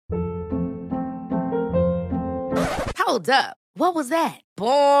Hold up. What was that?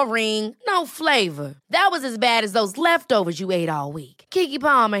 Boring. No flavor. That was as bad as those leftovers you ate all week. Keke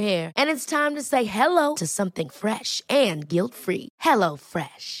Palmer here. And it's time to say hello to something fresh and guilt-free. Hello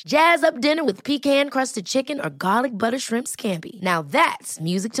Fresh. Jazz up dinner with pecan-crusted chicken or garlic butter shrimp scampi. Now that's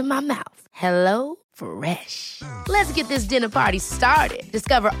music to my mouth. Hello Fresh. Let's get this dinner party started.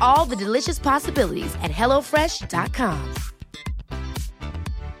 Discover all the delicious possibilities at hellofresh.com.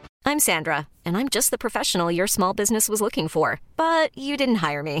 I'm Sandra, and I'm just the professional your small business was looking for. But you didn't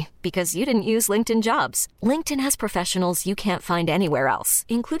hire me because you didn't use LinkedIn Jobs. LinkedIn has professionals you can't find anywhere else,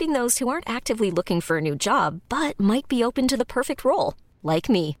 including those who aren't actively looking for a new job, but might be open to the perfect role, like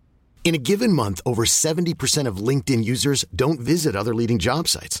me. In a given month, over 70% of LinkedIn users don't visit other leading job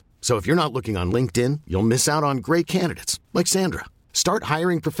sites. So if you're not looking on LinkedIn, you'll miss out on great candidates like Sandra. Start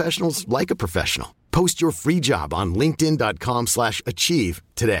hiring professionals like a professional. Post your free job on linkedin.com/achieve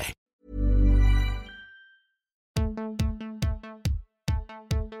today.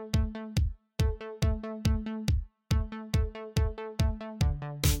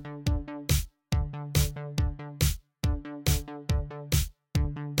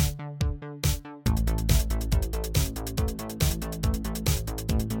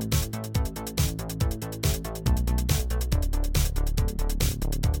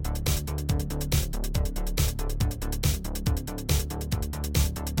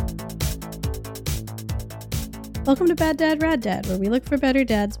 Welcome to Bad Dad, Rad Dad, where we look for better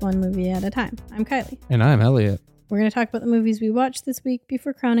dads one movie at a time. I'm Kylie. And I'm Elliot. We're going to talk about the movies we watched this week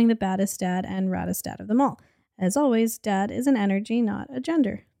before crowning the baddest dad and raddest dad of them all. As always, dad is an energy, not a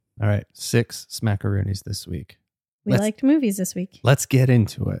gender. All right, 6 smackaroonies this week. We liked movies this week. Let's get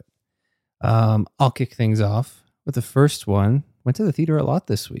into it. I'll kick things off with the first one. Went to the theater a lot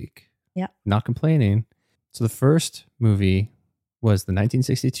this week. Yeah. Not complaining. So the first movie was the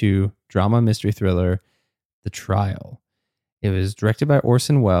 1962 drama mystery thriller, The Trial. It was directed by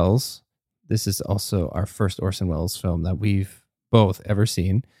Orson Welles. This is also our first Orson Welles film that we've both ever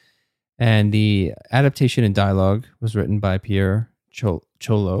seen. And the adaptation and dialogue was written by Pierre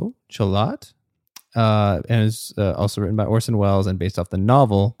Cholat. And is also written by Orson Welles and based off the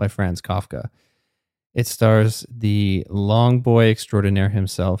novel by Franz Kafka. It stars the long boy extraordinaire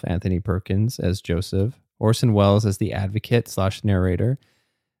himself, Anthony Perkins, as Joseph, Orson Welles as the advocate / narrator,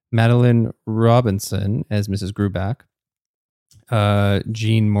 Madeline Robinson as Mrs. Gruback,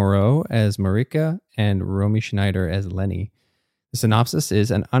 Jean Moreau as Marika, and Romy Schneider as Lenny. The synopsis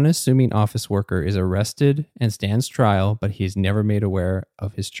is: an unassuming office worker is arrested and stands trial, but he is never made aware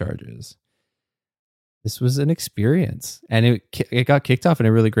of his charges. This was an experience, and it got kicked off in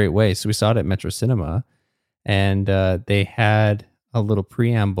a really great way. So we saw it at Metro Cinema, and they had a little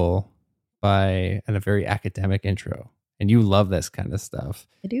preamble and a very academic intro. And you love this kind of stuff.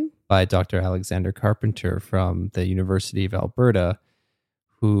 I do. By Dr. Alexander Carpenter from the University of Alberta,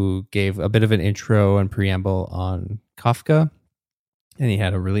 who gave a bit of an intro and preamble on Kafka. And he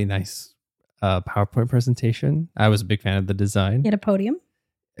had a really nice PowerPoint presentation. I was a big fan of the design. He had a podium?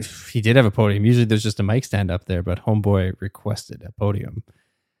 He did have a podium. Usually there's just a mic stand up there, but Homeboy requested a podium.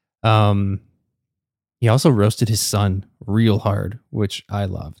 He also roasted his son real hard, which I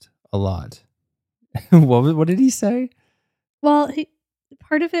loved a lot. What did he say? Well,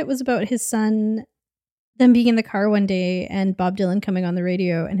 part of it was about his son, them being in the car one day and Bob Dylan coming on the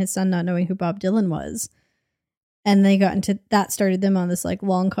radio and his son not knowing who Bob Dylan was. And they got into that, started them on this like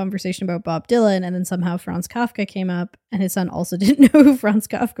long conversation about Bob Dylan. And then somehow Franz Kafka came up and his son also didn't know who Franz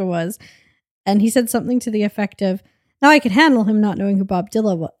Kafka was. And he said something to the effect of, now I could handle him not knowing who Bob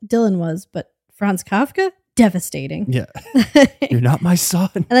Dylan was, but Franz Kafka? Devastating. Yeah. You're not my son.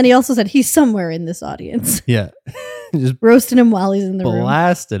 And then he also said, he's somewhere in this audience. Yeah. Just roasting him while he's in the room.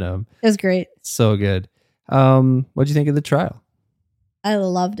 Blasted him. It was great. So good. What'd you think of The Trial? I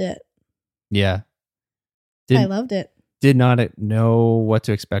loved it. Yeah. I loved it. Did not know what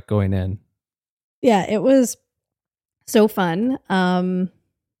to expect going in. Yeah, it was so fun. I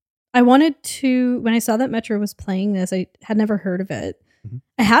wanted to, when I saw that Metro was playing this, I had never heard of it. Mm-hmm.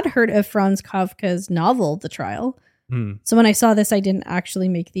 I had heard of Franz Kafka's novel, The Trial. So when I saw this, I didn't actually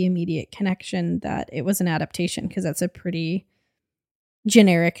make the immediate connection that it was an adaptation, because that's a pretty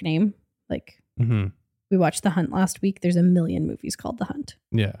generic name. Like, we watched The Hunt last week. There's a million movies called The Hunt.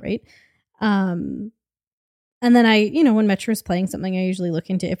 Yeah. Right? And then when Metro is playing something, I usually look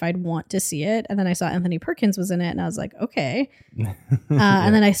into if I'd want to see it. And then I saw Anthony Perkins was in it, and I was like, okay. Yeah.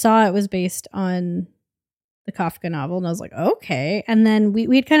 And then I saw it was based on the Kafka novel, and I was like, okay. And then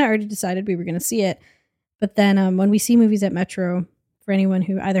we had kind of already decided we were going to see it. But then when we see movies at Metro, for anyone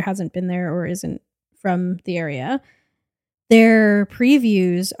who either hasn't been there or isn't from the area, their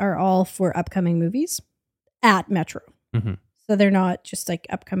previews are all for upcoming movies at Metro. Mhm. So they're not just like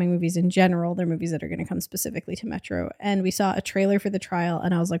upcoming movies in general. They're movies that are going to come specifically to Metro. And we saw a trailer for the trial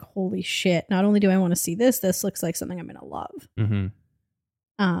and I was like, holy shit. Not only do I want to see this, this looks like something I'm going to love. Mhm.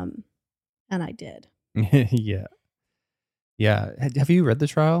 And I did. Yeah. Yeah. Have you read the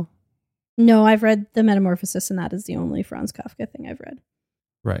trial? No, I've read The Metamorphosis, and that is the only Franz Kafka thing I've read.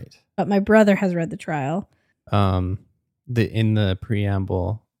 Right. But my brother has read the trial. In the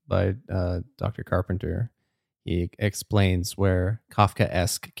preamble by Dr. Carpenter, he explains where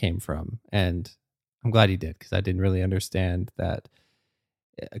Kafka-esque came from, and I'm glad he did because I didn't really understand that.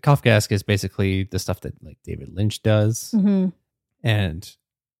 Kafka-esque is basically the stuff that like David Lynch does, Mm-hmm. and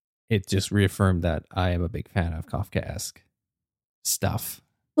it just reaffirmed that I am a big fan of Kafka-esque stuff.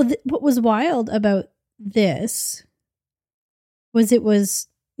 Well, what was wild about this was it was,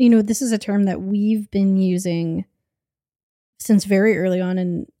 this is a term that we've been using since very early on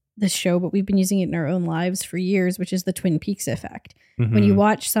in the show, but we've been using it in our own lives for years, which is the Twin Peaks effect. Mm-hmm. When you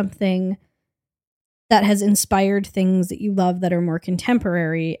watch something that has inspired things that you love that are more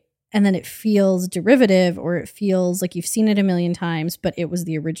contemporary, and then it feels derivative or it feels like you've seen it a million times, but it was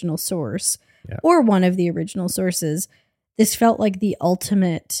the original source or one of the original sources. This felt like the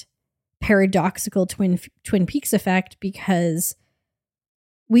ultimate paradoxical Twin Peaks effect because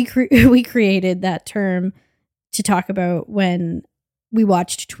we created that term to talk about when we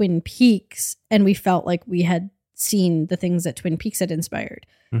watched Twin Peaks and we felt like we had seen the things that Twin Peaks had inspired.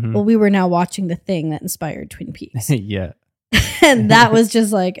 Mm-hmm. Well, we were now watching the thing that inspired Twin Peaks. Yeah. And that was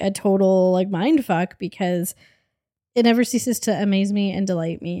just like a total like mind fuck because it never ceases to amaze me and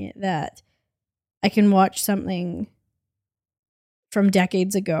delight me that I can watch something from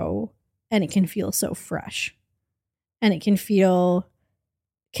decades ago and it can feel so fresh and it can feel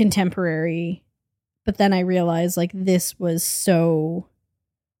contemporary. But then I realized like this was so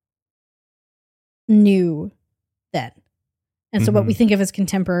new then. And so what we think of as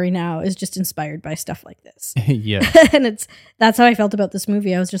contemporary now is just inspired by stuff like this. Yeah. And that's how I felt about this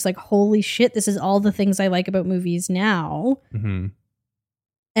movie. I was just like, holy shit, this is all the things I like about movies now. Mm-hmm.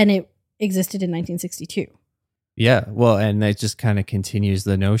 And it existed in 1962. Yeah. Well, and it just kind of continues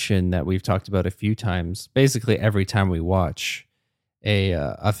the notion that we've talked about a few times. Basically, every time we watch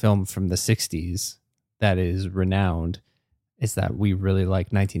a film from the 60s that is renowned, is that we really like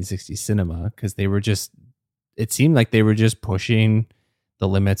 1960s cinema because it seemed like they were just pushing the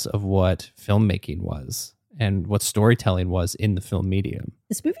limits of what filmmaking was and what storytelling was in the film medium.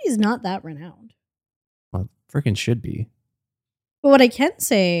 This movie is not that renowned. Well, freaking should be. But what I can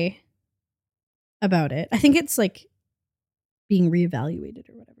say about it, I think it's like being reevaluated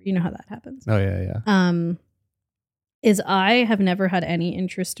or whatever. You know how that happens. Oh, yeah. Is I have never had any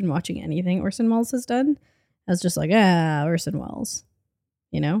interest in watching anything Orson Welles has done. I was just like, Orson Welles,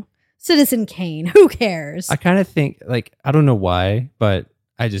 Citizen Kane, who cares? I kind of think, like, I don't know why, but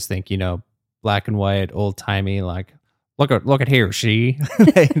I just think, black and white, old timey, like, look at here, she.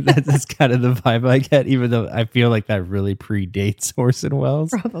 That's kind of the vibe I get, even though I feel like that really predates Orson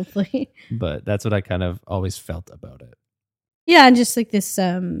Welles. Probably. But that's what I kind of always felt about it. Yeah, and just like this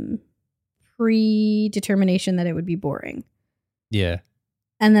predetermination that it would be boring. Yeah.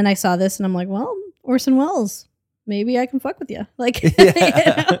 And then I saw this and I'm like, well, Orson Welles, maybe I can fuck with you. Like,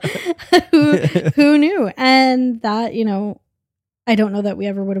 who knew? And that, I don't know that we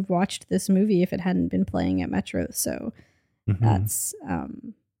ever would have watched this movie if it hadn't been playing at Metro. So that's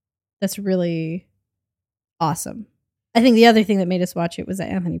really awesome. I think the other thing that made us watch it was that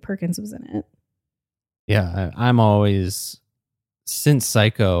Anthony Perkins was in it. Yeah, I'm always, since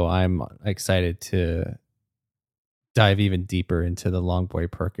Psycho, I'm excited to dive even deeper into the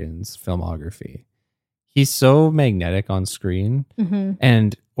Longboy Perkins filmography. He's so magnetic on screen. Mm-hmm.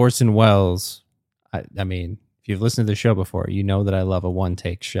 And Orson Welles, I mean, if you've listened to the show before, you know that I love a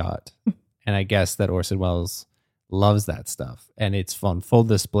one-take shot. And I guess that Orson Welles loves that stuff. And it's on full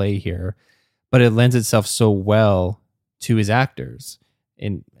display here. But it lends itself so well to his actors,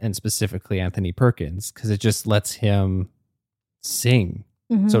 and specifically Anthony Perkins, because it just lets him sing,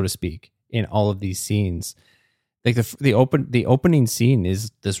 so to speak, in all of these scenes. Like the opening scene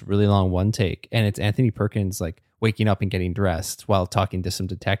is this really long one take, and it's Anthony Perkins like waking up and getting dressed while talking to some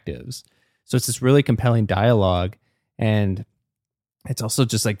detectives. So it's this really compelling dialogue, and it's also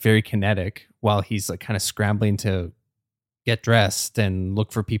just like very kinetic while he's like kind of scrambling to get dressed and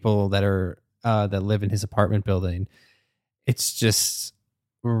look for people that are that live in his apartment building. It's just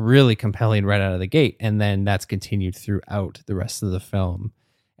really compelling right out of the gate, and then that's continued throughout the rest of the film.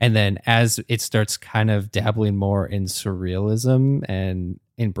 And then as it starts kind of dabbling more in surrealism and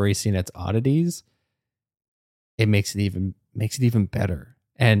embracing its oddities, it makes it even better.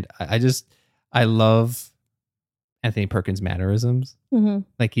 And I love Anthony Perkins' mannerisms. Mm-hmm.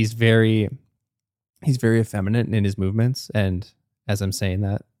 Like he's very effeminate in his movements, and as I'm saying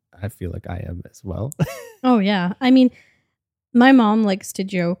that, I feel like I am as well. Oh, yeah. I mean, my mom likes to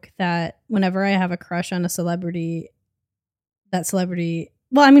joke that whenever I have a crush on a celebrity,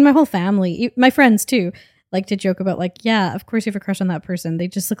 well, I mean, my whole family, my friends too, like to joke about like, yeah, of course you have a crush on that person. They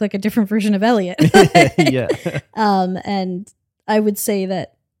just look like a different version of Elliot. Yeah. And I would say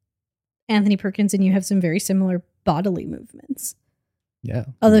that Anthony Perkins and you have some very similar bodily movements. Yeah.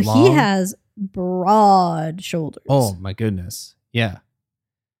 Although he Long- has broad shoulders. Oh my goodness. Yeah.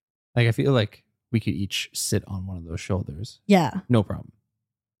 Like I feel like we could each sit on one of those shoulders. Yeah. No problem.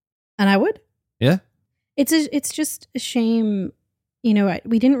 And I would. Yeah. It's just a shame, you know,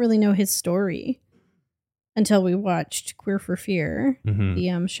 we didn't really know his story until we watched Queer for Fear, Mhm.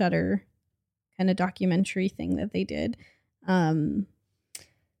 the Shudder kind of documentary thing that they did. And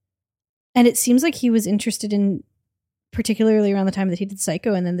it seems like he was interested in, particularly around the time that he did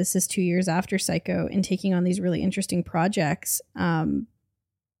Psycho, and then this is 2 years after Psycho, in taking on these really interesting projects.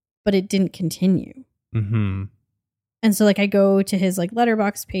 But it didn't continue. Mm-hmm. And so like I go to his like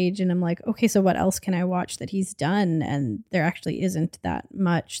Letterboxd page and I'm like, okay, so what else can I watch that he's done? And there actually isn't that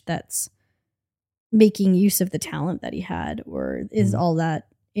much that's making use of the talent that he had or is all that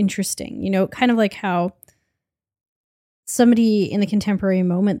interesting. You know, kind of like how somebody in the contemporary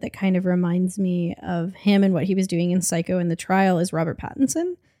moment that kind of reminds me of him and what he was doing in Psycho and The Trial is Robert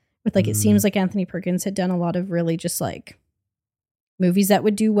Pattinson. With like, it seems like Anthony Perkins had done a lot of really just like movies that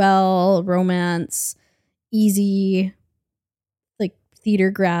would do well, romance, easy, like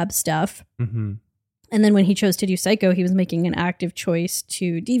theater grab stuff. Mm-hmm. And then when he chose to do Psycho, he was making an active choice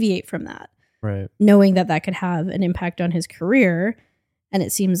to deviate from that, Right. knowing that that could have an impact on his career. And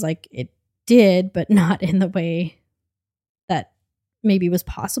it seems like it did, but not in the way that maybe was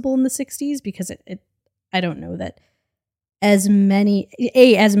possible in the 60s, because I don't know that as many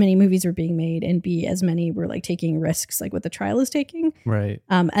movies were being made, and B, as many were like taking risks like what The Trial is taking. Right.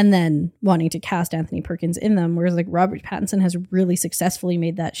 And then wanting to cast Anthony Perkins in them. Whereas like Robert Pattinson has really successfully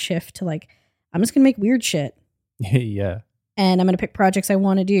made that shift to like, I'm just going to make weird shit. Yeah. And I'm going to pick projects I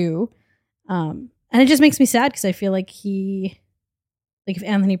want to do. And it just makes me sad because I feel like if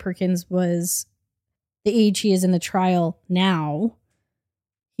Anthony Perkins was the age he is in The Trial now,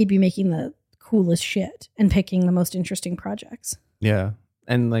 he'd be making the coolest shit and picking the most interesting projects. Yeah.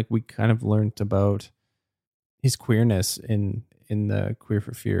 And like we kind of learned about his queerness in the Queer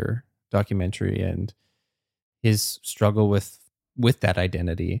for Fear documentary and his struggle with that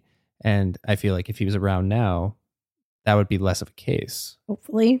identity. And I feel like if he was around now, that would be less of a case.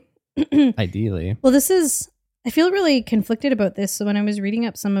 Hopefully. Ideally. Well, I feel really conflicted about this. So when I was reading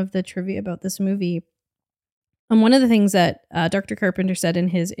up some of the trivia about this movie, and one of the things that Dr. Carpenter said in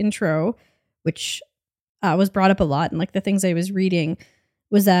his intro, which was brought up a lot, and like the things I was reading,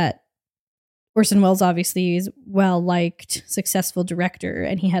 was that Orson Welles obviously is well-liked, successful director,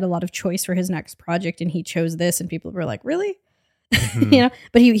 and he had a lot of choice for his next project, and he chose this, and people were like, really? Mm-hmm. You know,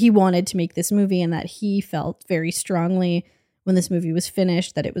 but he wanted to make this movie, and that he felt very strongly when this movie was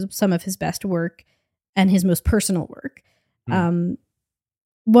finished that it was some of his best work and his most personal work.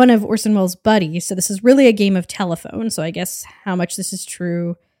 One of Orson Welles' buddies, so this is really a game of telephone, so I guess how much this is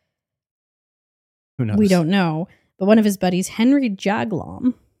true, Who knows? we don't know. But one of his buddies, Henry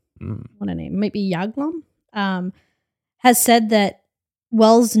Jaglom, what a name, might be Jaglom, has said that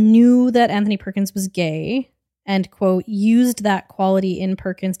Welles knew that Anthony Perkins was gay and, quote, used that quality in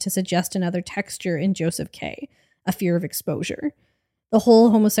Perkins to suggest another texture in Joseph K., a fear of exposure. The whole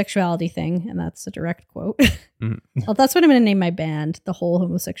homosexuality thing, and that's a direct quote. Well, that's what I'm going to name my band, the whole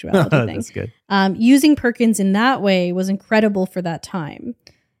homosexuality thing. That's good. Using Perkins in that way was incredible for that time.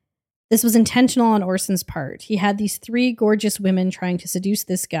 This was intentional on Orson's part. He had these 3 gorgeous women trying to seduce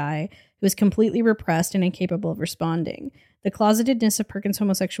this guy who was completely repressed and incapable of responding. The closetedness of Perkins'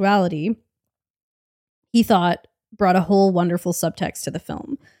 homosexuality, he thought, brought a whole wonderful subtext to the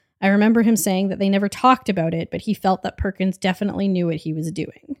film. I remember him saying that they never talked about it, but he felt that Perkins definitely knew what he was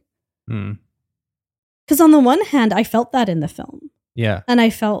doing. Because on the one hand, I felt that in the film. Yeah. And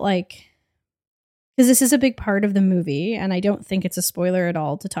I felt like, because this is a big part of the movie, and I don't think it's a spoiler at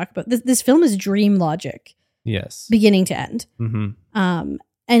all to talk about. This film is dream logic. Yes. Beginning to end. Mm-hmm.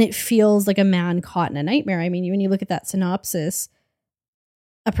 And it feels like a man caught in a nightmare. I mean, when you look at that synopsis,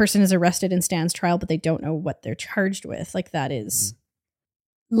 a person is arrested and stands trial, but they don't know what they're charged with. Like that is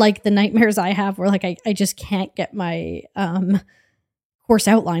like the nightmares I have where like I just can't get my course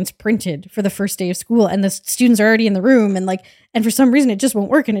outlines printed for the first day of school, and the students are already in the room, and and for some reason it just won't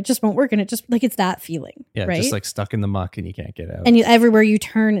work, and it just won't work, and it just it's that feeling. Yeah, right? just stuck in the muck and you can't get out. And everywhere you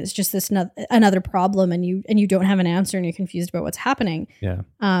turn, it's just this another problem, and you don't have an answer, and you're confused about what's happening. Yeah.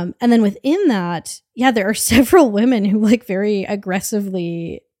 And then within that, there are several women who very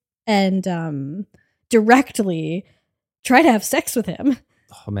aggressively and directly try to have sex with him.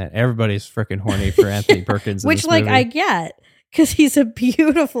 Oh man, everybody's freaking horny for Anthony Perkins. Which I get, because he's a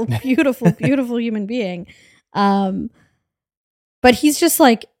beautiful, beautiful, beautiful human being. But he's just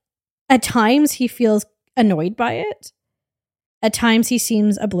at times he feels annoyed by it. At times he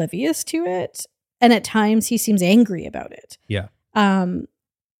seems oblivious to it. And at times he seems angry about it. Yeah. And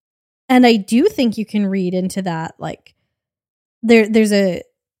I do think you can read into that, there's a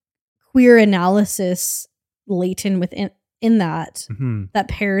queer analysis latent within that that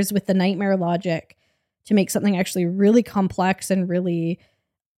pairs with the nightmare logic to make something actually really complex and really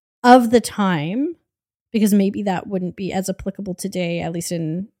of the time, because maybe that wouldn't be as applicable today, at least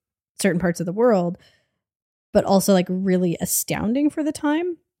in certain parts of the world, but also really astounding for the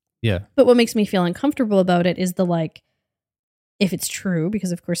time. Yeah. But what makes me feel uncomfortable about it is if it's true,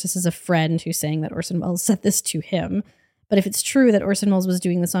 because of course this is a friend who's saying that Orson Welles said this to him, but if it's true that Orson Welles was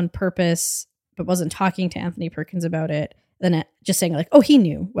doing this on purpose but wasn't talking to Anthony Perkins about it, then just saying oh, he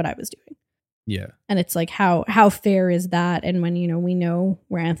knew what I was doing. Yeah. And it's how fair is that? And when, we know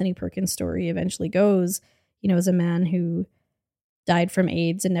where Anthony Perkins' story eventually goes, as a man who died from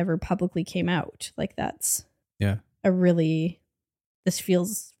AIDS and never publicly came out, that's this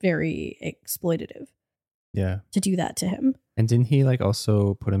feels very exploitative. Yeah. To do that to him. And didn't he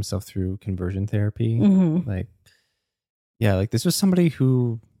also put himself through conversion therapy? Mm-hmm. This was somebody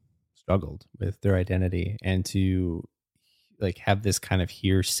who struggled with their identity, and to have this kind of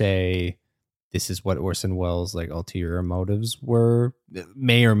hearsay, this is what Orson Welles' ulterior motives were,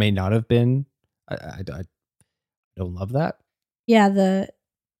 may or may not have been. I don't love that. Yeah,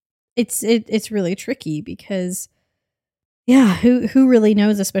 it's really tricky because who really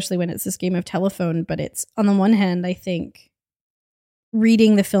knows, especially when it's this game of telephone. But it's, on the one hand, I think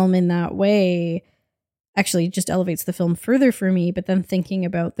reading the film in that way actually just elevates the film further for me, but then thinking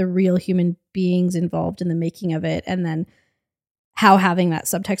about the real human beings involved in the making of it, and then how having that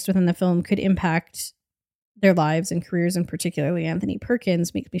subtext within the film could impact their lives and careers, and particularly Anthony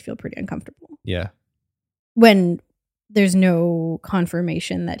Perkins, makes me feel pretty uncomfortable. Yeah. When there's no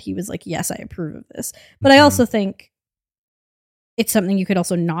confirmation that he was yes, I approve of this. But I also think it's something you could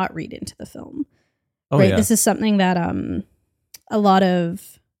also not read into the film. Oh, right? Yeah. This is something that a lot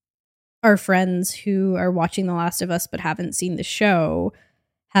of our friends who are watching The Last of Us but haven't seen the show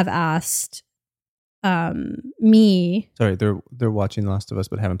have asked me. Sorry, they're watching The Last of Us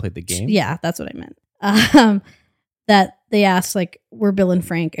but haven't played the game? Yeah, that's what I meant. That they asked, were Bill and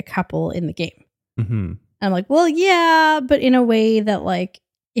Frank a couple in the game? Mm-hmm. And I'm well, yeah, but in a way that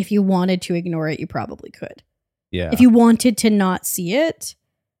if you wanted to ignore it, you probably could. Yeah. If you wanted to not see it,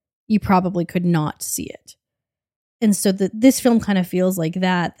 you probably could not see it. And so this film kind of feels like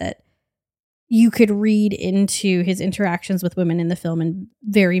that you could read into his interactions with women in the film in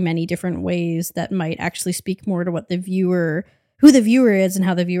very many different ways that might actually speak more to who the viewer is and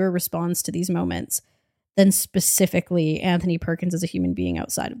how the viewer responds to these moments than specifically Anthony Perkins as a human being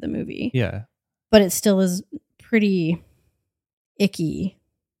outside of the movie. Yeah. But it still is pretty icky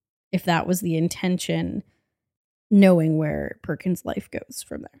if that was the intention, knowing where Perkins' life goes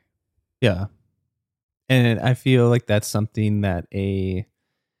from there. Yeah. And I feel like that's something that a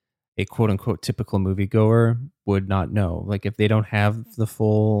quote unquote typical moviegoer would not know. If they don't have the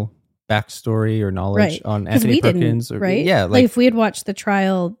full backstory or knowledge on Anthony Perkins. Right? Yeah. If we had watched the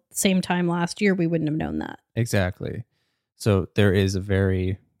trial same time last year, we wouldn't have known that. Exactly. So there is a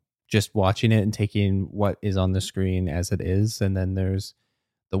very, just watching it and taking what is on the screen as it is. And then there's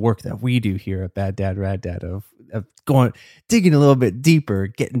the work that we do here at Bad Dad, Rad Dad of digging a little bit deeper,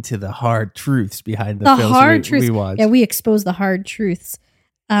 getting to the hard truths behind the films we watch. Yeah, we expose the hard truths.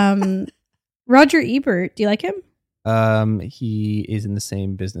 Roger Ebert, do you like him? He is in the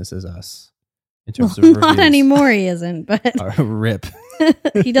same business as us in terms of reviews. Not anymore, he isn't, but rip.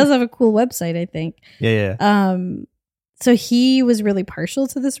 He does have a cool website, I think. Yeah. So he was really partial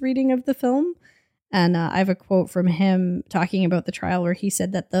to this reading of the film. And I have a quote from him talking about the trial where he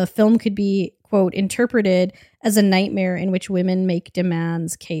said that the film could be, quote, interpreted as a nightmare in which women make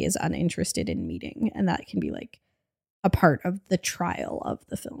demands Kay is uninterested in meeting. And that can be a part of the trial of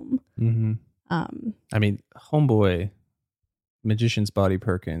the film. Mm-hmm. I mean, homeboy, Magician's Body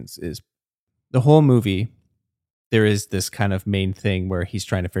Perkins, is the whole movie. There is this kind of main thing where he's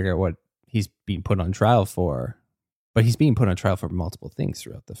trying to figure out what he's being put on trial for. but he's being put on trial for multiple things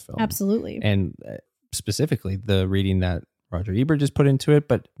throughout the film. Absolutely. And specifically the reading that Roger Ebert just put into it,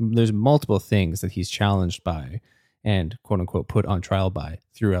 but there's multiple things that he's challenged by and quote unquote put on trial by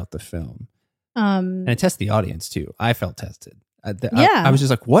throughout the film. And it tests the audience too. I felt tested. I was just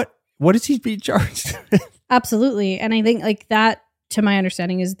like, what is he being charged? Absolutely. And I think like that, to my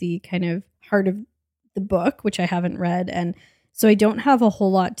understanding, is the kind of heart of the book, which I haven't read. And so I don't have a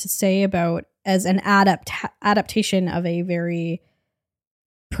whole lot to say about as an adaptation of a very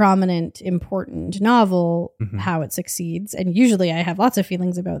prominent, important novel, how it succeeds. And usually I have lots of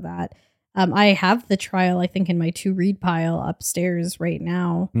feelings about that. I have the trial, I think, in my to read pile upstairs right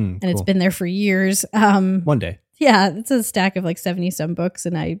now. And it's been there for years. One day. Yeah, it's a stack of like 70 some books,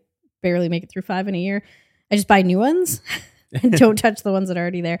 and I barely make it through 5 in a year. I just buy new ones and don't touch the ones that are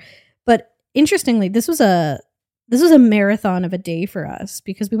already there. But interestingly, this was a marathon of a day for us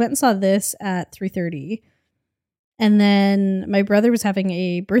because we went and saw this at 3:30. And then my brother was having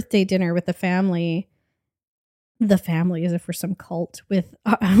a birthday dinner with the family. The family, as if we're some cult with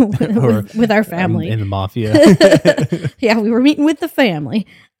our family. In the mafia. Yeah, we were meeting with the family.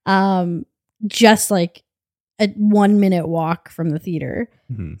 Just like a 1-minute walk from the theater.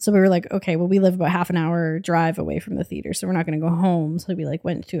 So we were like, okay, well, we live about half an hour drive away from the theater, so we're not going to go home. So we like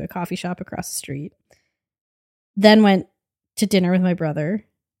went to a coffee shop across the street. Then went to dinner with my brother.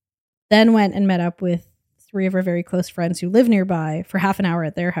 Then went and met up with 3 of our very close friends who live nearby for half an hour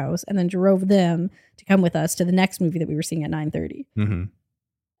at their house, and then drove them to come with us to the next movie that we were seeing at 9:30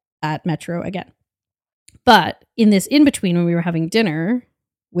 at Metro again. But in this in-between, when we were having dinner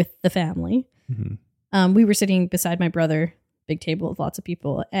with the family, we were sitting beside my brother, big table of lots of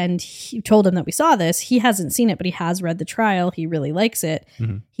people, and he told him that we saw this. He hasn't seen it, but he has read the trial. He really likes it.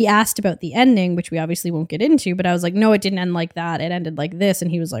 He asked about the ending, which we obviously won't get into, but I was like, no, it didn't end like that. It ended like this.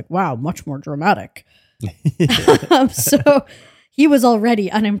 And he was like, wow, much more dramatic. So he was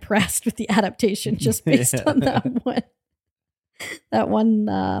already unimpressed with the adaptation just based on that one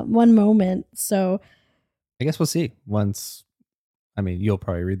moment. So I guess we'll see once. I mean, you'll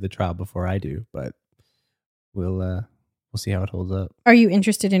probably read the trial before I do, but we'll see how it holds up. Are you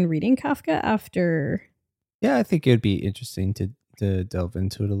interested in reading Kafka after? Yeah, I think it'd be interesting to delve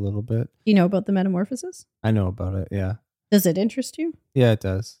into it a little bit. You know about the Metamorphosis? I know about it. Yeah. Does it interest you? Yeah, it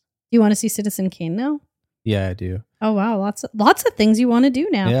does. Do you want to see Citizen Kane now? Yeah, I do. Oh wow, lots of things you want to do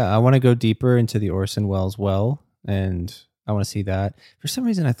now. Yeah, I want to go deeper into the Orson Welles well, and I want to see that. For some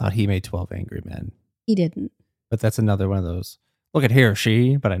reason, I thought he made 12 Angry Men. He didn't. But that's another one of those. Look at he or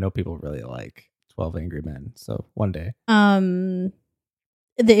she, but I know people really like 12 Angry Men. So one day. The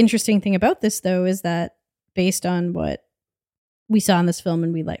interesting thing about this, though, is that based on what we saw in this film,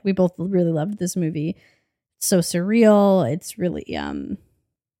 and we both really loved this movie. It's so surreal. It's really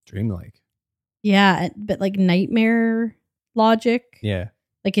dreamlike. Yeah, but like nightmare logic. Yeah.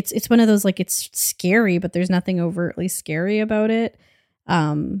 Like it's one of those, like, it's scary, but there's nothing overtly scary about it.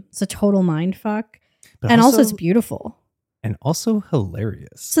 It's a total mind fuck. But and also it's beautiful. And also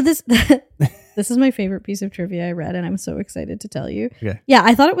hilarious. So this is my favorite piece of trivia I read, and I'm so excited to tell you. Okay. Yeah,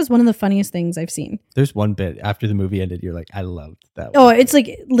 I thought it was one of the funniest things I've seen. There's one bit after the movie ended, you're like, I loved that one. Oh, it's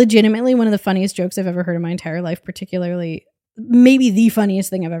like legitimately one of the funniest jokes I've ever heard in my entire life, particularly maybe the funniest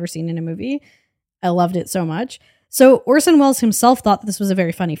thing I've ever seen in a movie. I loved it so much. So Orson Welles himself thought that this was a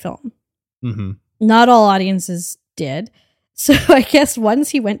very funny film. Not all audiences did. So I guess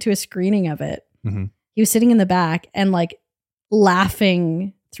once he went to a screening of it, he was sitting in the back and like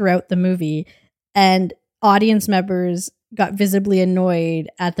laughing throughout the movie, and audience members got visibly annoyed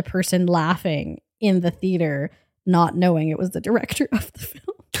at the person laughing in the theater, not knowing it was the director of the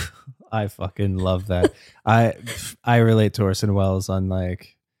film. I fucking love that. I relate to Orson Welles on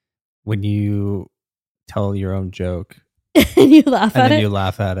like when you tell your own joke and you laugh at it. You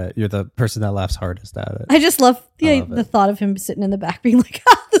laugh at it. You're the person that laughs hardest at it. I just love the thought of him sitting in the back being like,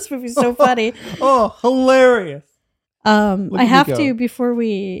 this movie's so funny. Oh, hilarious. I have to before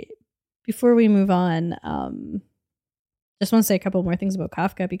we move on, just want to say a couple more things about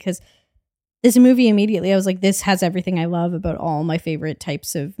Kafka, because this movie immediately I was like, this has everything I love about all my favorite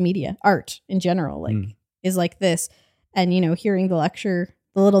types of media, art in general, like is like this. And hearing the lecture,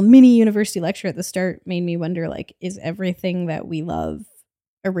 the little mini university lecture at the start, made me wonder, like, is everything that we love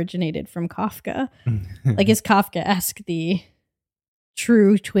originated from Kafka? Like, is Kafka-esque the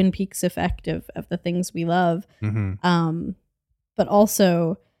true Twin Peaks effect of the things we love? But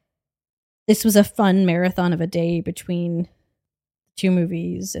also, this was a fun marathon of a day between 2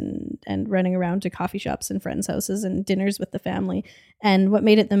 movies and running around to coffee shops and friends' houses and dinners with the family. And what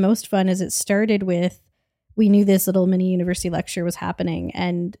made it the most fun is it started with, we knew this little mini university lecture was happening,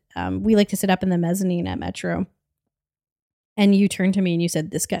 and we like to sit up in the mezzanine at Metro. and you turned to me and you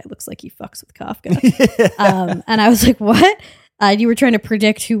said, "This guy looks like he fucks with Kafka." And I was like, "What?" You were trying to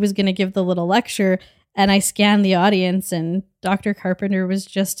predict who was going to give the little lecture, and I scanned the audience, and Dr. Carpenter was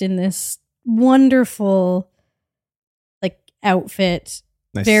just in this wonderful like outfit,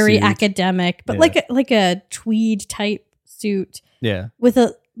 Nice very suit. academic, but Yeah. like a tweed type suit Yeah. with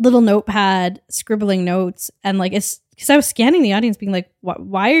a little notepad, scribbling notes, and like it's because I was scanning the audience, being like,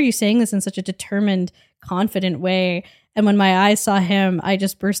 "Why are you saying this in such a determined, confident way?" And when my eyes saw him, I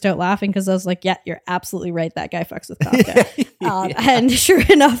just burst out laughing because I was like, "Yeah, you're absolutely right. That guy fucks with Kafka." And sure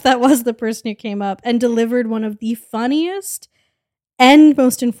enough, that was the person who came up and delivered one of the funniest and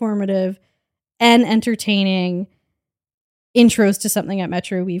most informative and entertaining intros to something at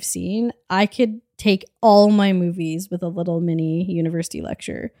Metro we've seen. I could take all my movies with a little mini university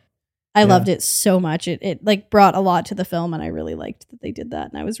lecture. I loved it so much. It like brought a lot to the film, and I really liked that they did that.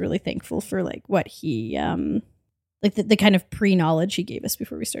 And I was really thankful for like what he like the kind of pre-knowledge he gave us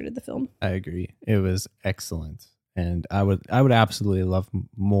before we started the film. I agree. It was excellent. And I would absolutely love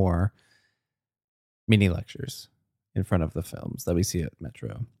more mini lectures in front of the films that we see at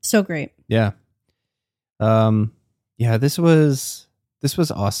Metro. So great. Yeah. Yeah, this was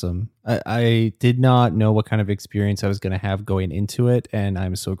awesome. I did not know what kind of experience I was going to have going into it, and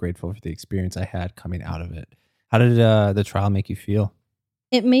I'm so grateful for the experience I had coming out of it. How did the trial make you feel?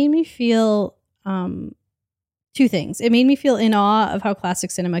 It made me feel two things. It made me feel in awe of how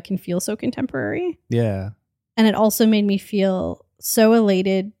classic cinema can feel so contemporary. Yeah. And it also made me feel so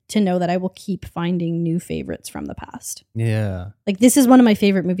elated to know that I will keep finding new favorites from the past. Yeah. Like, this is one of my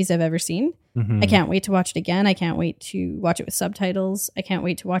favorite movies I've ever seen. Mhm. I can't wait to watch it again. I can't wait to watch it with subtitles. I can't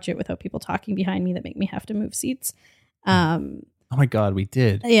wait to watch it without people talking behind me that make me have to move seats. Oh my God, we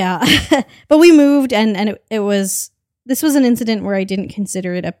did. Yeah. But we moved, and this was an incident where I didn't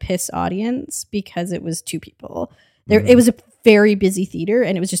consider it a piss audience because it was two people. It was a very busy theater,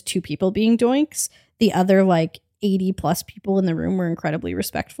 and it was just two people being doinks. The other like 80 plus people in the room were incredibly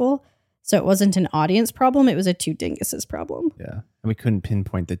respectful. So it wasn't an audience problem. It was a two dinguses problem. Yeah. And we couldn't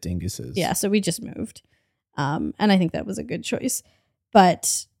pinpoint the dinguses. Yeah. So we just moved. And I think that was a good choice.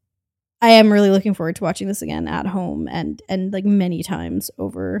 But I am really looking forward to watching this again at home and like many times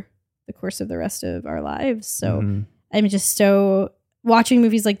over the course of the rest of our lives. So I'm just so watching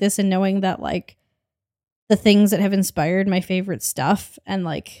movies like this and knowing that like the things that have inspired my favorite stuff, and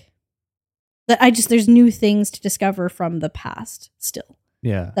like that there's new things to discover from the past still.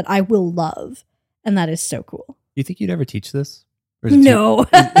 Yeah. That I will love. And that is so cool. You think you'd ever teach this? Or is it No.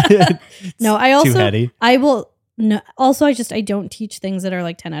 No, I also, too heady? I will, no, also I don't teach things that are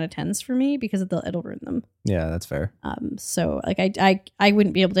like 10 out of 10s for me because it'll ruin them. Yeah, that's fair. So like I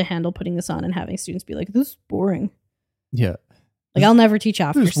wouldn't be able to handle putting this on and having students be like, "This is boring." Yeah. Like, I'll never teach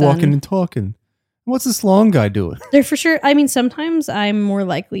after Just sun. walking and talking. What's this long guy doing? They're for sure. I mean, sometimes I'm more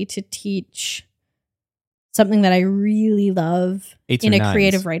likely to teach something that I really love 8s in or a 9s.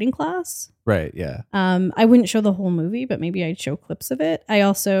 creative writing class. Right, yeah. I wouldn't show the whole movie, but maybe I'd show clips of it. I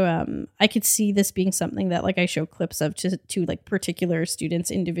also, I could see this being something that like I show clips of to like particular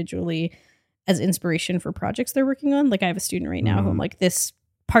students individually as inspiration for projects they're working on. Like, I have a student right now who I'm like, this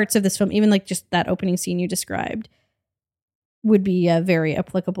parts of this film, even like just that opening scene you described, would be a very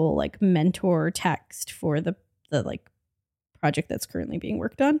applicable like mentor text for the like project that's currently being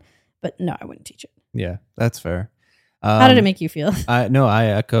worked on. But no, I wouldn't teach it. Yeah, that's fair. How did it make you feel? I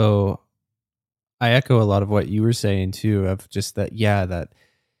echo a lot of what you were saying too, of just that,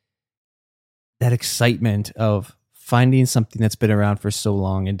 that excitement of finding something that's been around for so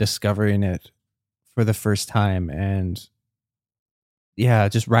long and discovering it for the first time. And yeah,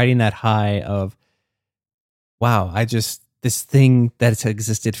 just riding that high of, wow, this thing that's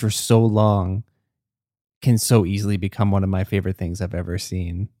existed for so long can so easily become one of my favorite things I've ever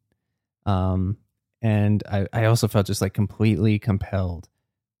seen. And I also felt just like completely compelled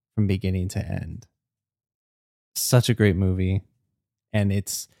from beginning to end. Such a great movie. And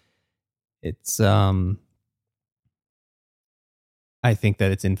it's I think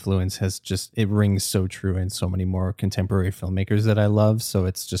that its influence it rings so true in so many more contemporary filmmakers that I love. So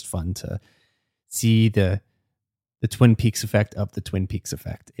it's just fun to see the Twin Peaks effect of the Twin Peaks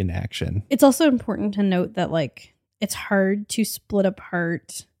effect in action. It's also important to note that like it's hard to split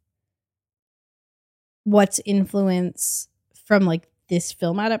apart what's influence from like this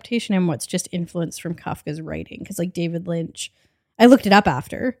film adaptation and what's just influence from Kafka's writing. Because like David Lynch, I looked it up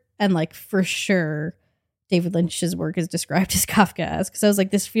after, and like for sure David Lynch's work is described as Kafka-esque, because I was like,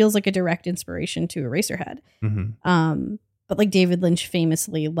 this feels like a direct inspiration to Eraserhead. But like David Lynch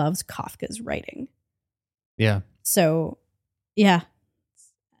famously loves Kafka's writing. Yeah. So yeah,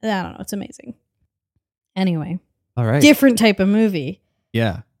 I don't know, it's amazing. Anyway, All right. Different type of movie.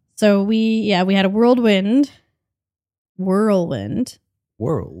 Yeah. So we had a whirlwind. Whirlwind.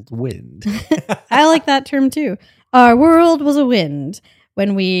 I like that term too. Our world was a wind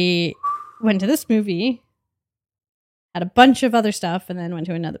when we went to this movie, had a bunch of other stuff, and then went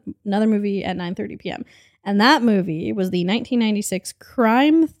to another movie at 9:30 p.m. And that movie was the 1996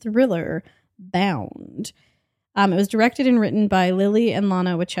 crime thriller Bound. It was directed and written by Lily and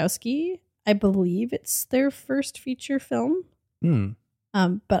Lana Wachowski. I believe it's their first feature film.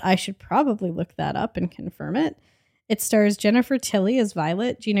 But I should probably look that up and confirm it. It stars Jennifer Tilly as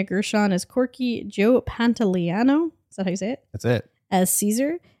Violet, Gina Gershon as Corky, Joe Pantoliano, is that how you say it? That's it. As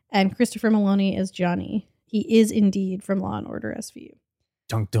Caesar, and Christopher Maloney as Johnny. He is indeed from Law & Order SVU.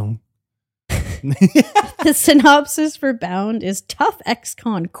 Dunk dunk. The synopsis for Bound is tough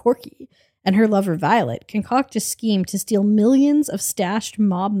ex-con Corky and her lover Violet concoct a scheme to steal millions of stashed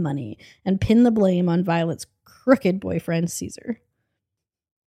mob money and pin the blame on Violet's crooked boyfriend Caesar.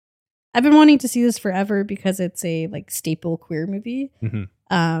 I've been wanting to see this forever because it's a like staple queer movie. Mm-hmm.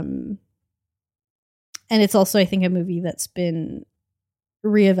 And it's also, I think, a movie that's been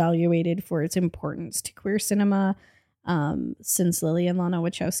reevaluated for its importance to queer cinema since Lily and Lana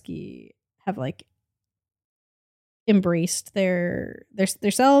Wachowski have like embraced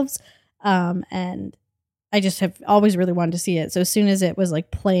themselves. And I just have always really wanted to see it. So as soon as it was like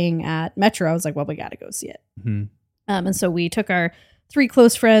playing at Metro, I was like, well, we got to go see it. Mm-hmm. And so we took our 3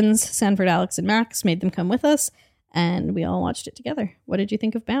 close friends, Sanford, Alex, and Max, made them come with us, and we all watched it together. What did you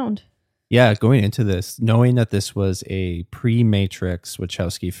think of Bound? Yeah, going into this, knowing that this was a pre-Matrix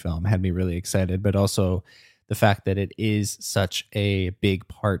Wachowski film had me really excited, but also the fact that it is such a big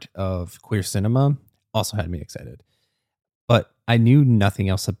part of queer cinema also had me excited. But I knew nothing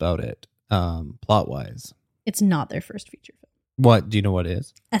else about it, plot-wise. It's not their first feature film. What? Do you know what it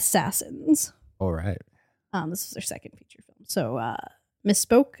is? Assassins. All right. This is their second feature film. So, I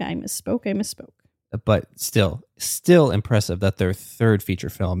misspoke. But still impressive that their third feature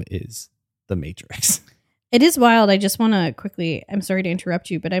film is The Matrix. It is wild. I just want to quickly, I'm sorry to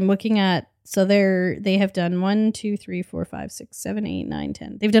interrupt you, but I'm looking at, so they have done 1, 2, 3, 4, 5, 6, 7, 8, 9,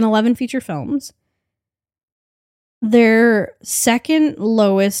 10. They've done 11 feature films. Their second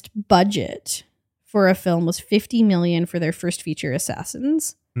lowest budget for a film was $50 million for their first feature,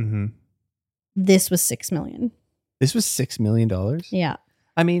 Assassins. Mm-hmm. This was $6 million. This was $6 million? Yeah.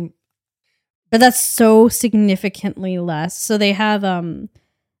 I mean, but that's so significantly less. So they have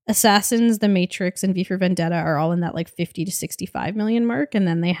Assassins, The Matrix, and V for Vendetta are all in that like 50 to 65 million mark. And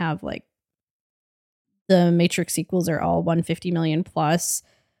then they have like the Matrix sequels are all 150 million plus.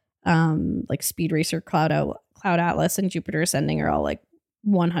 Like Speed Racer, Cloud Atlas, and Jupiter Ascending are all like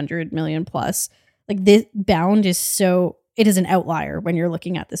 100 million plus. Like this Bound is it is an outlier when you're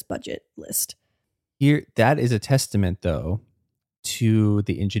looking at this budget list. Here, that is a testament, though, to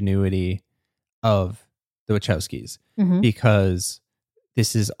the ingenuity of the Wachowskis, because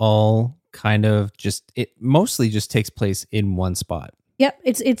this is all kind of it mostly just takes place in one spot. Yep,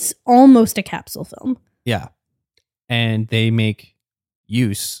 it's almost a capsule film. Yeah, and they make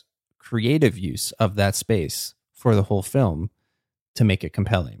creative use of that space for the whole film to make it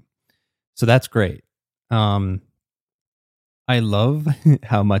compelling. So that's great. I love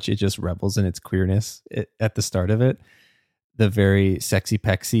how much it just revels in its queerness at the start of it. The very sexy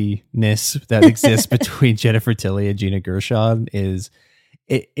pexiness that exists between Jennifer Tilly and Gina Gershon is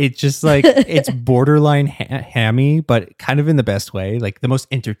it just like it's borderline hammy, but kind of in the best way, like the most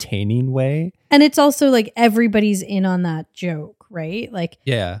entertaining way. And it's also like everybody's in on that joke, right? Like,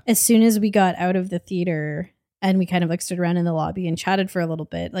 yeah. As soon as we got out of the theater and we kind of like stood around in the lobby and chatted for a little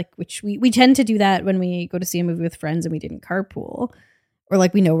bit, like which we tend to do that when we go to see a movie with friends and we didn't carpool, or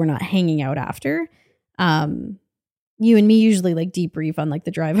like we know we're not hanging out after. You and me usually like debrief on like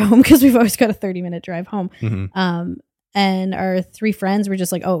the drive home because we've always got a 30-minute drive home. Mm-hmm. And our 3 friends were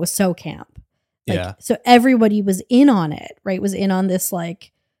just like, oh, it was so camp. Like, yeah. So everybody was in on it, right? Was in on this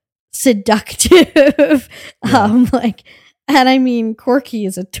like seductive, like, and I mean, Corky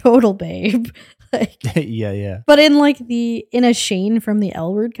is a total babe. Like, yeah. But in like in a Shane from the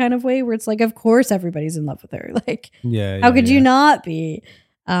L Word kind of way, where it's like, of course everybody's in love with her. Like, how could you not be?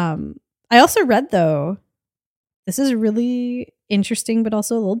 I also read though, this is really interesting, but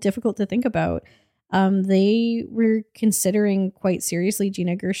also a little difficult to think about. They were considering quite seriously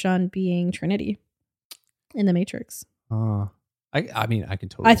Gina Gershon being Trinity in The Matrix. I mean, I can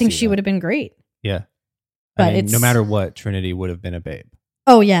totally. I think see she that. would have been great. Yeah, but no matter what, Trinity would have been a babe.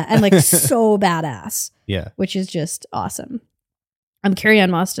 Oh yeah, and like so badass. Yeah, which is just awesome.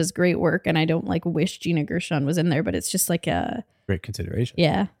 Carrie-Anne Moss does great work, and I don't like wish Gina Gershon was in there, but it's just like a great consideration.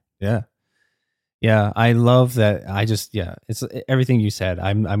 Yeah. Yeah, I love that. It's everything you said.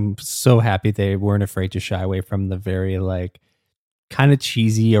 I'm so happy they weren't afraid to shy away from the very like kind of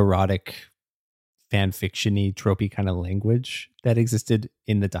cheesy, erotic, fan fiction-y, tropey kind of language that existed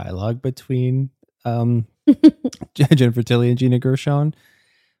in the dialogue between Jennifer Tilly and Gina Gershon.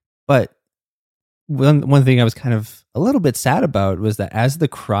 But one thing I was kind of a little bit sad about was that as the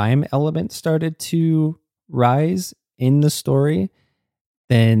crime element started to rise in the story,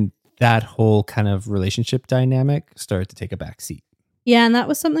 then that whole kind of relationship dynamic started to take a back seat. Yeah, and that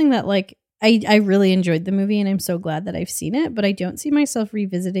was something that like I really enjoyed the movie and I'm so glad that I've seen it, but I don't see myself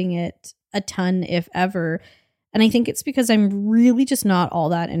revisiting it a ton, if ever. And I think it's because I'm really just not all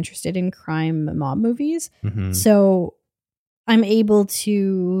that interested in crime mob movies. Mm-hmm. So I'm able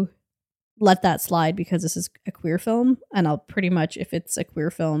to let that slide because this is a queer film. And I'll pretty much, if it's a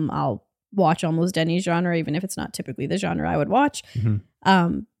queer film, I'll watch almost any genre, even if it's not typically the genre I would watch.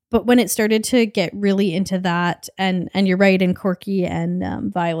 Mm-hmm. But when it started to get really into that, and you're right, and Corky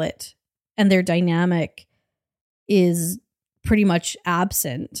and Violet and their dynamic is pretty much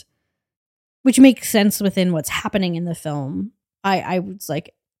absent, which makes sense within what's happening in the film. I was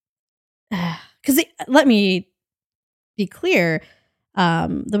like, because let me be clear,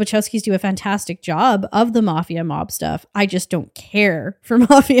 the Wachowskis do a fantastic job of the mafia mob stuff. I just don't care for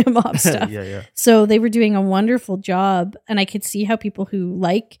mafia mob stuff. Yeah. So they were doing a wonderful job, and I could see how people who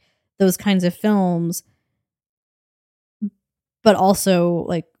like those kinds of films, but also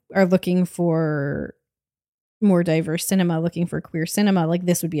like are looking for more diverse cinema, looking for queer cinema, like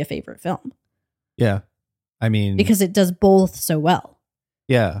this would be a favorite film. Yeah. I mean, because it does both so well.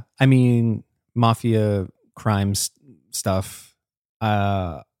 Yeah. I mean, mafia crimes stuff.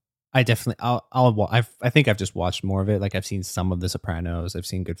 I definitely, I think I've just watched more of it. Like I've seen some of The Sopranos. I've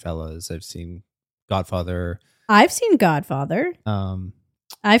seen Goodfellas. I've seen Godfather. I've seen Godfather.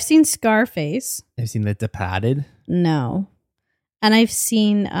 I've seen Scarface. I've seen The Departed. No. And I've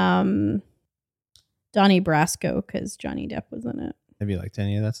seen Donnie Brasco because Johnny Depp was in it. Have you liked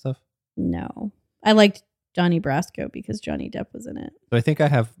any of that stuff? No. I liked Donnie Brasco because Johnny Depp was in it. So I think I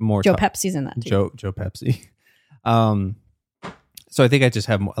have more. Joe Pesci's in that too. Joe Pesci. So I think I just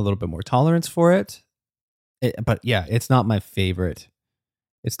have a little bit more tolerance for it. But yeah, it's not my favorite.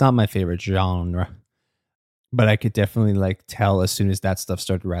 It's not my favorite genre. But I could definitely like tell as soon as that stuff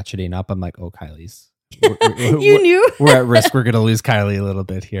started ratcheting up, I'm like, oh, Kylie's. You knew we're at risk. We're gonna lose Kylie a little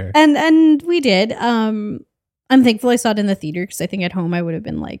bit here, and we did. I'm thankful I saw it in the theater because I think at home I would have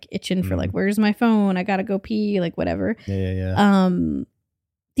been like itching for like, where's my phone? I gotta go pee, like whatever. Yeah.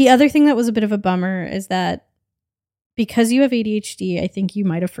 The other thing that was a bit of a bummer is that because you have ADHD, I think you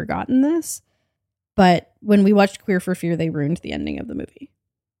might have forgotten this, but when we watched Queer for Fear, they ruined the ending of the movie.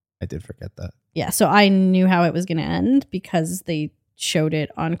 I did forget that. Yeah, so I knew how it was going to end because they showed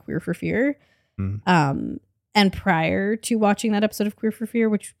it on Queer for Fear. And prior to watching that episode of Queer for Fear,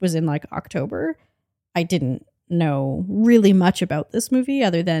 which was in like October, I didn't know really much about this movie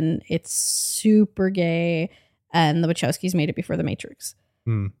other than it's super gay and the Wachowskis made it before The Matrix.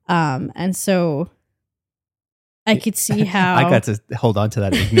 And so I could see how I got to hold on to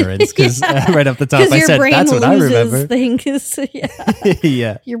that ignorance because right off the top I said that's what I remember. Things,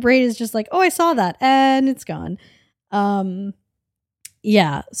 Yeah. Your brain is just like, oh, I saw that and it's gone.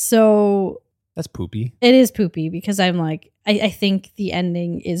 Yeah, so that's poopy. It is poopy because I'm like, I think the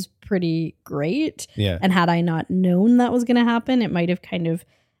ending is pretty great. Yeah. And had I not known that was going to happen, it might have kind of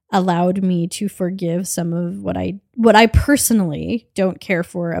allowed me to forgive some of what I personally don't care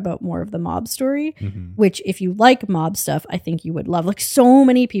for about more of the mob story, which if you like mob stuff, I think you would love. Like so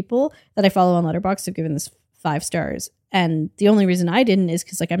many people that I follow on Letterboxd have given this 5 stars. And the only reason I didn't is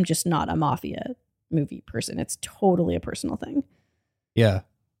because like I'm just not a mafia movie person. It's totally a personal thing. Yeah.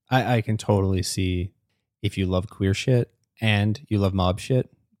 I can totally see if you love queer shit and you love mob shit.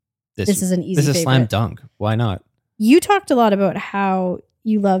 This is an easy favorite. Slam dunk. Why not? You talked a lot about how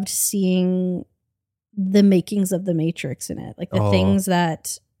you loved seeing the makings of The Matrix in it. Like the things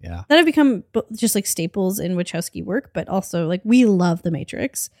that have become just like staples in Wachowski work, but also like we love The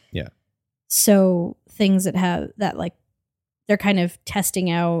Matrix. Yeah. So things that have that like they're kind of testing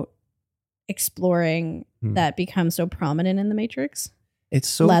out, exploring that become so prominent in The Matrix. It's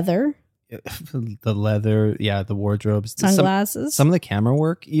so leather. The leather, the wardrobes, sunglasses, some of the camera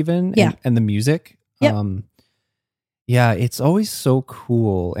work, even, and the music. Yep. It's always so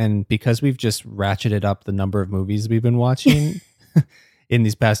cool, and because we've just ratcheted up the number of movies we've been watching in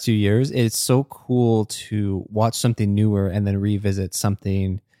these past 2 years, it's so cool to watch something newer and then revisit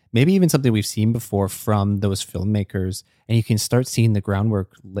something maybe even something we've seen before from those filmmakers, and you can start seeing the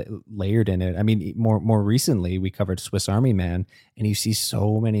groundwork layered in it. I mean, more recently, we covered Swiss Army Man, and you see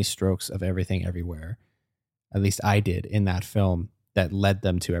so many strokes of Everything Everywhere. At least I did in that film, that led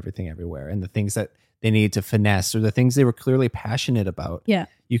them to Everything Everywhere, and the things that they needed to finesse, or the things they were clearly passionate about. Yeah.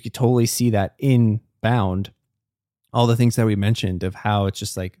 You could totally see that in Bound. All the things that we mentioned of how it's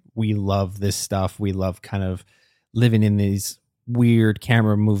just like, we love this stuff. We love kind of living in these weird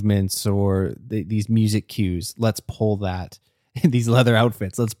camera movements or these music cues. Let's pull that, these leather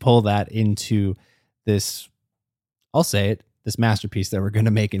outfits. Let's pull that into this, I'll say it, this masterpiece that we're going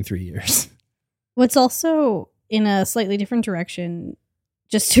to make in 3 years. What's also in a slightly different direction,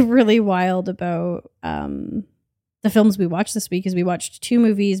 just really wild about the films we watched this week, is we watched 2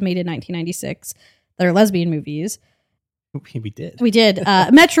 movies made in 1996 that are lesbian movies. We did. We did.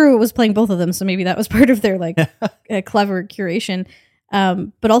 Metro was playing both of them, so maybe that was part of their like clever curation.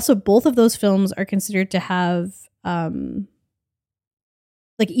 But also, both of those films are considered to have, like,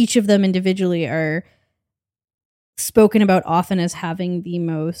 each of them individually are spoken about often as having the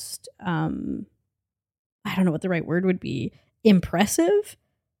most, I don't know what the right word would be, impressive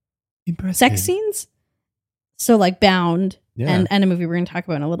sex scenes. So like Bound and a movie we're going to talk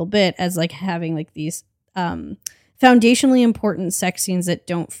about in a little bit as like having like these foundationally important sex scenes that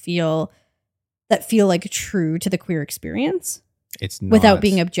feel like true to the queer experience. It's not. Without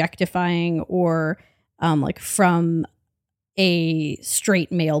being objectifying or like from a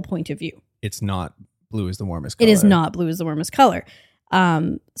straight male point of view. It's not Blue is the Warmest Color. It is not Blue is the Warmest Color.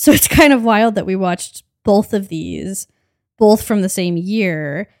 So it's kind of wild that we watched both of these, both from the same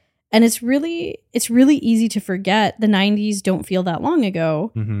year. And it's really easy to forget the 90s don't feel that long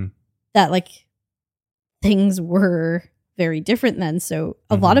ago, that like things were very different then. So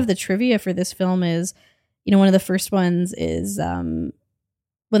a lot of the trivia for this film is, you know, one of the first ones is when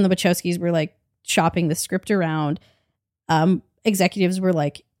the Wachowskis were like shopping the script around, executives were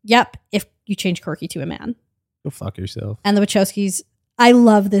like, yep, if you change Corky to a man. Go fuck yourself. And the Wachowskis, I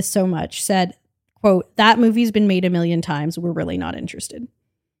love this so much, said, quote, that movie's been made 1 million times. We're really not interested.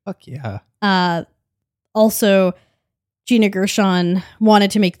 Fuck yeah. Also, Gina Gershon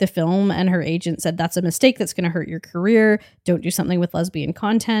wanted to make the film, and her agent said, that's a mistake. That's going to hurt your career. Don't do something with lesbian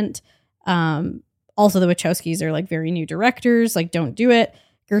content. Also, the Wachowskis are like very new directors. Like, don't do it.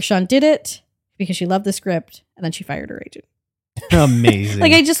 Gershon did it because she loved the script, and then she fired her agent. Amazing.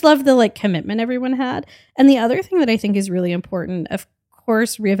 Like, I just love the like commitment everyone had. And the other thing that I think is really important, of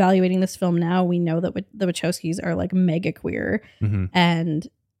course, reevaluating this film now, we know that the Wachowskis are like mega queer, and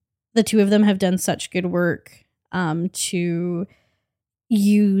the two of them have done such good work to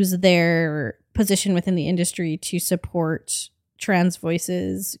use their position within the industry to support trans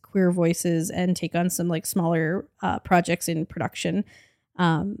voices, queer voices, and take on some like smaller projects in production.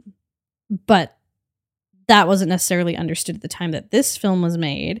 But that wasn't necessarily understood at the time that this film was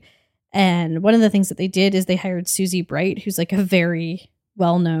made. And one of the things that they did is they hired Susie Bright, who's like a very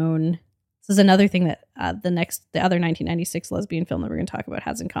well-known. This is another thing that the other 1996 lesbian film that we're going to talk about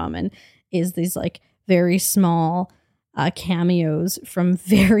has in common, is these like very small cameos from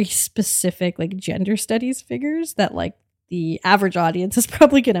very specific like gender studies figures that like the average audience is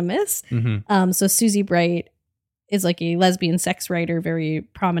probably going to miss. So Susie Bright is like a lesbian sex writer, very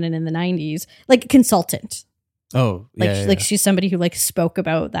prominent in the 90s, like consultant. Oh, yeah, like she's somebody who like spoke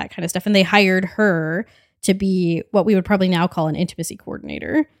about that kind of stuff. And they hired her to be what we would probably now call an intimacy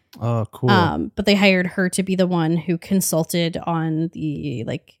coordinator. Oh, cool. But they hired her to be the one who consulted on the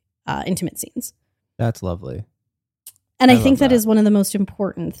like intimate scenes. That's lovely. And I think that is one of the most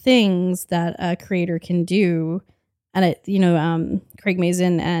important things that a creator can do. And Craig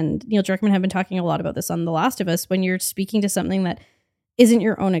Mazin and Neil Druckmann have been talking a lot about this on The Last of Us. When you're speaking to something that isn't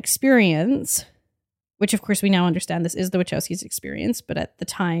your own experience, which of course we now understand this is the Wachowskis' experience, but at the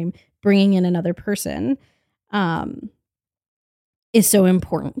time, bringing in another person is so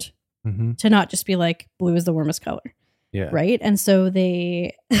important to not just be like, blue is the warmest color. Yeah. Right. And so what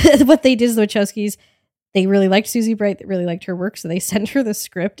they did is the Wachowskis, they really liked Susie Bright. They really liked her work. So they sent her the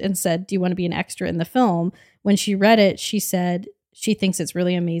script and said, do you want to be an extra in the film? When she read it, she said she thinks it's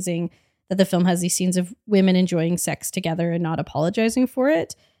really amazing that the film has these scenes of women enjoying sex together and not apologizing for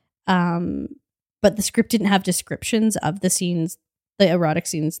it. But the script didn't have descriptions of the scenes, the erotic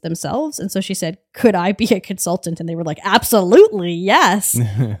scenes themselves. And so she said, could I be a consultant? And they were like, absolutely, yes.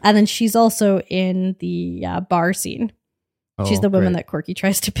 And then she's also in the bar scene. She's the woman that Corky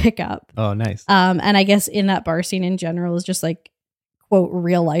tries to pick up. Oh, nice. And I guess in that bar scene in general is just like, quote,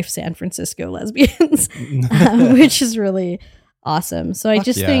 real life San Francisco lesbians, which is really awesome. So I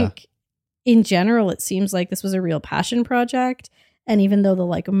just think in general, it seems like this was a real passion project. And even though the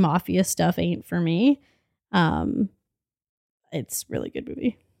like mafia stuff ain't for me, it's a really good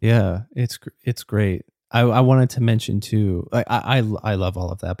movie. Yeah, it's great. I wanted to mention too, I love all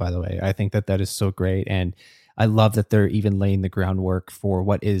of that, by the way. I think that is so great. And I love that they're even laying the groundwork for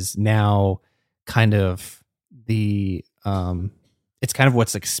what is now kind of the, it's kind of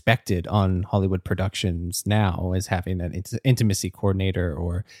what's expected on Hollywood productions now, is having an intimacy coordinator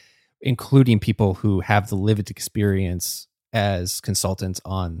or including people who have the lived experience as consultants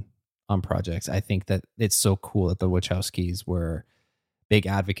on projects. I think that it's so cool that the Wachowskis were big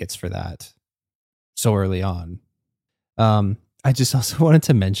advocates for that so early on. I just also wanted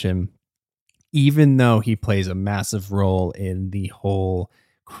to mention, even though he plays a massive role in the whole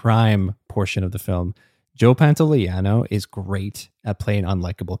crime portion of the film, Joe Pantoliano is great at playing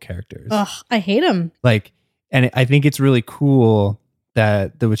unlikable characters. Ugh, I hate him. Like, and I think it's really cool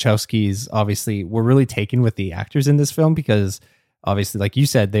that the Wachowskis obviously were really taken with the actors in this film, because obviously, like you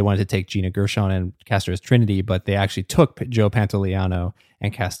said, they wanted to take Gina Gershon and cast her as Trinity, but they actually took Joe Pantoliano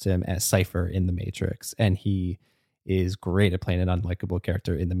and cast him as Cypher in The Matrix. And he is great at playing an unlikable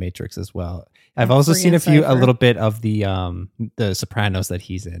character in The Matrix as well. I've also seen a little bit of the Sopranos that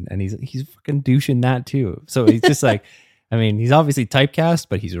he's in, and he's fucking douching that too. So he's just like, I mean, he's obviously typecast,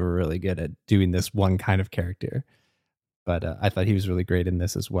 but he's really good at doing this one kind of character. But I thought he was really great in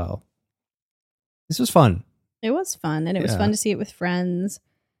this as well. This was fun. It was fun, and it was fun to see it with friends.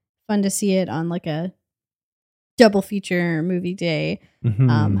 Fun to see it on like a double feature movie day.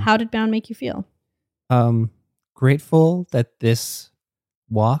 Mm-hmm. How did Bound make you feel? Grateful that this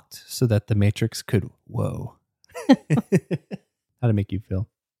walked so that The Matrix could. Whoa. How did it make you feel?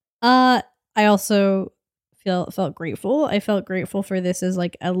 I also felt grateful. I felt grateful for this as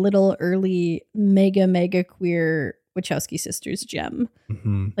like a little early mega queer Wachowski sisters gem.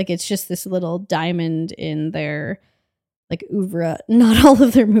 Mm-hmm. Like, it's just this little diamond in their like oeuvre. Not all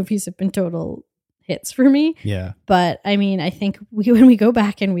of their movies have been total hits for me. Yeah. But I mean, I think when we go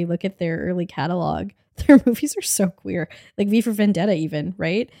back and we look at their early catalog, their movies are so queer. Like V for Vendetta even,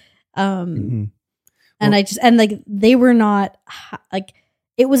 right? Mm-hmm. And like they were not like,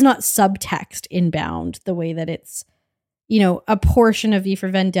 it was not subtext in Bound the way that it's, you know, a portion of V for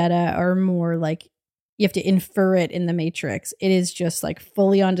Vendetta are more like you have to infer it in The Matrix. It is just like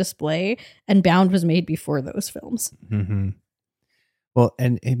fully on display, and Bound was made before those films. Mm-hmm. Well,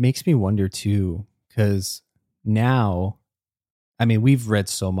 and it makes me wonder too, because now, I mean, we've read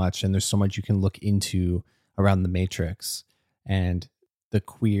so much and there's so much you can look into around The Matrix and the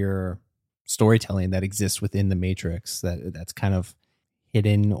queer storytelling that exists within The Matrix that's kind of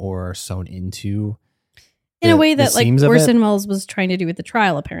hidden or sewn into in a way that like Orson Welles was trying to do with The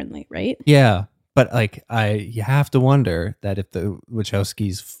Trial, apparently, right? Yeah. But like, you have to wonder that if the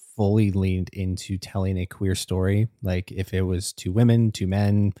Wachowskis fully leaned into telling a queer story, like if it was two women, two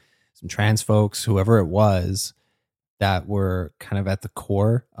men, some trans folks, whoever it was, that were kind of at the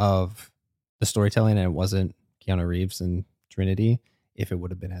core of the storytelling, and it wasn't Keanu Reeves and Trinity, if it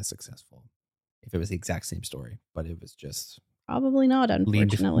would have been as successful, if it was the exact same story, but it was just probably not,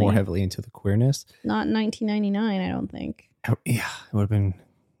 unfortunately, leaned more heavily into the queerness. Not in 1999, I don't think. Yeah, it would have been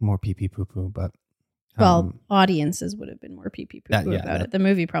more pee pee poo poo, but well, audiences would have been more pee pee poo poo about it. The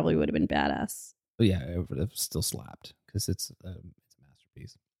movie probably would have been badass. But yeah, it would have still slapped because it's a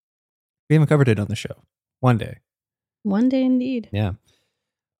masterpiece. We haven't covered it on the show. One day. One day, indeed. Yeah.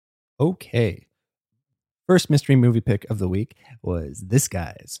 Okay. First mystery movie pick of the week was this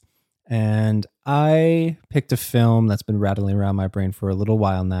guy's. And I picked a film that's been rattling around my brain for a little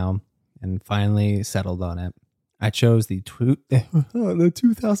while now and finally settled on it. I chose the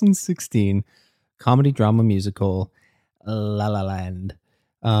 2016 comedy drama musical La La Land.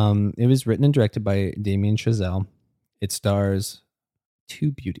 It was written and directed by Damien Chazelle. It stars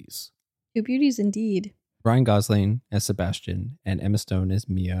two beauties. Two beauties indeed. Ryan Gosling as Sebastian and Emma Stone as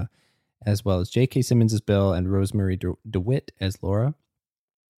Mia, as well as J.K. Simmons as Bill and Rosemary DeWitt as Laura.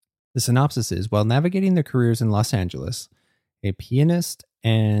 The synopsis is, while navigating their careers in Los Angeles, a pianist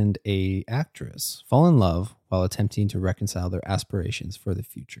and a actress fall in love while attempting to reconcile their aspirations for the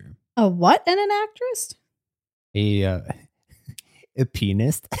future. A what and an actress? A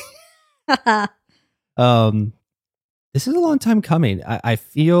pianist. This is a long time coming. I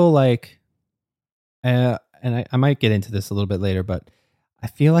feel like, and I might get into this a little bit later, but I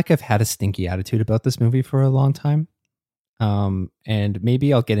feel like I've had a stinky attitude about this movie for a long time. And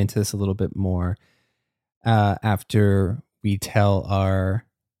maybe I'll get into this a little bit more after we tell our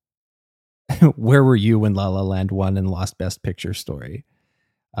Where Were You When La La Land won and lost Best Picture story.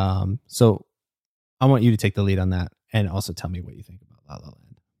 So I want you to take the lead on that and also tell me what you think about La La Land.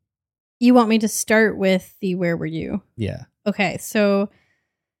 You want me to start with the Where Were You? Yeah. Okay, so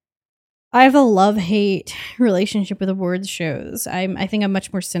I have a love-hate relationship with awards shows. I think I'm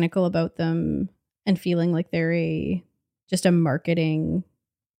much more cynical about them and feeling like they're just a marketing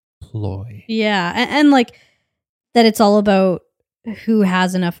Ploy. Yeah, and like that it's all about who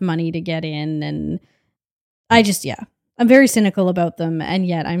has enough money to get in, and I'm very cynical about them, and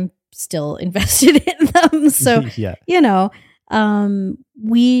yet I'm still invested in them. So Yeah.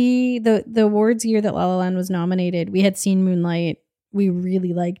 The awards year that La La Land was nominated, we had seen Moonlight. We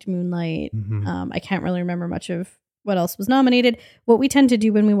really liked Moonlight. Mhm. I can't really remember much of what else was nominated. What we tend to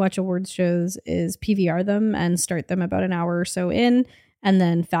do when we watch awards shows is PVR them and start them about an hour or so in, and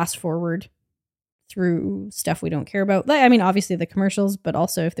then fast forward through stuff we don't care about. Like, I mean, obviously the commercials, but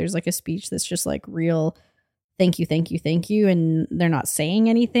also if there's like a speech that's just like real thank you, thank you, thank you, and they're not saying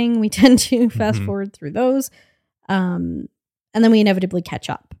anything, we tend to fast forward through those. And then we inevitably catch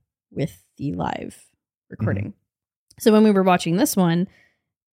up with the live recording. So when we were watching this one,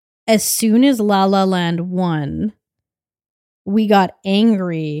 as soon as La La Land won, we got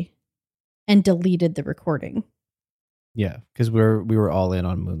angry and deleted the recording. Yeah, because we were all in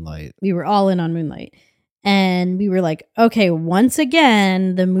on Moonlight. We were all in on Moonlight. And we were like, okay, once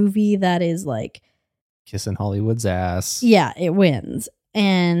again, the movie that is like Kissing Hollywood's ass. Yeah, it wins.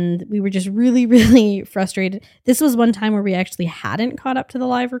 And we were just really, really frustrated. This was one time where we actually hadn't caught up to the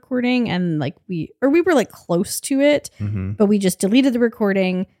live recording, and like we were like close to it, but we just deleted the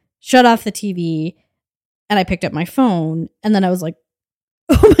recording, shut off the TV, and I picked up my phone, and then I was like,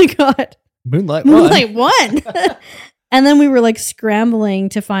 oh my God, Moonlight won. And then we were like scrambling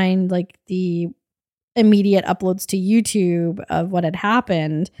to find like the immediate uploads to YouTube of what had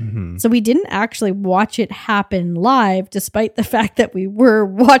happened. So we didn't actually watch it happen live, despite the fact that we were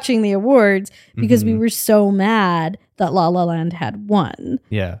watching the awards, because we were so mad that La La Land had won.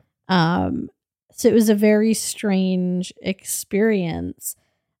 Yeah. So it was a very strange experience.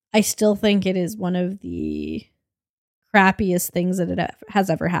 I still think it is one of the crappiest things that it has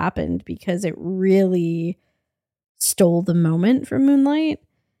ever happened, because it really stole the moment from Moonlight.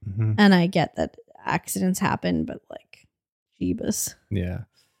 And I get that accidents happen, but like, jeebus. Yeah.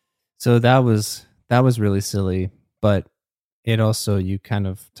 So that was really silly, but it also, you kind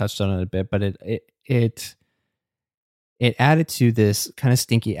of touched on it a bit, but it added to this kind of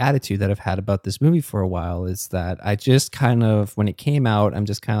stinky attitude that I've had about this movie for a while, is that I just kind of, when it came out, I'm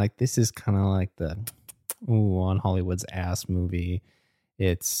just kind of like, this is kind of like the on Hollywood's ass movie.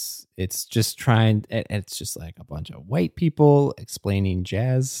 It's just trying, it's just like a bunch of white people explaining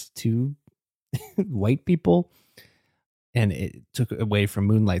jazz to white people, and it took away from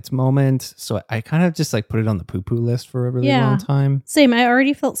Moonlight's moment. So I kind of just like put it on the poo-poo list for a really long time. Same. I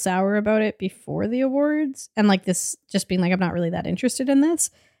already felt sour about it before the awards, and like this just being like, I'm not really that interested in this.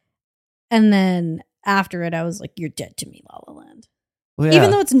 And then after it, I was like, you're dead to me, La La Land. Well, yeah.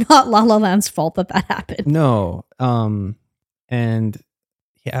 Even though it's not La La Land's fault that happened. No. And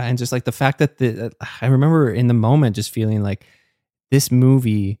yeah, and just like the fact that I remember in the moment just feeling like this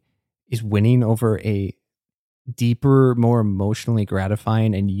movie is winning over a deeper, more emotionally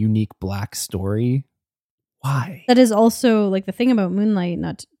gratifying and unique Black story. Why? That is also like the thing about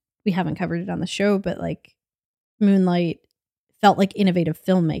Moonlight. We haven't covered it on the show, but like Moonlight felt like innovative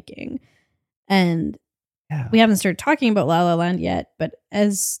filmmaking, and we haven't started talking about La La Land yet. But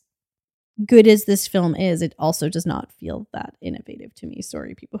as good as this film is, it also does not feel that innovative to me.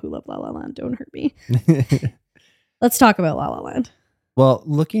 Sorry, people who love La La Land, don't hurt me. Let's talk about La La Land. Well,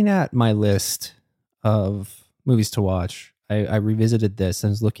 looking at my list of movies to watch, I revisited this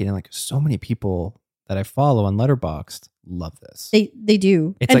and was looking at like so many people that I follow on Letterboxd love this. They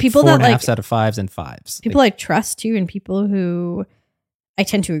do. It's and like people 4.5 out of 5s and 5s. People I trust too, and people who I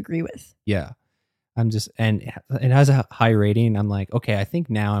tend to agree with. Yeah. And it has a high rating. I'm like, okay, I think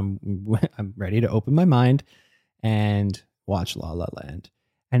now I'm ready to open my mind and watch La La Land.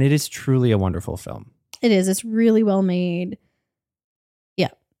 And it is truly a wonderful film. It is. It's really well made. Yeah.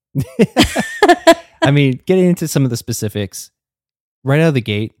 I mean, getting into some of the specifics, right out of the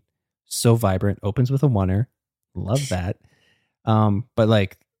gate, so vibrant, opens with a oneer. Love that. But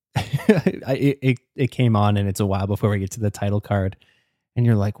like it came on, and it's a while before we get to the title card. And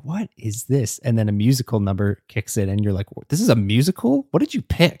you're like, what is this? And then a musical number kicks in, and you're like, this is a musical? What did you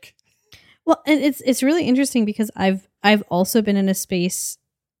pick? Well, and it's really interesting because I've also been in a space,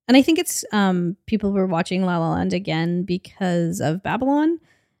 and I think it's people were watching La La Land again because of Babylon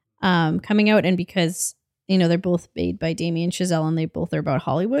coming out, and because they're both made by Damien Chazelle, and they both are about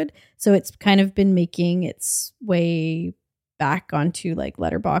Hollywood. So it's kind of been making its way back onto like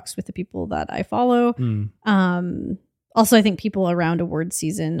Letterboxd with the people that I follow. Also, I think people around awards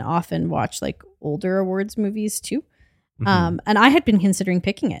season often watch like older awards movies too. And I had been considering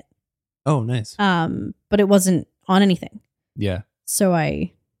picking it. Oh, nice. But it wasn't on anything. Yeah. So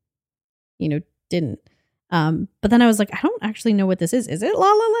I, didn't. But then I was like, I don't actually know what this is. Is it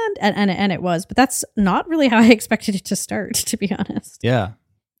La La Land? And it was, but that's not really how I expected it to start, to be honest. Yeah.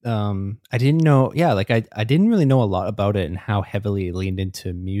 I didn't know. Yeah. Like I didn't really know a lot about it and how heavily it leaned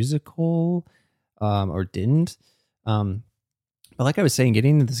into musical, or didn't. But like I was saying,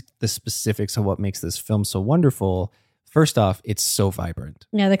 getting into the specifics of what makes this film so wonderful. First off, it's so vibrant.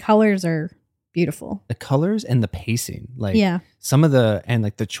 Yeah. The colors are beautiful. The colors and the pacing, like Yeah. some of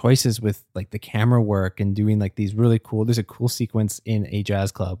the choices with like the camera work and doing like these really cool. There's a cool sequence in a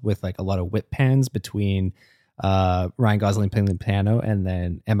jazz club with like a lot of whip pans between Ryan Gosling playing the piano and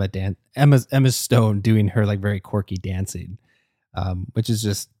then Emma Stone doing her like very quirky dancing, which is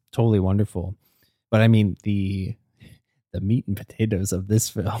just totally wonderful. But I mean the meat and potatoes of this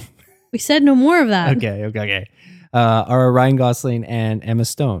film. We said no more of that. Okay. Are Ryan Gosling and Emma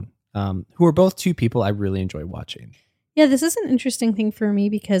Stone, who are both two people I really enjoy watching. Yeah, this is an interesting thing for me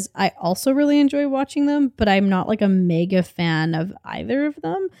because I also really enjoy watching them, but I'm not like a mega fan of either of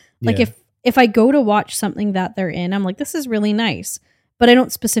them. Like if I go to watch something that they're in, I'm like, this is really nice. But I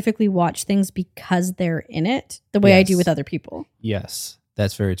don't specifically watch things because they're in it the way I do with other people. Yes,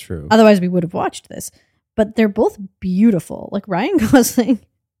 that's very true. Otherwise, we would have watched this. But they're both beautiful. Like Ryan Gosling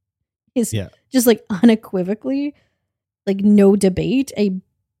is just like unequivocally, like no debate, a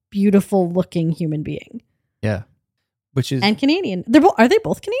beautiful looking human being. Yeah. Which is, and Canadian. Are they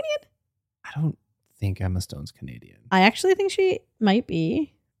both Canadian? I don't think Emma Stone's Canadian. I actually think she might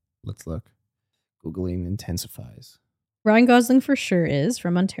be. Let's look. Googling intensifies. Ryan Gosling for sure is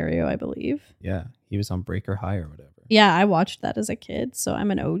from Ontario, I believe. Yeah. He was on Breaker High or whatever. Yeah, I watched that as a kid, so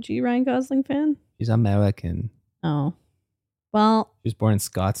I'm an OG Ryan Gosling fan. He's American. Oh. Well. He was born in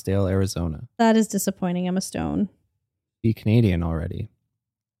Scottsdale, Arizona. That is disappointing, Emma Stone. Be Canadian already.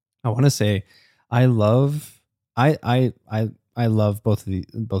 I want to say I love both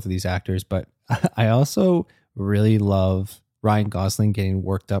of these actors, but I also really love Ryan Gosling getting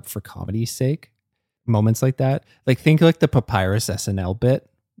worked up for comedy's sake. Moments like that. Like think like the Papyrus SNL bit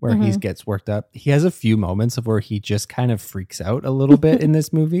where he gets worked up. He has a few moments of where he just kind of freaks out a little bit in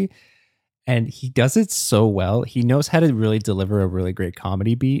this movie. And he does it so well. He knows how to really deliver a really great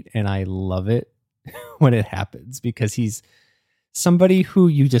comedy beat. And I love it when it happens because he's somebody who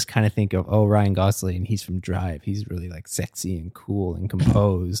you just kind of think of, oh, Ryan Gosling, he's from Drive. He's really like sexy and cool and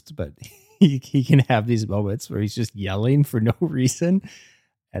composed, but he can have these moments where he's just yelling for no reason.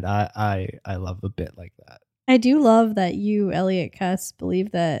 And I love a bit like that. I do love that you, Elliot Cuss,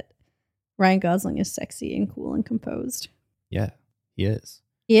 believe that Ryan Gosling is sexy and cool and composed. Yeah, he is.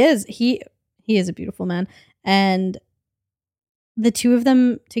 He is. He is a beautiful man. And the two of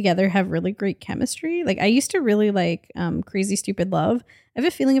them together have really great chemistry. Like I used to really like Crazy Stupid Love. I have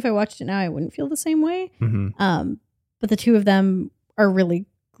a feeling if I watched it now, I wouldn't feel the same way. Mm-hmm. But the two of them are really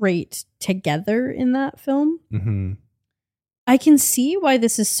great together in that film. Mm-hmm. I can see why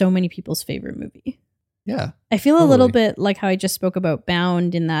this is so many people's favorite movie. Yeah. I feel a little bit like how I just spoke about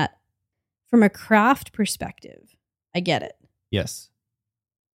Bound in that from a craft perspective, I get it. Yes.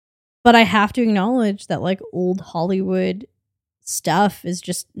 But I have to acknowledge that like old Hollywood stuff is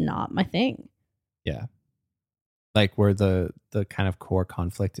just not my thing. Yeah. Like where the kind of core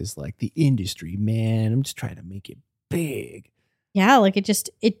conflict is like the industry, man. I'm just trying to make it big. Yeah, like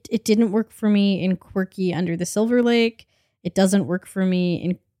it didn't work for me in quirky Under the Silver Lake. It doesn't work for me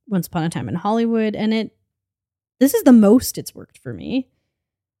in Once Upon a Time in Hollywood. And this is the most it's worked for me.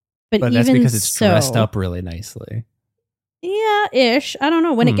 But that's because it's dressed up really nicely. Yeah, ish. I don't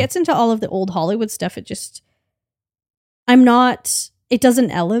know. When it gets into all of the old Hollywood stuff, it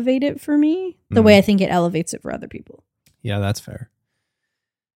doesn't elevate it for me the way I think it elevates it for other people. Yeah, that's fair.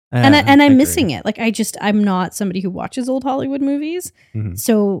 And I'm missing it. Like I'm not somebody who watches old Hollywood movies. Mm-hmm.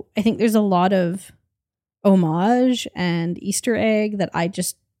 So I think there's a lot of homage and Easter egg that I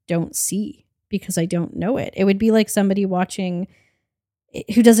just don't see because I don't know it. It would be like somebody watching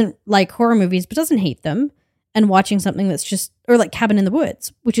who doesn't like horror movies but doesn't hate them and watching something that's just, or like Cabin in the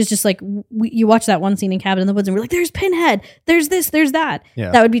Woods, which is just like, you watch that one scene in Cabin in the Woods and we're like, there's Pinhead, there's this, there's that.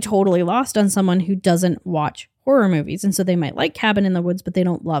 Yeah. That would be totally lost on someone who doesn't watch horror movies. And so they might like Cabin in the Woods, but they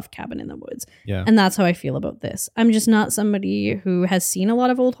don't love Cabin in the Woods. Yeah. And that's how I feel about this. I'm just not somebody who has seen a lot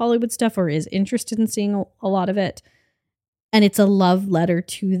of old Hollywood stuff or is interested in seeing a lot of it. And it's a love letter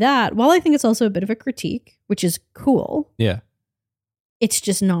to that. While I think it's also a bit of a critique, which is cool. Yeah. It's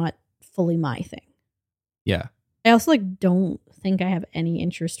just not fully my thing. Yeah. I also like don't think I have any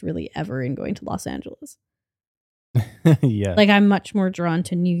interest really ever in going to Los Angeles. Yeah. Like I'm much more drawn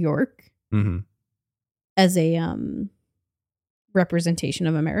to New York mm-hmm. as a representation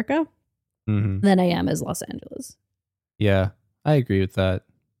of America than I am as Los Angeles. Yeah, I agree with that.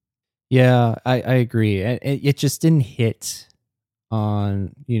 Yeah, I agree. It just didn't hit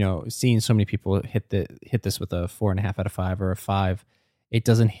on, seeing so many people hit this with a 4.5 out of 5 or a 5. It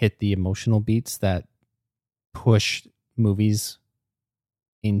doesn't hit the emotional beats that push movies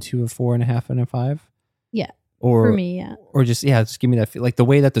into a 4.5 and a 5. Yeah. Or for me, yeah. Or just give me that feel. Like the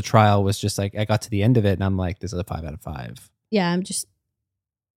way that the trial was just like, I got to the end of it and I'm like, this is a 5 out of 5. Yeah,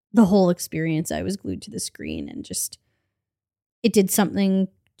 the whole experience, I was glued to the screen and just, it did something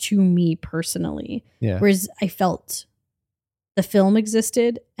to me personally. Yeah. Whereas I felt the film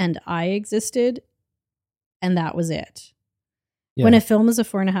existed and I existed and that was it. Yeah. When a film is a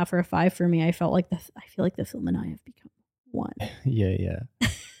 4.5 or a 5 for me, I feel like the film and I have become one. Yeah.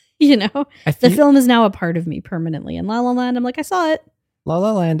 The film is now a part of me permanently. And La La Land, I'm like, I saw it. La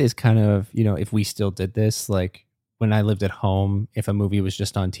La Land is kind of, if we still did this, like when I lived at home, if a movie was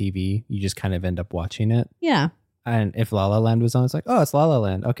just on TV, you just kind of end up watching it. Yeah. And if La La Land was on, it's like, oh, it's La La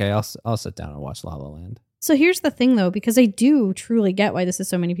Land. Okay, I'll sit down and watch La La Land. So here's the thing, though, because I do truly get why this is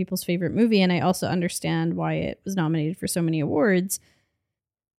so many people's favorite movie, and I also understand why it was nominated for so many awards.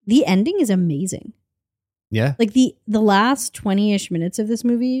 The ending is amazing. Yeah. Like the last 20-ish minutes of this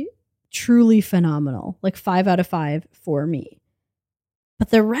movie, truly phenomenal. Like 5 out of 5 for me. But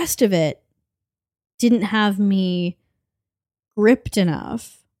the rest of it didn't have me gripped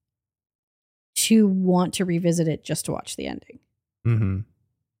enough to want to revisit it just to watch the ending.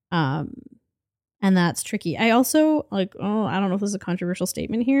 And that's tricky. I also I don't know if this is a controversial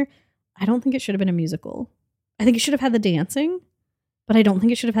statement here. I don't think it should have been a musical. I think it should have had the dancing, but I don't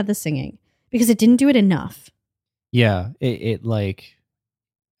think it should have had the singing because it didn't do it enough. Yeah, it like,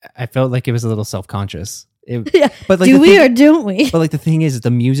 I felt like it was a little self-conscious. Yeah, but like, do we or don't we? But like the thing is,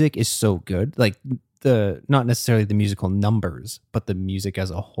 the music is so good. Like not necessarily the musical numbers, but the music as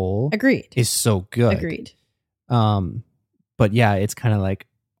a whole, agreed, is so good. Agreed. But yeah, it's kind of like,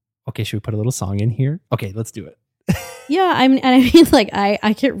 okay, should we put a little song in here? Okay, let's do it. Yeah, I mean, like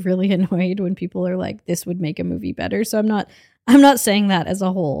I get really annoyed when people are like, this would make a movie better. So I'm not saying that as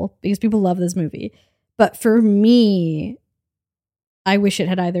a whole because people love this movie. But for me, I wish it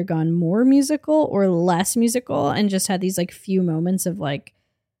had either gone more musical or less musical and just had these like few moments of like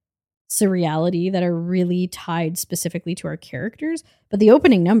surreality that are really tied specifically to our characters. But the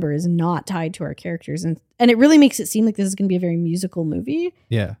opening number is not tied to our characters. And it really makes it seem like this is going to be a very musical movie.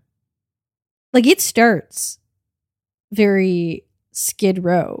 Yeah. Like it starts very Skid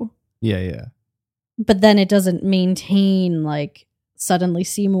Row. Yeah. But then it doesn't maintain like Suddenly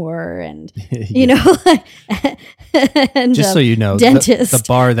Seymour and, and just so you know, Dentist. The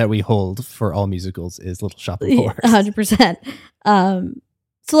bar that we hold for all musicals is Little Shop of Horrors. 100%.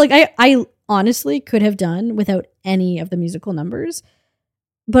 So like I honestly could have done without any of the musical numbers,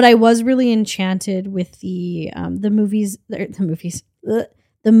 but I was really enchanted with the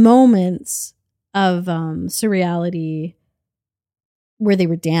moments of surreality where they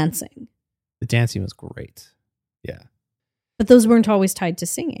were dancing. The dancing was great. Yeah. But those weren't always tied to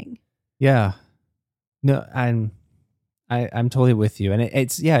singing. Yeah. No, I'm totally with you. And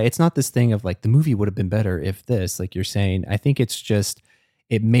it's not this thing of like the movie would have been better if this, like you're saying. I think it's just,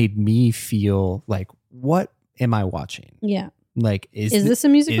 it made me feel like, what am I watching? Yeah. Like, is this a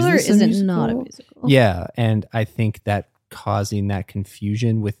musical or is it not a musical? Yeah. And I think that causing that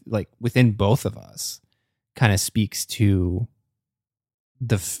confusion within both of us kind of speaks to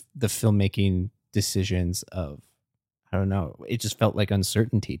the filmmaking decisions of, I don't know. It just felt like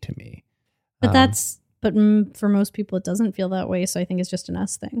uncertainty to me. But for most people, it doesn't feel that way. So I think it's just an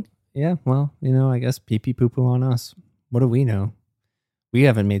us thing. Yeah. Well, I guess pee pee poo poo on us. What do we know? We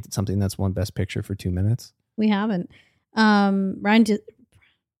haven't made something that's won Best Picture for 2 minutes. We haven't. Ryan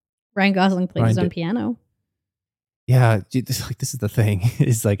Gosling plays his own piano. Yeah. This is the thing.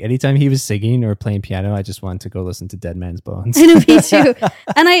 It's like anytime he was singing or playing piano, I just wanted to go listen to Dead Man's Bones. I know, me too.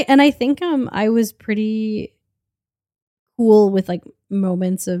 and I think I was pretty cool with like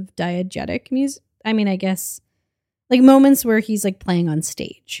moments of diegetic music. I mean, I guess like moments where he's like playing on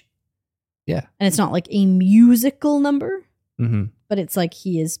stage. Yeah. And it's not like a musical number, mm-hmm. but it's like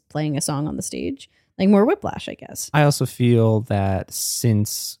he is playing a song on the stage. Like more Whiplash, I guess. I also feel that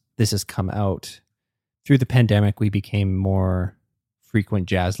since this has come out through the pandemic, we became more frequent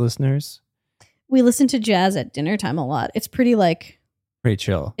jazz listeners. We listen to jazz at dinner time a lot. It's pretty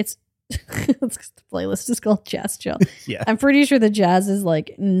chill. It's the playlist is called Jazz Chill. Yeah. I'm pretty sure the jazz is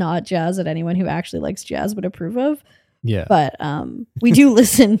like not jazz that anyone who actually likes jazz would approve of. Yeah. But we do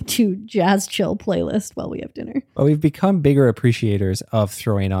listen to Jazz Chill playlist while we have dinner. Well, we've become bigger appreciators of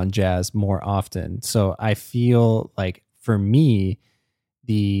throwing on jazz more often. So I feel like for me,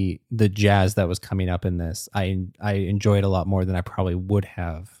 the jazz that was coming up in this, I enjoyed a lot more than I probably would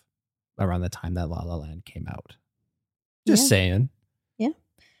have around the time that La La Land came out. Just saying. Yeah.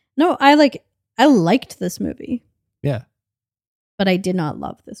 No, I liked this movie. Yeah. But I did not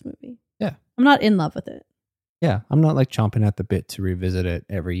love this movie. Yeah. I'm not in love with it. Yeah. I'm not like chomping at the bit to revisit it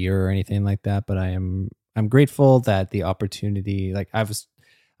every year or anything like that, but I'm grateful that the opportunity, like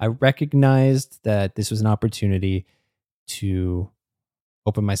I recognized that this was an opportunity to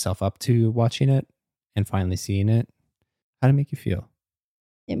open myself up to watching it and finally seeing it. How did it make you feel?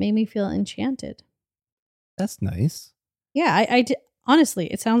 It made me feel enchanted. That's nice. Yeah, I did. Honestly,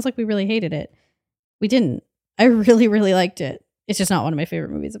 it sounds like we really hated it. We didn't. I really, really liked it. It's just not one of my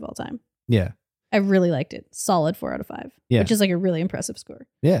favorite movies of all time. Yeah. I really liked it. Solid 4 out of 5. Yeah. Which is like a really impressive score.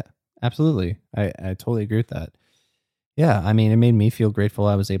 Yeah, absolutely. I totally agree with that. Yeah, I mean, it made me feel grateful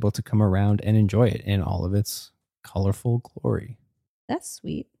I was able to come around and enjoy it in all of its colorful glory. That's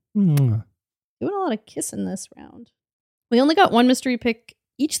sweet. Mwah. Doing a lot of kissing this round. We only got one mystery pick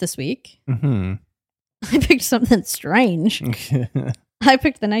each this week. Mm-hmm. I picked something strange. I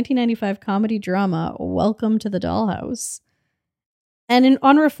picked the 1995 comedy drama Welcome to the Dollhouse. And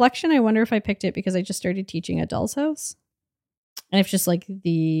on reflection, I wonder if I picked it because I just started teaching at Doll's House. And if just like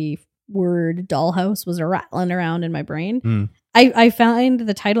the word dollhouse was rattling around in my brain. Mm. I find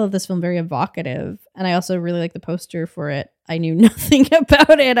the title of this film very evocative. And I also really like the poster for it. I knew nothing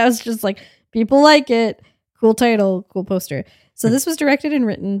about it. I was just like, people like it. Cool title, cool poster. So this was directed and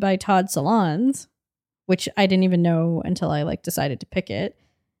written by Todd Solondz, which I didn't even know until I like decided to pick it.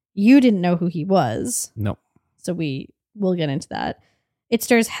 You didn't know who he was. Nope. So we'll get into that. It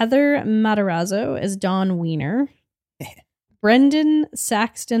stars Heather Matarazzo as Dawn Wiener, Brendan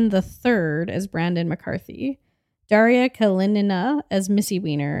Saxton III as Brandon McCarthy, Daria Kalinina as Missy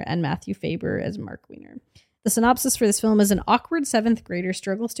Wiener, and Matthew Faber as Mark Wiener. The synopsis for this film is an awkward 7th grader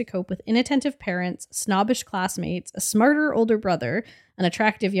struggles to cope with inattentive parents, snobbish classmates, a smarter older brother, an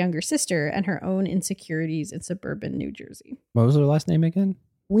attractive younger sister, and her own insecurities in suburban New Jersey. What was her last name again?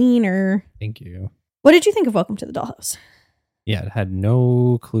 Wiener. Thank you. What did you think of Welcome to the Dollhouse? Yeah, it had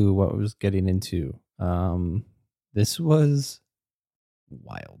no clue what I was getting into. This was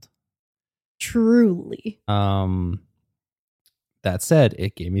wild. Truly. That said,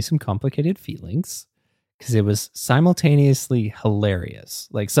 it gave me some complicated feelings because it was simultaneously hilarious.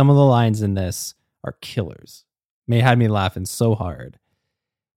 Like some of the lines in this are killers. It had me laughing so hard.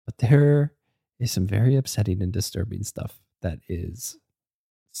 But there is some very upsetting and disturbing stuff that is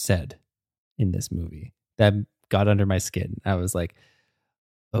said in this movie that got under my skin. I was like,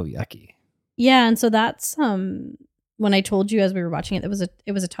 oh, yucky. Yeah, and so that's when I told you as we were watching it, it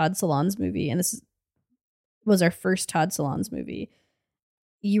was a Todd Solondz movie, and this was our first Todd Solondz movie.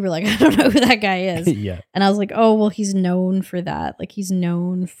 You were like, I don't know who that guy is. Yeah. And I was like, oh, well, he's known for that. Like, he's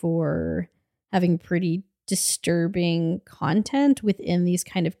known for having pretty disturbing content within these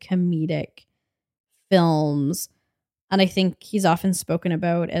kind of comedic films. And I think he's often spoken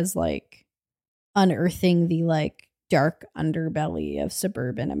about as like unearthing the like dark underbelly of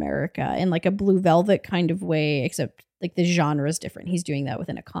suburban America in like a Blue Velvet kind of way, except like the genre is different. He's doing that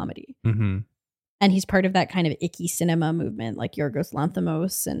within a comedy. Mm-hmm. And he's part of that kind of icky cinema movement, like Yorgos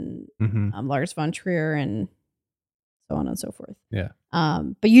Lanthimos and Lars von Trier and so on and so forth. Yeah.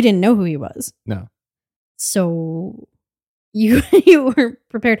 But you didn't know who he was. No. So you weren't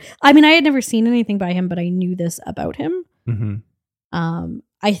prepared. I mean, I had never seen anything by him, but I knew this about him. Mm-hmm.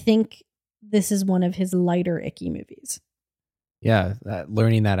 I think this is one of his lighter icky movies. Yeah.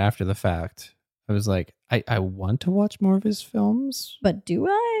 Learning that after the fact, I was like, I want to watch more of his films. But do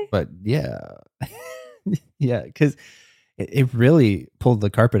I? But yeah. Yeah, because it really pulled the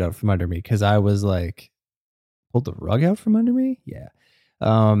carpet out from under me because I was like, pulled the rug out from under me? Yeah.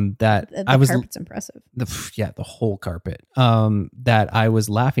 The carpet's impressive. The whole carpet. That I was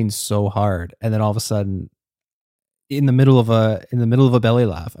laughing so hard, and then all of a sudden, in the middle of a belly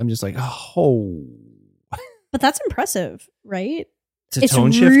laugh, I'm just like, oh. But that's impressive, right? It's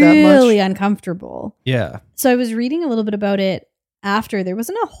tone shift really that much? uncomfortable. Yeah. So I was reading a little bit about it after. There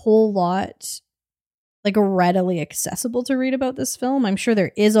wasn't a whole lot like readily accessible to read about this film. I'm sure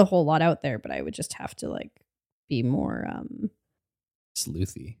there is a whole lot out there, but I would just have to like be more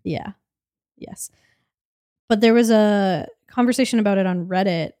sleuthy. Yeah. Yes. But there was a conversation about it on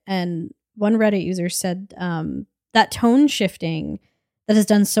Reddit, and one Reddit user said that tone shifting that is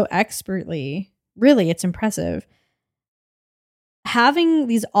done so expertly, really, it's impressive. Having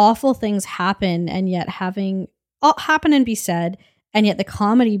these awful things happen and yet happen and be said, and yet the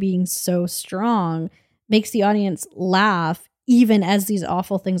comedy being so strong makes the audience laugh even as these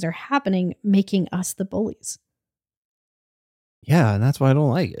awful things are happening, making us the bullies. Yeah, and that's why I don't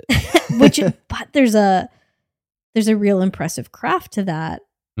like it. But there's a real impressive craft to that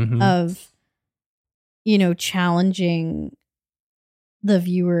Mhm. of, you know, challenging the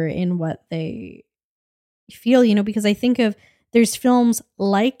viewer in what they feel, you know, because I think of there's films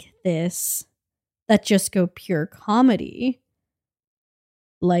like this that just go pure comedy,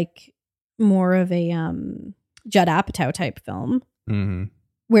 like more of a Judd Apatow type film Mhm.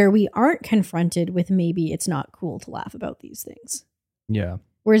 where we aren't confronted with maybe it's not cool to laugh about these things. Yeah.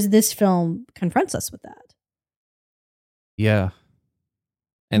 Whereas this film confronts us with that. Yeah.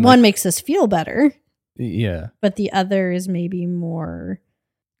 And One makes us feel better, yeah. but the other is maybe more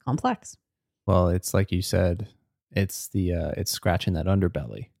complex. Well, it's like you said, it's it's scratching that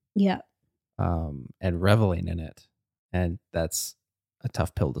underbelly, Yeah. and reveling in it. And that's a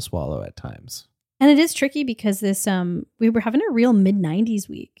tough pill to swallow at times. And it is tricky because this we were having a real mid-90s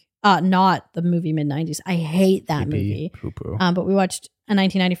week. Not the movie mid-90s. I hate that movie. Poo-poo. But we watched a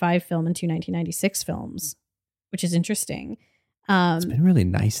 1995 film and two 1996 films, which is interesting. It's been really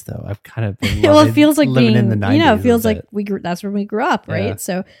nice though. I've kind of been Well, it feels like living in the 90s. You know, it feels a like bit. that's where we grew up, right? Yeah.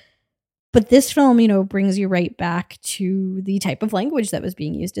 So, but this film, you know, brings you right back to the type of language that was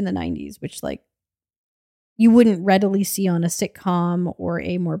being used in the 90s, which like you wouldn't readily see on a sitcom or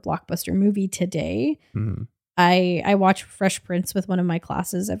a more blockbuster movie today. Mhm. I watch Fresh Prince with one of my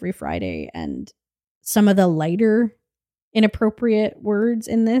classes every Friday, and some of the lighter, inappropriate words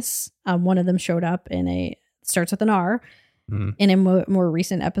in this, one of them showed up starts with an R, Mhm. in a more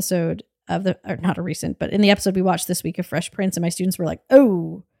recent episode of or not a recent, but in the episode we watched this week of Fresh Prince, and my students were like,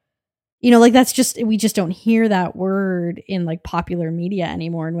 "Oh, you know, like we just don't hear that word in like popular media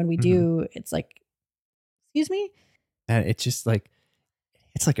anymore." And when we do, it's like, excuse me? And it's just like,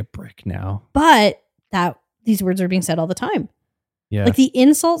 it's like a brick now. But these words are being said all the time. Yeah. Like the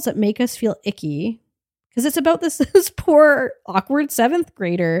insults that make us feel icky, because it's about this poor, awkward 7th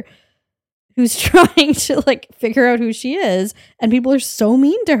grader who's trying to like figure out who she is, and people are so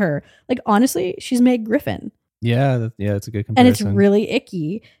mean to her. Like, honestly, she's Meg Griffin. Yeah, it's a good And comparison. it's really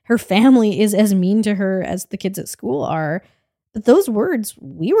icky. Her family is as mean to her as the kids at school are. But those words,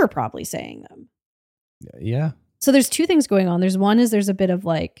 we were probably saying them. Yeah. So there's two things going on. There's a bit of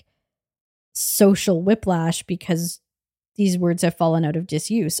like social whiplash because these words have fallen out of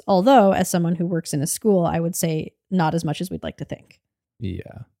disuse. Although, as someone who works in a school, I would say not as much as we'd like to think.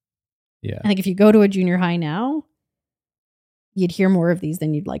 Yeah. Yeah. I think if you go to a junior high now, you'd hear more of these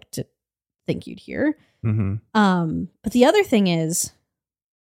than you'd like to think you'd hear. Mm-hmm. But the other thing is,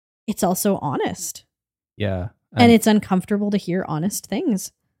 it's also honest. Yeah. And it's uncomfortable to hear honest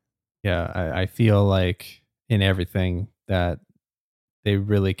things. Yeah. I feel like in everything that they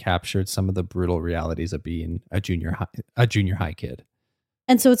really captured some of the brutal realities of being a junior high kid.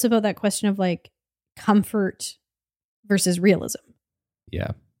 And so it's about that question of like comfort versus realism.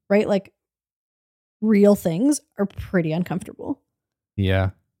 Yeah. Right? Like real things are pretty uncomfortable.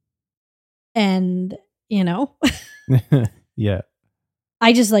 Yeah. And, you know, yeah.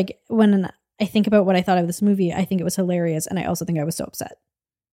 I just like when I think about what I thought of this movie, I think it was hilarious. And I also think I was so upset.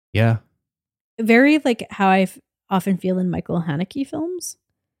 Yeah. Very like how I often feel in Michael Haneke films,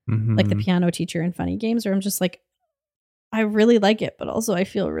 Mm-hmm. like The Piano Teacher and Funny Games, where I'm just like, I really like it, but also I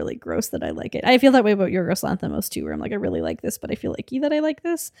feel really gross that I like it. I feel that way about Yorgos Lanthimos too, where I'm like, I really like this, but I feel icky that I like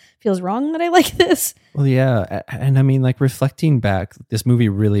this. Feels wrong that I like this. Well, yeah. And I mean, like reflecting back, this movie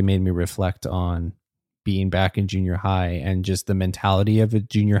really made me reflect on being back in junior high and just the mentality of a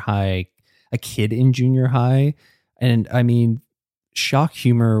kid in junior high. And I mean, shock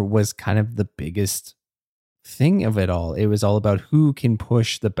humor was kind of the biggest thing of it all. It was all about who can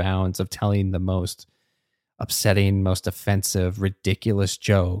push the bounds of telling the most upsetting, most offensive, ridiculous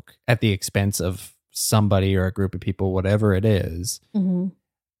joke at the expense of somebody or a group of people, whatever it is, Mm-hmm.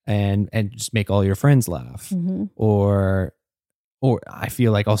 and just make all your friends laugh. Mm-hmm. Or I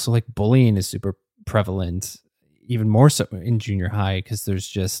feel like also like bullying is super prevalent, even more so in junior high, because there's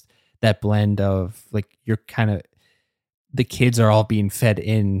just that blend of like you're kind of, the kids are all being fed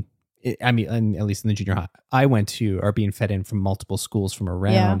in. I mean, at least in the junior high I went to, are being fed in from multiple schools from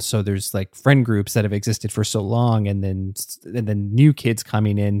around. Yeah. So there's like friend groups that have existed for so long, and then new kids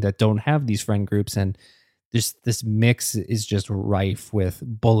coming in that don't have these friend groups, and this mix is just rife with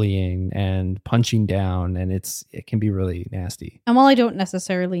bullying and punching down, and it can be really nasty. And while I don't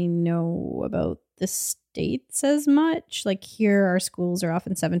necessarily know about the States as much, like here our schools are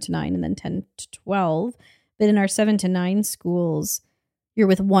often 7 to 9 and then 10 to 12. But in our 7 to 9 schools, you're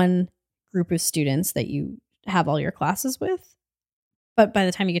with one group of students that you have all your classes with. But by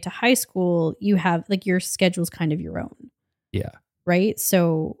the time you get to high school, you have like your schedule's kind of your own. Yeah. Right?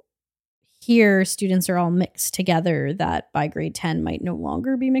 So here students are all mixed together that by grade 10 might no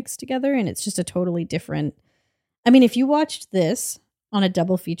longer be mixed together. And it's just a totally different. I mean, if you watched this on a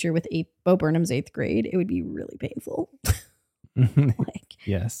double feature with Bo Burnham's 8th grade, it would be really painful. Like,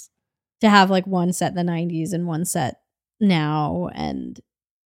 yes. To have like one set in the 90s and one set now, and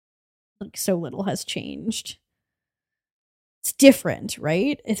like so little has changed. It's different,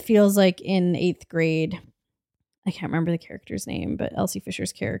 right? It feels like in 8th grade, I can't remember the character's name, but Elsie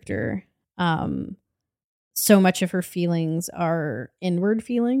Fisher's character, so much of her feelings are inward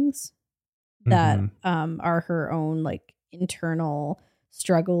feelings that are her own like internal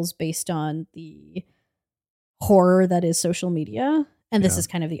struggles based on the horror that is social media. And this is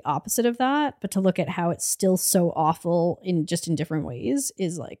kind of the opposite of that. But to look at how it's still so awful in different ways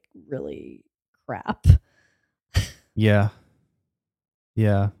is like really crap. Yeah.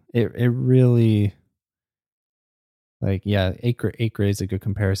 Yeah. It really, like, yeah, 8th grade is a good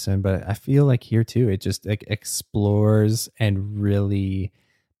comparison, but I feel like here too, it just like explores and really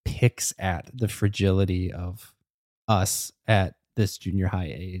picks at the fragility of us at this junior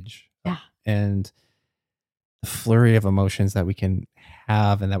high age. Yeah. And the flurry of emotions that we can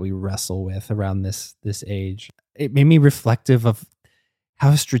have and that we wrestle with around this age. It made me reflective of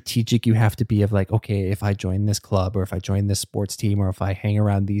how strategic you have to be of like, okay, if I join this club or if I join this sports team or if I hang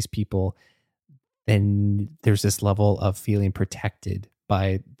around these people, then there's this level of feeling protected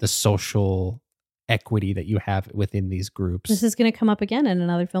by the social equity that you have within these groups. This is going to come up again in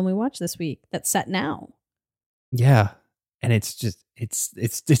another film we watched this week that's set now. Yeah. And it's just, it's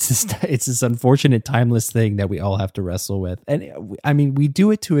this unfortunate timeless thing that we all have to wrestle with. And I mean, we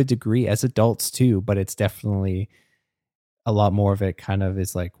do it to a degree as adults too, but it's definitely a lot more of it kind of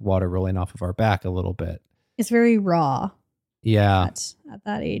is like water rolling off of our back a little bit. It's very raw. Yeah. At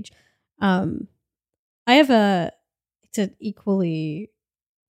that age. I have it's an equally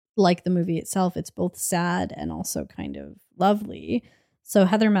like the movie itself. It's both sad and also kind of lovely. So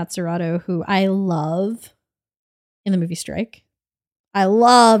Heather Mazzarato, who I love in the movie Strike. I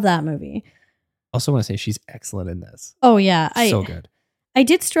love that movie. Also want to say she's excellent in this. Oh yeah. So good. I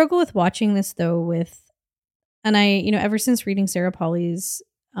did struggle with watching this though and I, ever since reading Sarah Polley's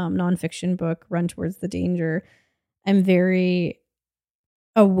nonfiction book, Run Towards the Danger, I'm very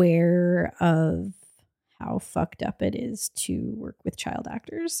aware of how fucked up it is to work with child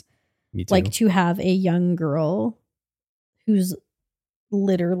actors. Me too. Like to have a young girl who's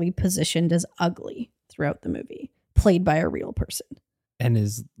literally positioned as ugly throughout the movie, played by a real person. And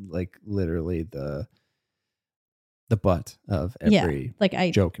is like literally the butt of every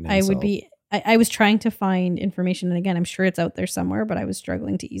joke and insult. I was trying to find information, and again, I'm sure it's out there somewhere, but I was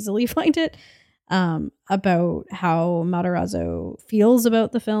struggling to easily find it, about how Matarazzo feels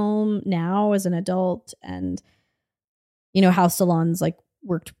about the film now as an adult, and how salons like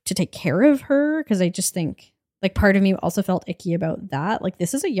worked to take care of her, because I just think like part of me also felt icky about that. Like,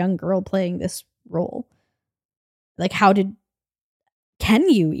 this is a young girl playing this role. Like, can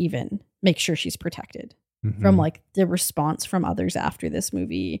you even make sure she's protected from like the response from others after this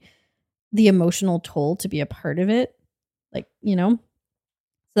movie, the emotional toll to be a part of it, like, so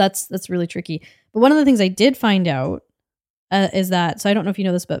that's really tricky. But one of the things I did find out is that, so I don't know if you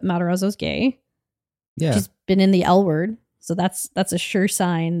know this, but Matarazzo's gay. Yeah. She's been in the L Word. So that's a sure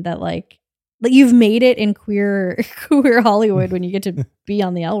sign that like you've made it in queer Hollywood when you get to be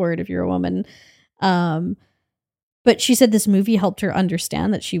on the L Word if you're a woman. But she said this movie helped her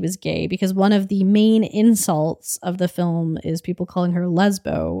understand that she was gay, because one of the main insults of the film is people calling her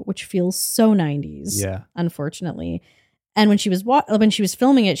lesbo, which feels so 90s, unfortunately. And when she was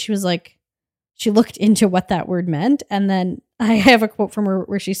filming it, she was like, she looked into what that word meant. And then I have a quote from her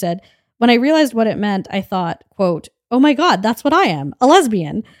where she said, "When I realized what it meant, I thought, quote, oh my God, that's what I am, a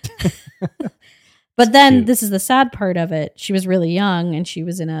lesbian." But then cute. This is the sad part of it. She was really young and she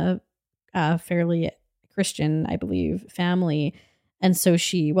was in a fairly Christian, I believe, family. And so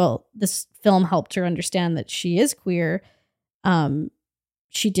this film helped her understand that she is queer.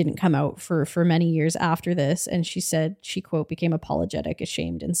 She didn't come out for many years after this. And she said she, quote, became apologetic,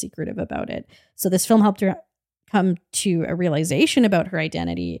 ashamed, and secretive about it. So this film helped her come to a realization about her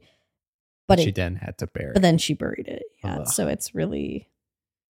identity. But she then had to bury it. But then she buried it. Yeah. Ugh. So it's really...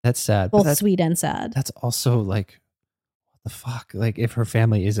 That's sad. Both sweet and sad. That's also like, what the fuck? Like, if her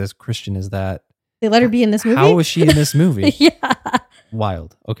family is as Christian as that, they let her be in this movie? How was she in this movie? Yeah.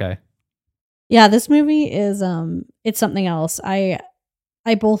 Wild. Okay. Yeah, this movie is it's something else. I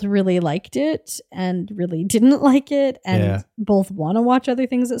both really liked it and really didn't like it, and both want to watch other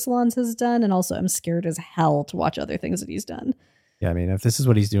things that Salons has done, and also I'm scared as hell to watch other things that he's done. Yeah, I mean, if this is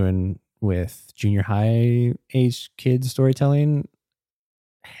what he's doing with junior high age kids storytelling,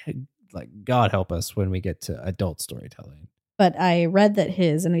 like, God help us when we get to adult storytelling. But I read that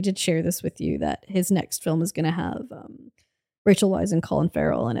and I did share this with you, that his next film is going to have Rachel Weisz and Colin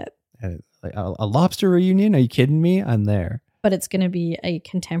Farrell in it. And like a lobster reunion? Are you kidding me? I'm there. But it's going to be a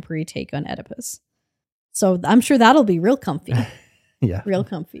contemporary take on Oedipus. So I'm sure that'll be real comfy. Yeah. Real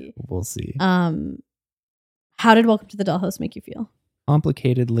comfy. We'll see. How did Welcome to the Dollhouse make you feel?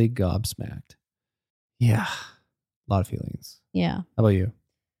 Complicatedly gobsmacked. Yeah. A lot of feelings. Yeah. How about you?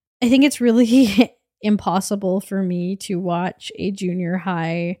 I think it's really impossible for me to watch a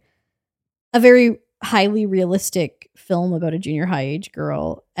very highly realistic film about a junior high age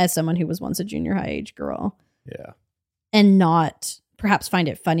girl as someone who was once a junior high age girl. Yeah. And not perhaps find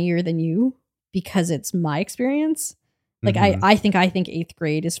it funnier than you, because it's my experience. Like I think 8th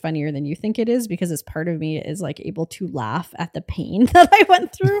grade is funnier than you think it is, because it's part of me is like able to laugh at the pain that I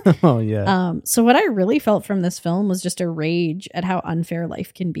went through. Oh yeah. So what I really felt from this film was just a rage at how unfair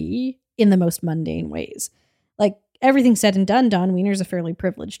life can be in the most mundane ways. Like, everything said and done, Dawn Wiener's a fairly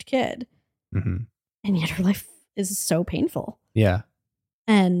privileged kid. Mm-hmm. And yet her life is so painful. Yeah.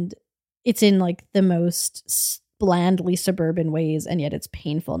 And it's in like the most blandly suburban ways, and yet it's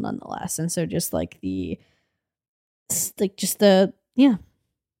painful nonetheless. And so just like the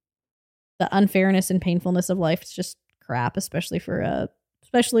unfairness and painfulness of life is just crap, especially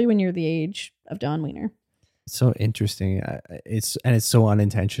when you're the age of Dawn Wiener. It's so interesting. It's so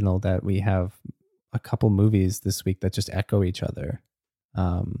unintentional that we have a couple movies this week that just echo each other.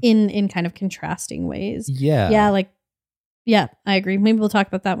 In kind of contrasting ways. Yeah. Yeah, I agree. Maybe we'll talk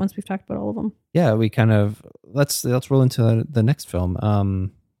about that once we've talked about all of them. Yeah, we kind of let's roll into the next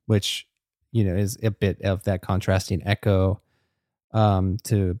film, which, you know, is a bit of that contrasting echo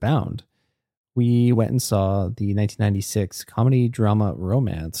to Bound. We went and saw the 1996 comedy drama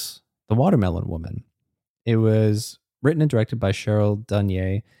romance, The Watermelon Woman. It was written and directed by Cheryl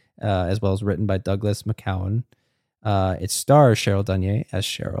Dunye, as well as written by Douglas McCowan. It stars Cheryl Dunye as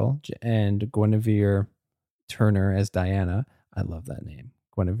Cheryl and Guinevere Turner as Diana. I love that name,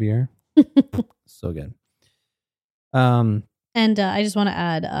 Guinevere. So good. And I just want to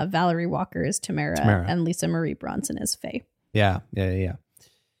add Valerie Walker as Tamara and Lisa Marie Bronson as Faye. Yeah.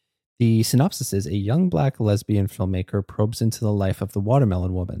 The synopsis is: a young black lesbian filmmaker probes into the life of the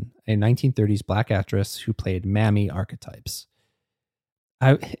Watermelon Woman, a 1930s black actress who played mammy archetypes.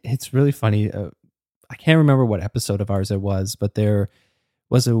 It's really funny. I can't remember what episode of ours it was, but there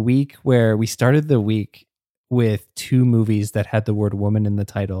was a week where we started the week with 2 movies that had the word woman in the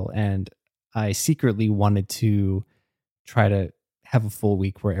title, and I secretly wanted to try to have a full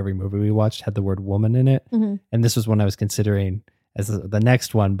week where every movie we watched had the word woman in it. Mm-hmm. And this was one I was considering as the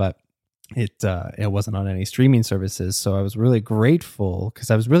next one, but it wasn't on any streaming services. So I was really grateful because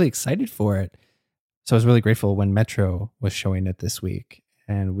I was really excited for it. So I was really grateful when Metro was showing it this week,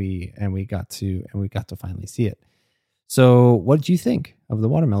 and we got to finally see it. So what did you think of The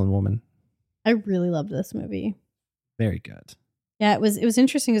Watermelon Woman? I really loved this movie. Very good. Yeah, it was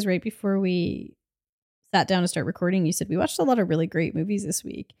interesting because right before we sat down to start recording, you said we watched a lot of really great movies this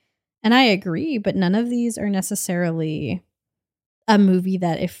week. And I agree, but none of these are necessarily a movie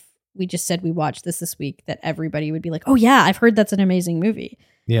that if we just said we watched this week, that everybody would be like, oh yeah, I've heard that's an amazing movie.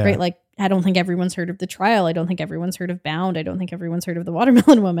 Yeah. Right? Like, I don't think everyone's heard of The Trial. I don't think everyone's heard of Bound. I don't think everyone's heard of The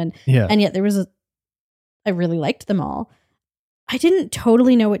Watermelon Woman. Yeah. And yet I really liked them all. I didn't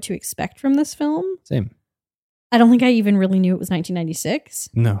totally know what to expect from this film. Same. I don't think I even really knew it was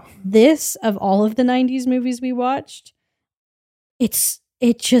 1996. No. This, of all of the 90s movies we watched, it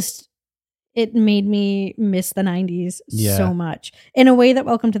made me miss the 90s so much. In a way that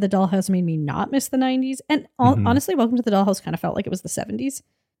Welcome to the Dollhouse made me not miss the 90s. And honestly, Welcome to the Dollhouse kind of felt like it was the 70s.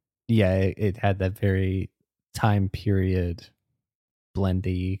 Yeah, it had that very time period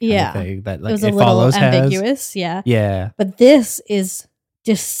blendy kind of thing that, like, it was a It little Follows ambiguous. has. Yeah. But this is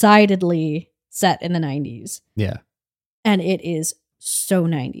decidedly set in the 90s. Yeah. And it is so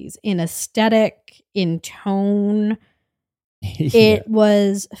 90s in aesthetic, in tone. It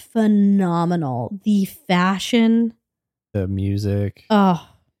was phenomenal. The fashion, the music. Oh,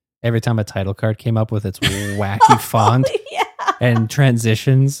 every time a title card came up with its wacky font and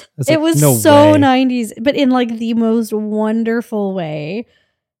transitions, it was so 90s, but in like the most wonderful way.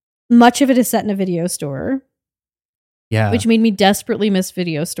 Much of it is set in a video store. Yeah. Which made me desperately miss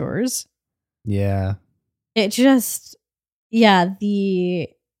video stores. Yeah. It just, the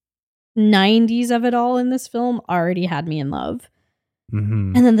 90s of it all in this film already had me in love.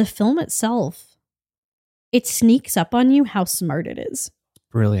 Mm-hmm. And then the film itself, it sneaks up on you how smart it is.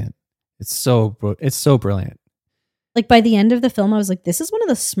 Brilliant. It's so brilliant. Like, by the end of the film, I was like, this is one of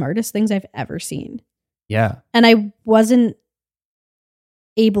the smartest things I've ever seen. Yeah. And I wasn't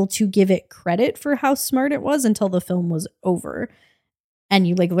able to give it credit for how smart it was until the film was over. And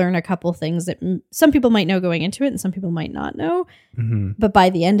you like learn a couple things that some people might know going into it and some people might not know. Mm-hmm. But by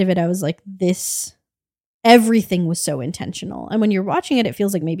the end of it, I was like, everything was so intentional. And when you're watching it, it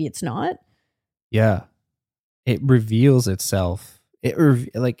feels like maybe it's not. Yeah. It reveals itself.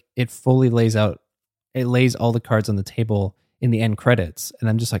 It fully lays out, it lays all the cards on the table in the end credits. And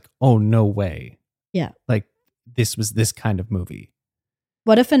I'm just like, oh, no way. Yeah. Like this was this kind of movie.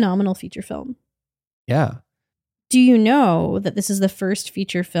 What a phenomenal feature film. Yeah. Do you know that this is the first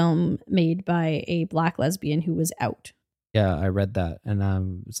feature film made by a Black lesbian who was out? Yeah, I read that. And I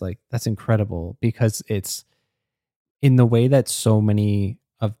was like, that's incredible because it's in the way that so many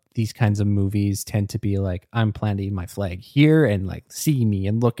of these kinds of movies tend to be like, I'm planting my flag here and like see me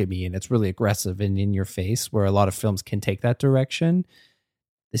and look at me. And it's really aggressive and in your face, where a lot of films can take that direction.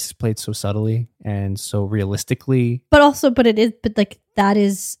 This is played so subtly and so realistically. But that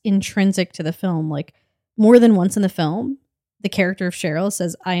is intrinsic to the film. Like more than once in the film, the character of Cheryl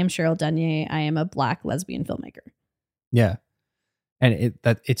says, I am Cheryl Dunier. I am a Black lesbian filmmaker. Yeah. And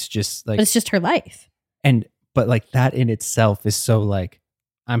it's just like, but it's just her life. But like that in itself is so like,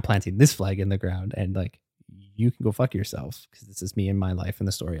 I'm planting this flag in the ground and like, you can go fuck yourself because this is me and my life and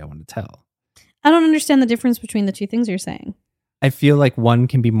the story I want to tell. I don't understand the difference between the two things you're saying. I feel like one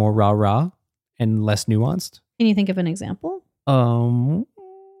can be more rah-rah and less nuanced. Can you think of an example?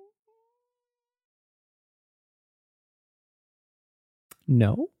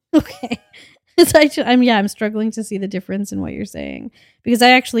 No. Okay. I'm struggling to see the difference in what you're saying because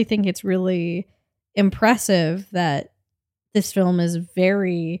I actually think it's really impressive that this film is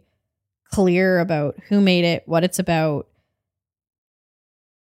very clear about who made it, what it's about,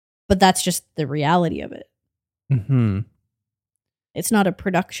 but that's just the reality of it. Mm-hmm. It's not a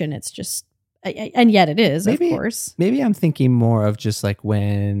production. It's just, and yet it is, of course. Maybe I'm thinking more of just like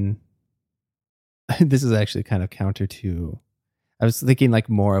when, this is actually kind of counter to, I was thinking like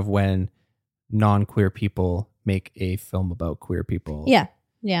more of when non-queer people make a film about queer people. Yeah.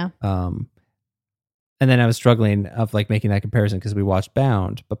 Yeah. And then I was struggling of like making that comparison because we watched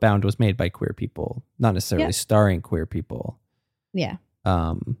Bound, but Bound was made by queer people, not necessarily starring queer people. Yeah.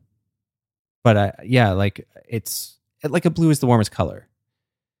 But like it's like a blue is the warmest color.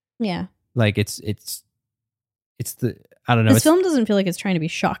 Yeah. Like it's the, I don't know. This film doesn't feel like it's trying to be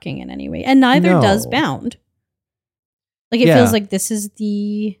shocking in any way, and neither does Bound. Like it feels like this is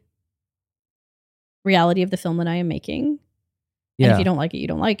the reality of the film that I am making. Yeah. And if you don't like it, you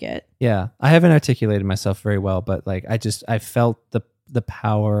don't like it. Yeah. I haven't articulated myself very well, but like I felt the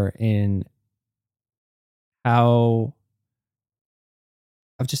power in how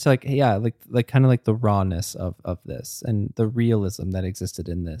of just like, yeah, like kind of like the rawness of this and the realism that existed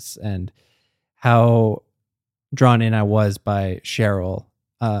in this and how drawn in I was by Cheryl,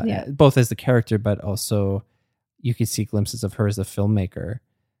 both as the character, but also you could see glimpses of her as a filmmaker.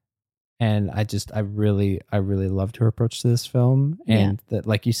 And I really loved her approach to this film. And that,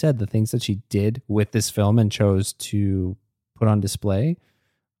 like you said, the things that she did with this film and chose to put on display,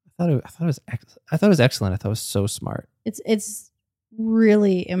 I thought it was excellent. I thought it was so smart. It's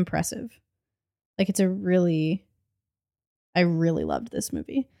really impressive. Like I really loved this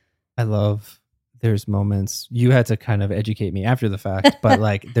movie. There's moments, you had to kind of educate me after the fact, but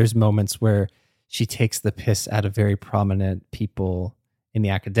like there's moments where she takes the piss out of very prominent people in the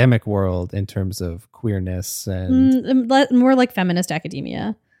academic world in terms of queerness and more like feminist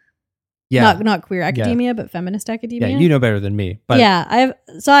academia. Yeah. Not queer academia, but feminist academia. Yeah, you know better than me. But yeah,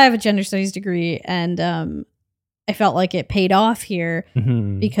 I have a gender studies degree and I felt like it paid off here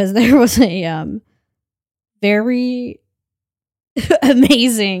because there was a very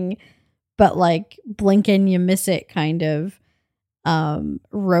amazing but like blink and you miss it kind of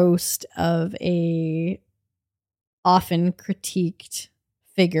roast of a often critiqued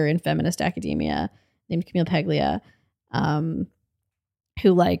figure in feminist academia named Camille Paglia,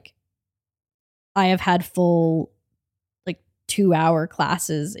 who like I have had full like 2-hour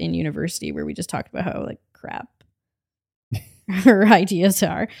classes in university where we just talked about how like crap her ideas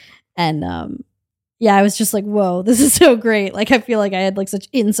are. And I was just like, whoa, this is so great. Like I feel like I had like such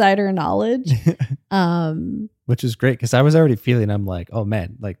insider knowledge. Which is great because I was already feeling, I'm like, oh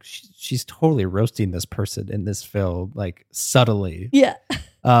man, like she's totally roasting this person in this film, like subtly. Yeah.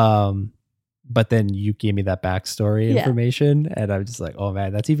 But then you gave me that backstory information and I'm just like, oh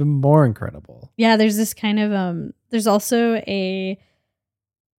man, that's even more incredible. Yeah, there's this kind of there's also a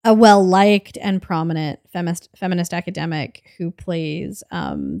well-liked and prominent feminist academic who plays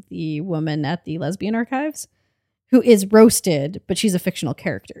the woman at the Lesbian Archives, who is roasted, but she's a fictional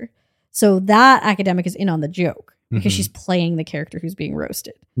character. So that academic is in on the joke because she's playing the character who's being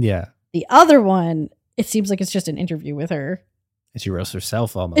roasted. Yeah. The other one, it seems like it's just an interview with her. And she roasts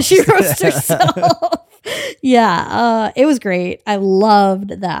herself almost. She roasts herself. Yeah, it was great. I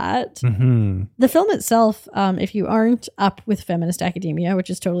loved that. Mm-hmm. The film itself, if you aren't up with feminist academia, which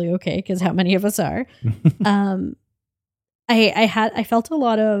is totally okay because how many of us are, I felt a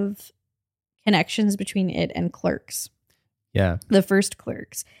lot of connections between it and Clerks. Yeah. The first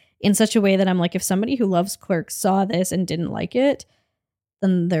Clerks, in such a way that I'm like, if somebody who loves Clerks saw this and didn't like it,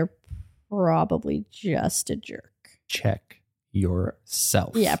 then they're probably just a jerk. Check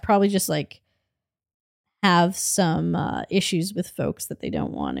yourself. Yeah, probably just like have some issues with folks that they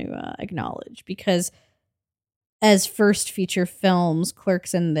don't want to acknowledge, because as first feature films,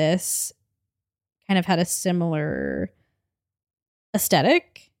 Clerks and this kind of had a similar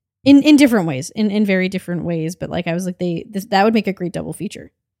aesthetic in different ways, in very different ways. But like I was like, that would make a great double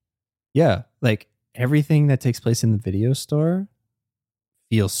feature. Yeah, like everything that takes place in the video store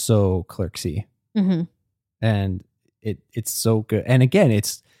feels so Clerksy, and it's so good. And again,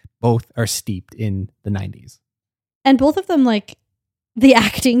 it's both are steeped in the 90s. And both of them, like, the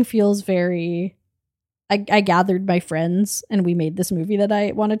acting feels very... I gathered my friends and we made this movie that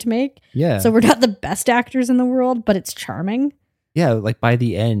I wanted to make. Yeah. So we're not the best actors in the world, but it's charming. Yeah, like by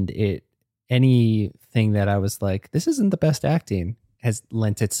the end, anything that I was like, this isn't the best acting, has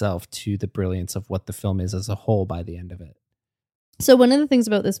lent itself to the brilliance of what the film is as a whole by the end of it. So one of the things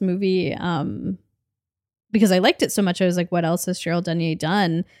about this movie, because I liked it so much, I was like, what else has Cheryl Dunye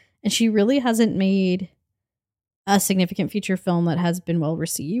done? And she really hasn't made a significant feature film that has been well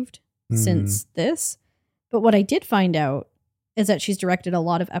received since this. But what I did find out is that she's directed a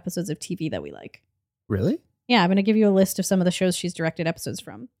lot of episodes of TV that we like. Really? Yeah, I'm going to give you a list of some of the shows she's directed episodes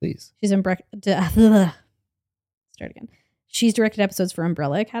from. Please. She's start again. She's directed episodes for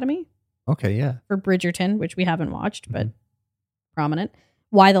Umbrella Academy. Okay, yeah. For Bridgerton, which we haven't watched, but prominent.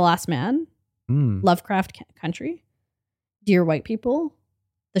 Why the Last Man. Lovecraft Country. Dear White People.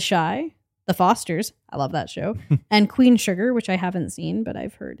 The Shy, The Fosters, I love that show, and Queen Sugar, which I haven't seen, but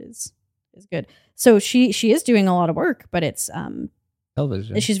I've heard is good. So she is doing a lot of work, but it's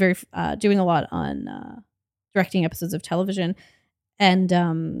television. She's very doing a lot on directing episodes of television,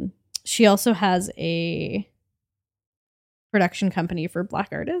 and she also has a production company for Black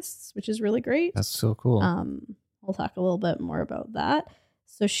artists, which is really great. That's so cool. We'll talk a little bit more about that.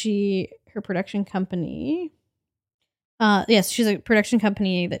 So her production company. Yes, she's a production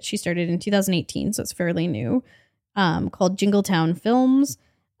company that she started in 2018, so it's fairly new, called Jingletown Films.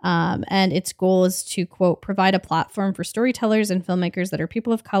 And its goal is to, quote, provide a platform for storytellers and filmmakers that are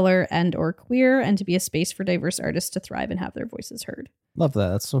people of color and or queer, and to be a space for diverse artists to thrive and have their voices heard. Love that.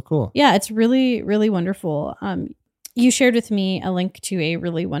 That's so cool. Yeah, it's really, really wonderful. You shared with me a link to a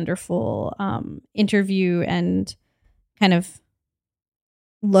really wonderful interview and kind of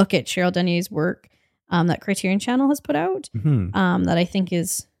look at Cheryl Dunye's work that Criterion Channel has put out, that I think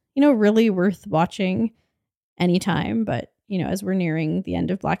is, really worth watching anytime. But, as we're nearing the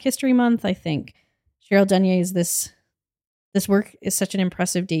end of Black History Month, I think Cheryl Dunye's this work is such an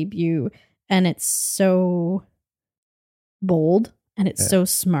impressive debut, and it's so bold, and it's so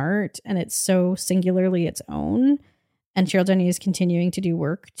smart, and it's so singularly its own. And Cheryl Dunye is continuing to do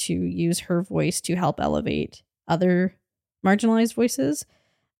work to use her voice to help elevate other marginalized voices.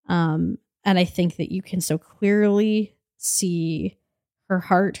 And I think that you can so clearly see her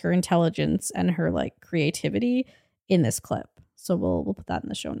heart, her intelligence, and her like creativity in this clip. So we'll put that in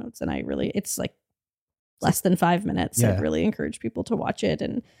the show notes. And it's like less than 5 minutes. Yeah. I really encourage people to watch it.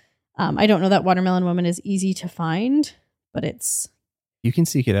 And I don't know that Watermelon Woman is easy to find, but you can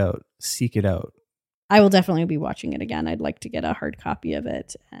seek it out. Seek it out. I will definitely be watching it again. I'd like to get a hard copy of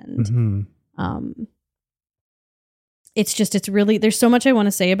it. And it's really, there's so much I want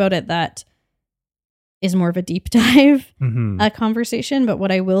to say about it that is more of a deep dive conversation. But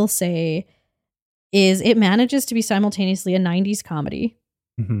what I will say is it manages to be simultaneously a 90s comedy,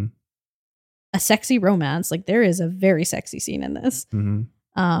 a sexy romance. Like there is a very sexy scene in this,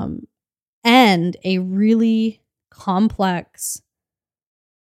 and a really complex,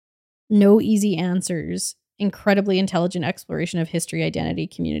 no easy answers, incredibly intelligent exploration of history, identity,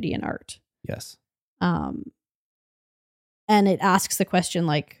 community, and art. Yes. And it asks the question,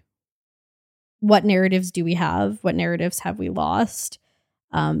 like, what narratives do we have? What narratives have we lost?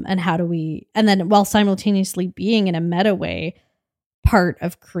 And how do we, and then while simultaneously being in a meta way, part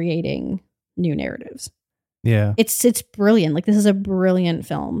of creating new narratives. Yeah. It's brilliant. Like this is a brilliant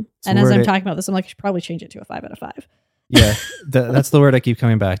film. And as I'm talking about this, I'm like, I should probably change it to a 5 out of 5. Yeah. That's the word I keep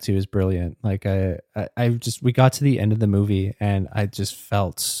coming back to is brilliant. Like we got to the end of the movie and I just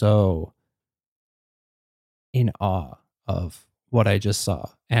felt so in awe of what I just saw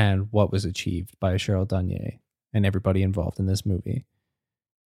and what was achieved by Cheryl Dunye and everybody involved in this movie.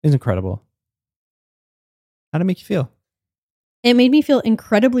 It's incredible. How did it make you feel? It made me feel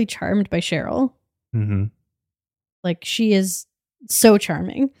incredibly charmed by Cheryl. Mm-hmm. Like, she is so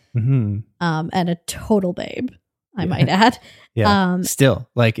charming. Mm-hmm. And a total babe, I might add. Yeah. Still,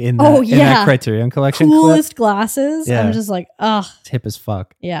 like in that Criterion Collection coolest clip. Glasses. Yeah. I'm just like, ugh. It's hip as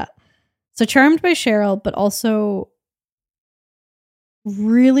fuck. Yeah. So charmed by Cheryl, but also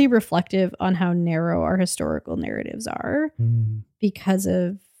really reflective on how narrow our historical narratives are because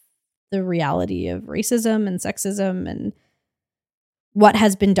of the reality of racism and sexism and what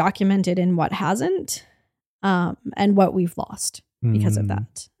has been documented and what hasn't, and what we've lost because of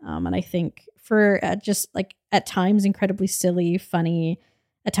that. And I think for just like at times incredibly silly, funny,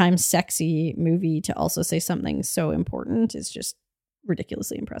 at times sexy movie to also say something so important is just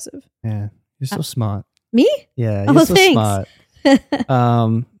ridiculously impressive. Yeah. You're so smart. Me? Yeah. You're so thanks. smart.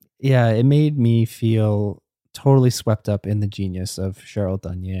 Yeah, it made me feel totally swept up in the genius of Cheryl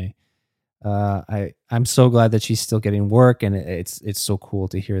Dunye. I'm so glad that she's still getting work, and it's so cool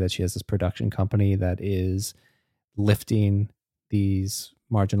to hear that she has this production company that is lifting these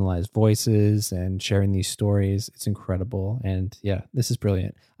marginalized voices and sharing these stories. It's incredible, and yeah, this is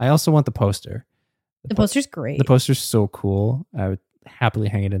brilliant. I also want the poster. The poster's great. The poster's so cool. I would happily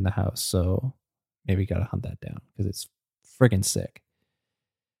hang it in the house. So maybe gotta hunt that down because it's friggin' sick.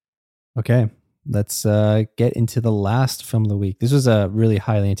 Okay. Let's get into the last film of the week. This was a really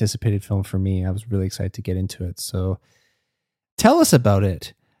highly anticipated film for me. I was really excited to get into it. So tell us about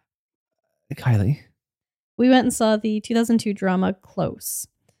it, Kylie. We went and saw the 2002 drama Close.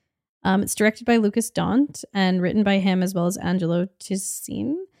 It's directed by Lucas Daunt and written by him as well as Angelo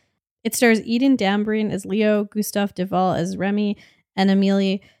Tiscine. It stars Eden Dambrin as Leo, Gustave Deval as Remy, and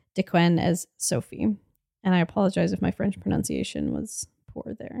Amélie Dequesne as Sophie. And I apologize if my French pronunciation was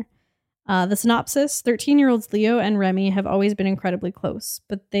poor there. The synopsis: 13-year-olds Leo and Remy have always been incredibly close,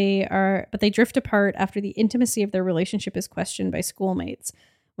 but they drift apart after the intimacy of their relationship is questioned by schoolmates.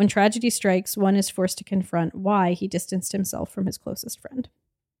 When tragedy strikes, one is forced to confront why he distanced himself from his closest friend.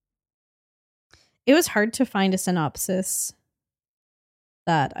 It was hard to find a synopsis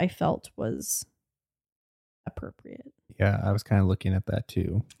that I felt was appropriate. Yeah, I was kind of looking at that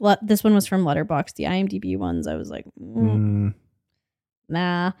too. This one was from Letterboxd. The IMDb ones, I was like,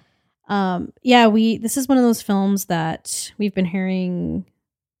 nah. This is one of those films that we've been hearing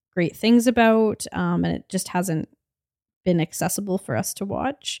great things about, and it just hasn't been accessible for us to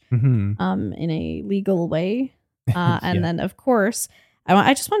watch in a legal way. And then, of course,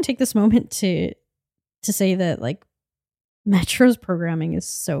 I just want to take this moment to say that like Metro's programming is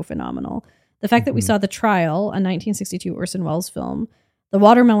so phenomenal. The fact that we saw The Trial, a 1962 Orson Welles film, The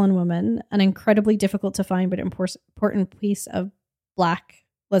Watermelon Woman, an incredibly difficult to find but important piece of Black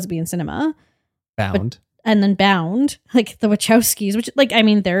lesbian cinema. Bound. And then Bound, like the Wachowskis, which like, I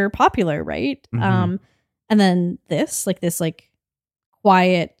mean, they're popular, right? And then this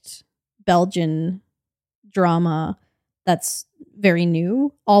quiet Belgian drama that's very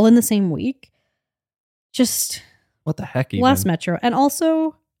new, all in the same week. Just what the heck? Bless Metro. And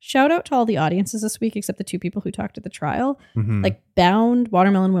also shout out to all the audiences this week, except the two people who talked at the trial. Like Bound,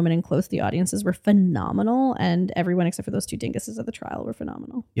 Watermelon Woman, and Close, the audiences were phenomenal. And everyone except for those two dinguses at the trial were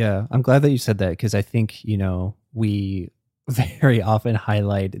phenomenal. Yeah, I'm glad that you said that because I think, we very often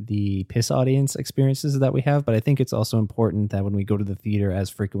highlight the piss audience experiences that we have. But I think it's also important that when we go to the theater as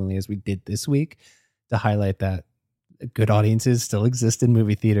frequently as we did this week, to highlight that good audiences still exist in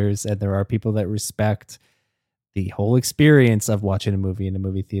movie theaters. And there are people that respect the whole experience of watching a movie in a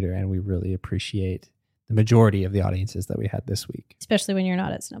movie theater, and we really appreciate the majority of the audiences that we had this week. Especially when you're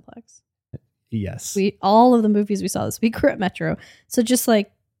not at Cineplex. Yes. All of the movies we saw this week were at Metro. So just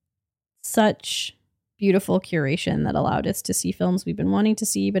like such beautiful curation that allowed us to see films we've been wanting to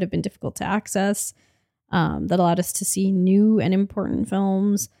see but have been difficult to access, that allowed us to see new and important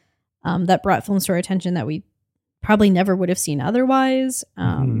films, that brought films to our attention that we probably never would have seen otherwise.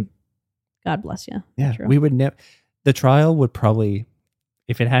 God bless you. Yeah, Metro. we would never. The Trial would probably,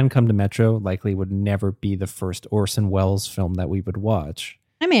 if it hadn't come to Metro, likely would never be the first Orson Welles film that we would watch.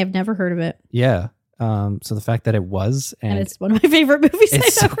 I may have never heard of it. Yeah. So the fact that it was, and it's one of my favorite movies it's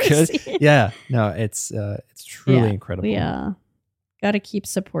I've so ever good. seen. Yeah. No, it's truly incredible. Yeah. Got to keep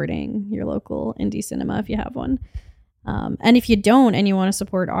supporting your local indie cinema if you have one. And if you don't and you want to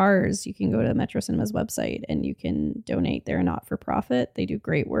support ours, you can go to Metro Cinema's website and you can donate. They're not for profit. They do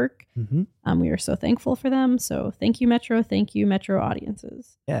great work. We are so thankful for them. So thank you, Metro. Thank you, Metro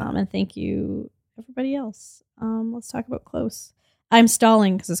audiences. Yeah. And thank you, everybody else. Let's talk about Close. I'm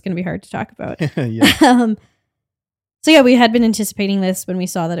stalling because it's going to be hard to talk about. So yeah, we had been anticipating this when we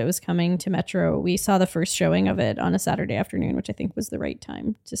saw that it was coming to Metro. We saw the first showing of it on a Saturday afternoon, which I think was the right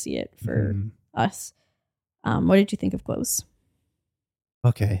time to see it for us. What did you think of Close?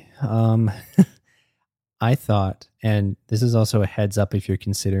 Okay. I thought, and this is also a heads up if you're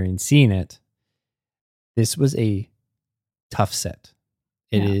considering seeing it, this was a tough set.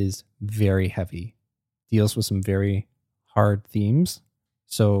 It is very heavy. Deals with some very hard themes.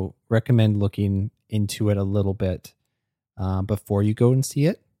 So recommend looking into it a little bit before you go and see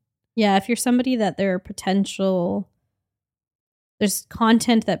it. Yeah, if you're somebody that there's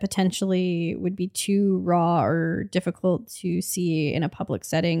content that potentially would be too raw or difficult to see in a public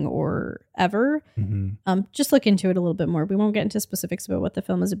setting or ever, just look into it a little bit more. We won't get into specifics about what the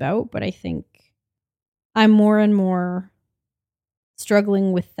film is about, but I think I'm more and more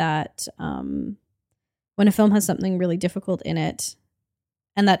struggling with that when a film has something really difficult in it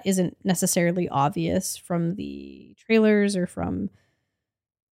and that isn't necessarily obvious from the trailers or from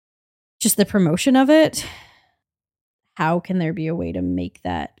just the promotion of it. How can there be a way to make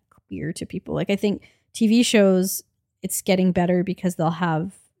that clear to people? Like, I think TV shows, it's getting better because they'll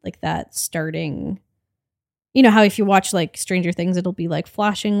have like that starting, you know, how if you watch like Stranger Things, it'll be like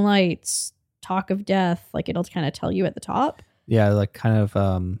flashing lights, talk of death, like it'll kind of tell you at the top. Yeah, like kind of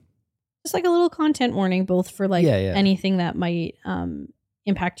just like a little content warning, both for like anything that might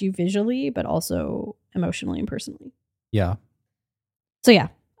impact you visually, but also emotionally and personally. Yeah. So yeah,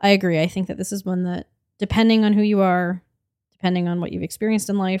 I agree. I think that this is one that, depending on who you are, depending on what you've experienced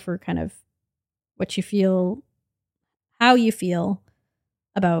in life or kind of what you feel, how you feel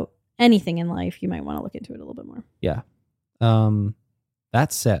about anything in life, you might want to look into it a little bit more. Yeah.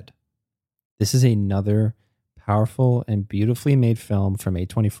 That said, this is another powerful and beautifully made film from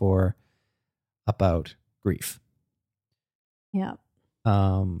A24 about grief. Yeah.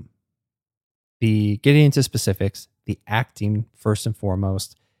 The getting into specifics, the acting first and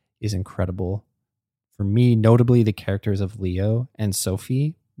foremost is incredible. For me, notably, the characters of Leo and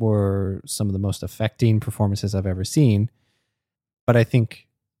Sophie were some of the most affecting performances I've ever seen. But I think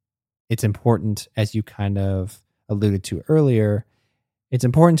it's important, as you kind of alluded to earlier, it's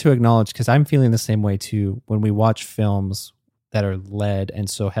important to acknowledge, because I'm feeling the same way too, when we watch films that are led and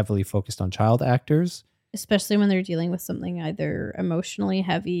so heavily focused on child actors. Especially when they're dealing with something either emotionally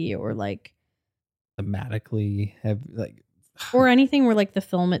heavy or like thematically heavy, like, or anything where like the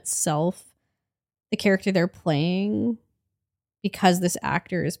film itself, the character they're playing, because this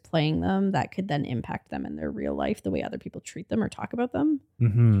actor is playing them, that could then impact them in their real life, the way other people treat them or talk about them.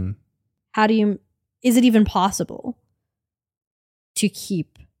 Mm-hmm. Is it even possible to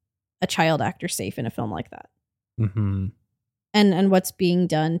keep a child actor safe in a film like that? Mm-hmm. And what's being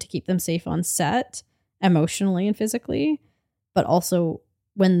done to keep them safe on set, emotionally and physically, but also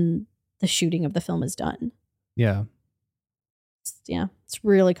when the shooting of the film is done. Yeah. It's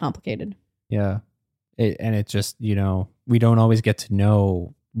really complicated. Yeah. It just, you know, we don't always get to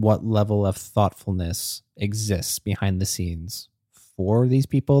know what level of thoughtfulness exists behind the scenes for these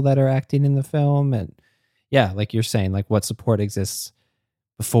people that are acting in the film. And yeah, like you're saying, like what support exists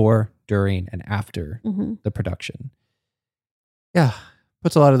before, during, and after the production. Yeah.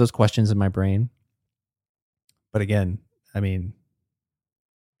 Puts a lot of those questions in my brain. But again, I mean,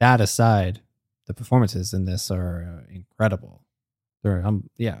 that aside, the performances in this are incredible. They're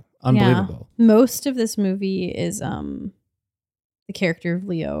unbelievable. Yeah. Most of this movie is the character of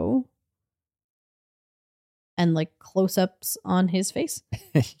Leo and like close-ups on his face.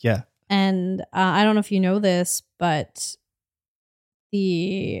 Yeah. And I don't know if you know this, but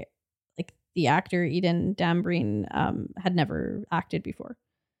the actor Eden Dambreen had never acted before.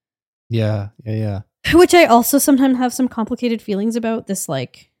 Yeah. Which I also sometimes have some complicated feelings about. This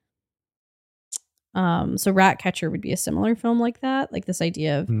like so Ratcatcher would be a similar film like that. Like this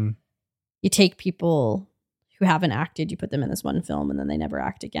idea of you take people who haven't acted, you put them in this one film and then they never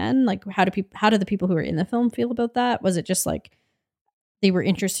act again. Like how do the people who are in the film feel about that? Was it just like they were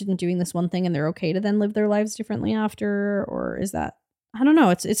interested in doing this one thing and they're okay to then live their lives differently after? Or is that, I don't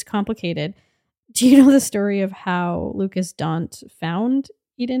know. It's complicated. Do you know the story of how Lucas Dant found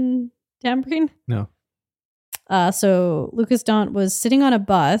Eden Dambreen? No. So Lucas Dant was sitting on a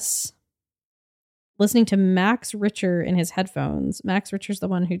bus listening to Max Richter in his headphones. Max Richter's the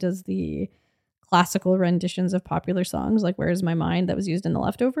one who does the classical renditions of popular songs like Where's My Mind that was used in The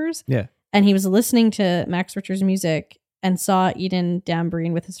Leftovers. Yeah. And he was listening to Max Richter's music and saw Eden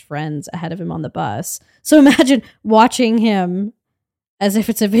Dambreen with his friends ahead of him on the bus. So imagine watching him as if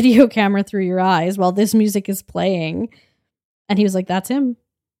it's a video camera through your eyes while this music is playing. And he was like, that's him.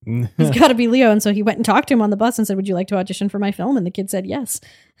 He's got to be Leo. And so he went and talked to him on the bus and said, would you like to audition for my film? And the kid said yes.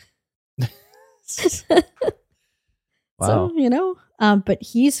 So, but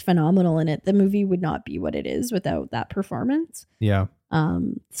he's phenomenal in it. The movie would not be what it is without that performance. Yeah.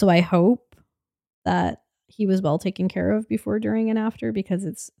 So I hope that he was well taken care of before, during, and after, because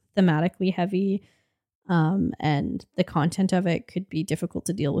it's thematically heavy. And the content of it could be difficult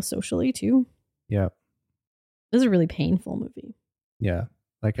to deal with socially too. Yeah. This is a really painful movie. Yeah.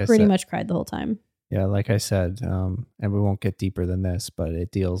 Like I said. Pretty much cried the whole time. Yeah, like I said, and we won't get deeper than this, but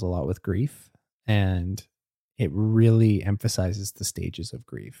it deals a lot with grief, and it really emphasizes the stages of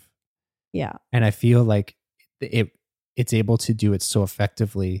grief. Yeah. And I feel like it's able to do it so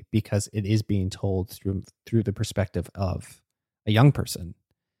effectively because it is being told through the perspective of a young person.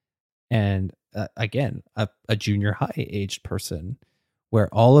 And again, a junior high aged person,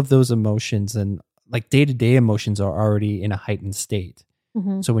 where all of those emotions and like day-to-day emotions are already in a heightened state.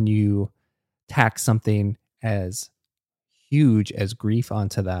 Mm-hmm. So when you tack something as huge as grief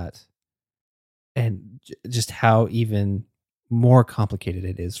onto that, and just how even more complicated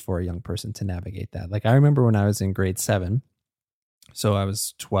it is for a young person to navigate that. Like I remember when I was in grade 7, so I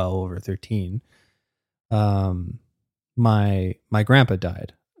was 12 or 13, my grandpa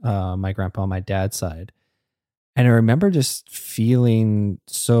died, my grandpa on my dad's side. And I remember just feeling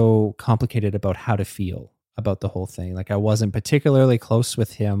so complicated about how to feel about the whole thing. Like I wasn't particularly close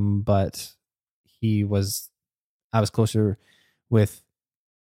with him, but I was closer with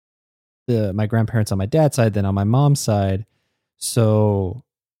my grandparents on my dad's side than on my mom's side. So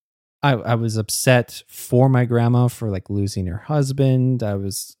I was upset for my grandma for like losing her husband. I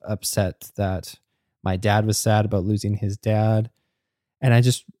was upset that my dad was sad about losing his dad. And I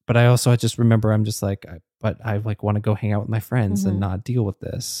just remember I'm just like, I like want to go hang out with my friends and not deal with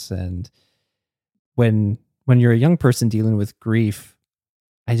this. And when you're a young person dealing with grief,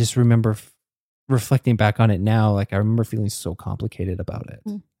 I just remember reflecting back on it now. Like I remember feeling so complicated about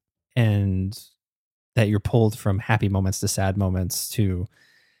it, and that you're pulled from happy moments to sad moments to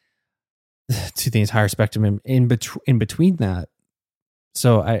the entire spectrum in between that.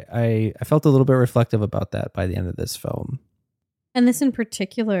 So I felt a little bit reflective about that by the end of this film. And this in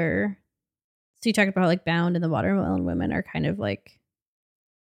particular, so you talked about how like Bound and The Watermelon Women are kind of like,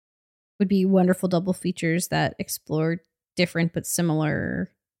 would be wonderful double features that explore different but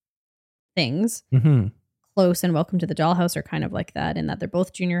similar things. Mm-hmm. Close and Welcome to the Dollhouse are kind of like that, in that they're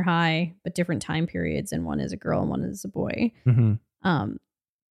both junior high, but different time periods, and one is a girl and one is a boy. Mm-hmm.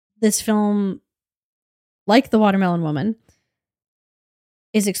 This film, like The Watermelon Woman,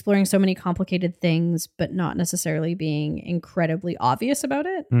 is exploring so many complicated things, but not necessarily being incredibly obvious about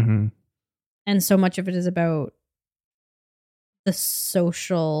it. Mm-hmm. And so much of it is about the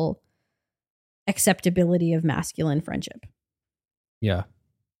social acceptability of masculine friendship. Yeah.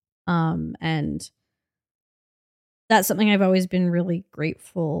 And that's something I've always been really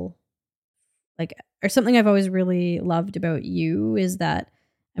grateful, or something I've always really loved about you, is that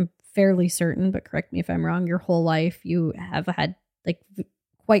I'm fairly certain, but correct me if I'm wrong, your whole life you have had like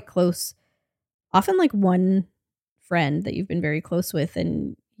quite close, often like one friend that you've been very close with,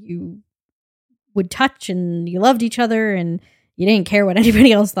 and you would touch and you loved each other and you didn't care what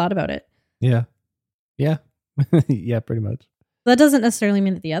anybody else thought about it. Yeah. Yeah. Yeah, pretty much. That doesn't necessarily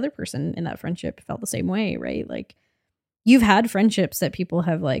mean that the other person in that friendship felt the same way, right? Like you've had friendships that people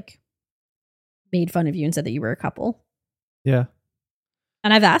have like made fun of you and said that you were a couple. Yeah.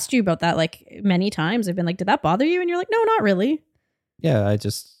 And I've asked you about that like many times. I've been like, did that bother you? And you're like, no, not really. Yeah, I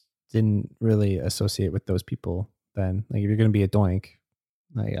just didn't really associate with those people then. Like if you're going to be a doink,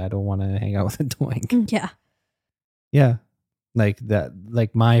 I don't want to hang out with a doink. Yeah. Yeah. Like that,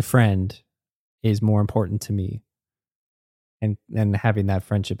 like my friend is more important to me. And having that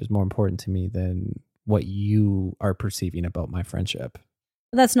friendship is more important to me than what you are perceiving about my friendship.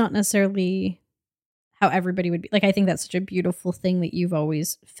 But that's not necessarily how everybody would be. Like, I think that's such a beautiful thing that you've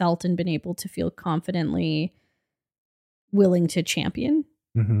always felt and been able to feel confidently willing to champion.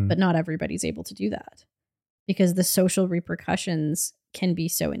 Mm-hmm. But not everybody's able to do that because the social repercussions can be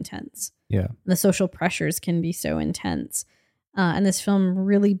so intense. Yeah. The social pressures can be so intense. And this film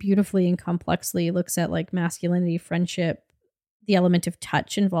really beautifully and complexly looks at like masculinity, friendship, the element of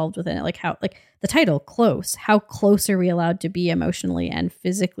touch involved within it. Like how, like the title, Close, how close are we allowed to be emotionally and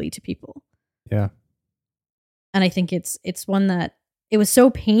physically to people? Yeah. And I think it's one that it was so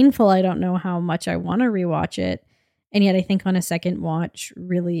painful. I don't know how much I want to rewatch it. And yet I think on a second watch,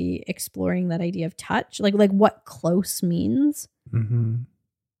 really exploring that idea of touch, like what close means,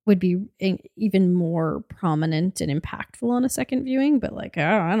 would be even more prominent and impactful on a second viewing. But like,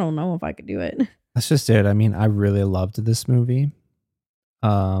 I don't know if I could do it. That's just it. I mean, I really loved this movie.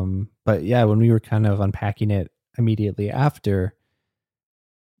 But yeah, when we were kind of unpacking it immediately after,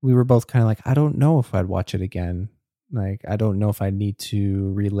 we were both kind of like, I don't know if I'd watch it again. Like, I don't know if I need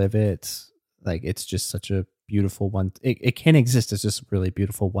to relive it. Like, it's just such a beautiful one. It can exist as just a really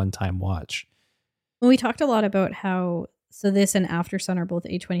beautiful one-time watch. Well, we talked a lot about how, so this and After Sun are both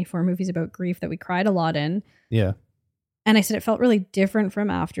A24 movies about grief that we cried a lot in. Yeah. And I said it felt really different from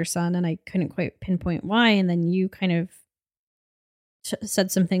After Sun, and I couldn't quite pinpoint why. And then you kind of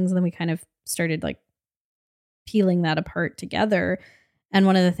said some things, and then we kind of started like peeling that apart together. And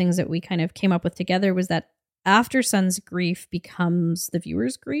one of the things that we kind of came up with together was that After Sun's grief becomes the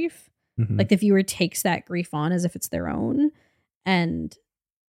viewer's grief. Mm-hmm. Like the viewer takes that grief on as if it's their own. And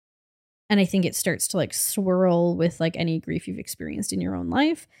I think it starts to like swirl with like any grief you've experienced in your own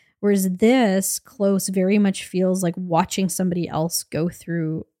life. Whereas this Close very much feels like watching somebody else go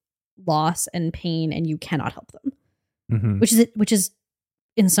through loss and pain, and you cannot help them. Mm-hmm. Which is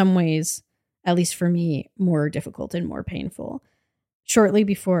in some ways, at least for me, more difficult and more painful. Shortly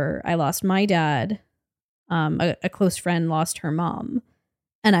before I lost my dad, a close friend lost her mom.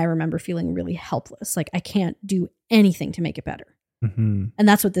 And I remember feeling really helpless. Like I can't do anything to make it better. Mm-hmm. And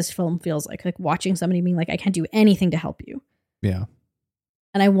that's what this film feels like watching somebody being like, I can't do anything to help you. Yeah.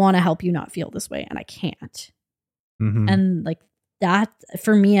 And I want to help you not feel this way. And I can't. Mm-hmm. And like that,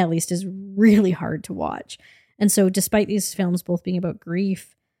 for me at least, is really hard to watch. And so despite these films both being about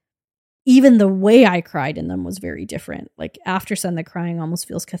grief, even the way I cried in them was very different. Like After Sun, the crying almost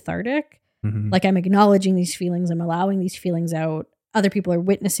feels cathartic. Mm-hmm. Like I'm acknowledging these feelings. I'm allowing these feelings out. Other people are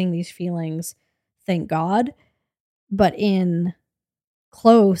witnessing these feelings. Thank God. But in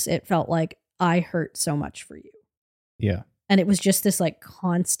Close, it felt like I hurt so much for you. Yeah. And it was just this like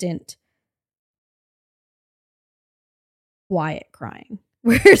constant quiet crying.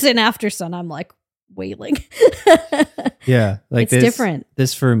 Whereas in After Sun, I'm like wailing. Yeah. Like it's this, different.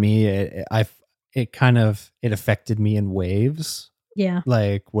 This for me, it affected me in waves. Yeah.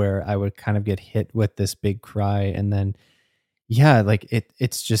 Like where I would kind of get hit with this big cry, and then like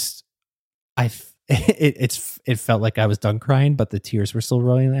it's just it felt like I was done crying, but the tears were still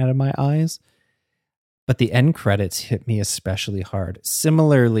rolling out of my eyes. But the end credits hit me especially hard.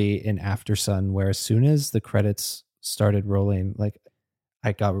 Similarly in After Sun, where as soon as the credits started rolling, like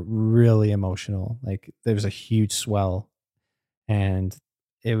I got really emotional. Like there was a huge swell, and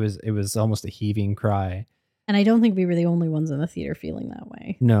it was almost a heaving cry. And I don't think we were the only ones in the theater feeling that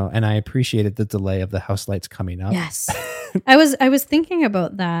way. No, and I appreciated the delay of the house lights coming up. Yes. I was thinking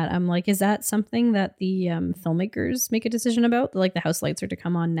about that. I'm like, is that something that the filmmakers make a decision about? Like the house lights are to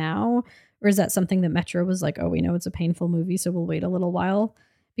come on now? Or is that something that Metro was like, oh, we know it's a painful movie, so we'll wait a little while?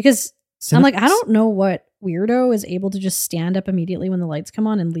 Because I'm like, I don't know what weirdo is able to just stand up immediately when the lights come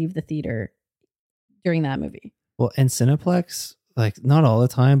on and leave the theater during that movie. Well, and Cineplex, like not all the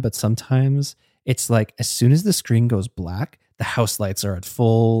time, but sometimes it's like as soon as the screen goes black, the house lights are at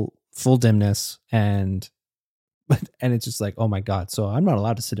full really and it's just like, oh my God. So I'm not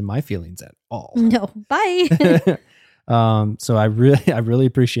allowed to sit in my feelings at all. No, bye. So I really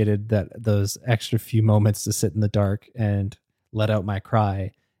appreciated those extra few moments to sit in the dark and let out my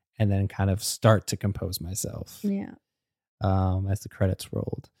cry and then kind of start to compose myself. Yeah. As the credits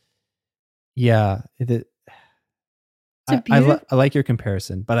rolled. Yeah. I like your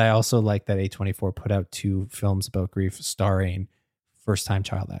comparison, but I also like that A24 put out 2 films about grief starring first-time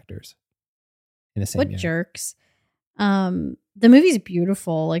child actors in the same year. What jerks. The movie's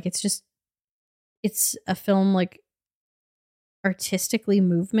beautiful. Like it's a film, like artistically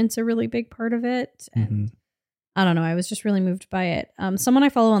movement's a really big part of it. And I don't know, I was just really moved by it. Someone I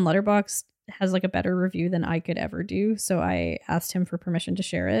follow on Letterboxd has like a better review than I could ever do. So I asked him for permission to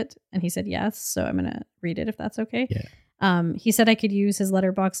share it and he said yes. So I'm going to read it if that's okay. Yeah. He said I could use his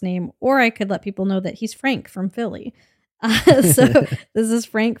Letterboxd name or I could let people know that he's Frank from Philly. So this is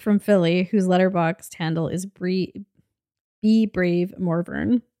Frank from Philly, whose Letterboxd handle is Be Brave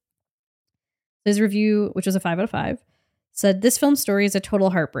Morvern. His review, which was a 5 out of 5, said, "This film story is a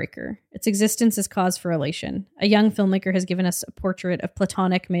total heartbreaker. Its existence is cause for elation. A young filmmaker has given us a portrait of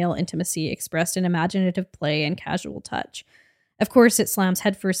platonic male intimacy expressed in imaginative play and casual touch. Of course, it slams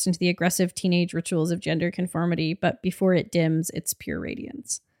headfirst into the aggressive teenage rituals of gender conformity, but before it dims, it's pure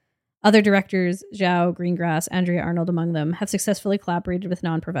radiance. Other directors, Zhao, Greengrass, Andrea Arnold among them, have successfully collaborated with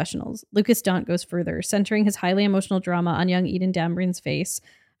non-professionals. Lucas Daunt goes further, centering his highly emotional drama on young Eden Dambrin's face.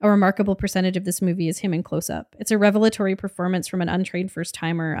 A remarkable percentage of this movie is him in close-up. It's a revelatory performance from an untrained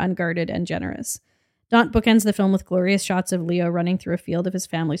first-timer, unguarded and generous. Daunt bookends the film with glorious shots of Leo running through a field of his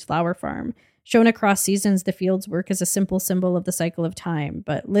family's flower farm. Shown across seasons, the fields work as a simple symbol of the cycle of time,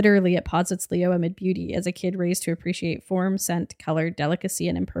 but literally it posits Leo amid beauty as a kid raised to appreciate form, scent, color, delicacy,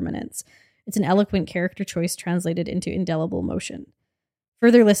 and impermanence. It's an eloquent character choice translated into indelible motion."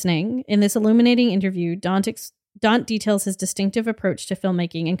 Further listening, in this illuminating interview, Daunt Daunt details his distinctive approach to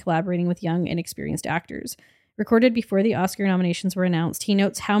filmmaking and collaborating with young, inexperienced actors. Recorded before the Oscar nominations were announced, he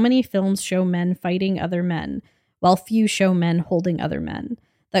notes how many films show men fighting other men, while few show men holding other men.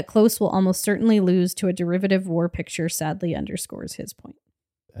 That Close will almost certainly lose to a derivative war picture sadly underscores his point.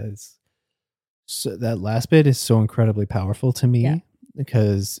 So that last bit is so incredibly powerful to me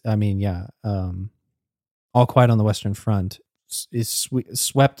because, I mean, All Quiet on the Western Front is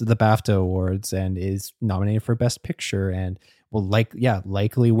swept the BAFTA awards and is nominated for Best Picture and will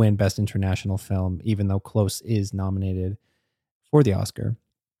likely win Best International Film, even though Close is nominated for the Oscar.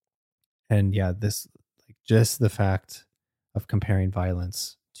 And this just the fact of comparing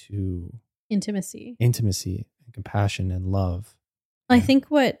violence to Intimacy and compassion and love. I think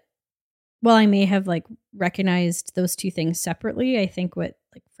while I may have recognized those two things separately, I think what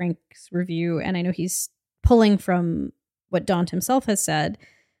Frank's review, and I know he's pulling from what Daunt himself has said,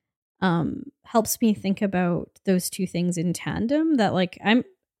 helps me think about those two things in tandem. That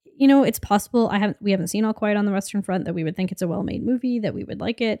it's possible we haven't seen All Quiet on the Western Front, that we would think it's a well-made movie, that we would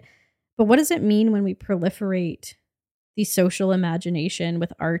like it. But what does it mean when we proliferate the social imagination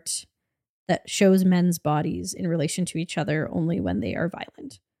with art that shows men's bodies in relation to each other only when they are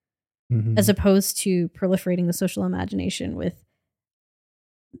violent, as opposed to proliferating the social imagination with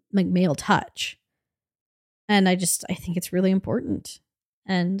male touch? And I think it's really important.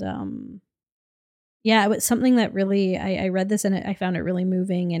 And it was something that really, I read this and I found it really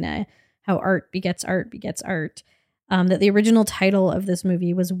moving, and how art begets art begets art. That the original title of this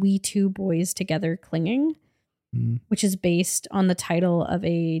movie was We Two Boys Together Clinging, which is based on the title of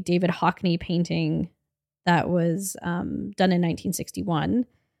a David Hockney painting that was done in 1961.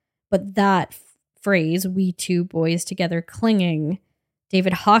 But that phrase, We Two Boys Together Clinging,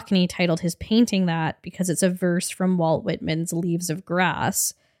 David Hockney titled his painting that because it's a verse from Walt Whitman's Leaves of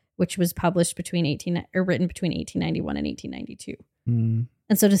Grass, which was published written between 1891 and 1892.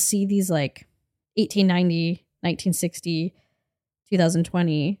 And so to see these 1890, 1960,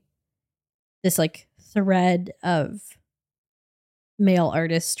 2020, this thread of male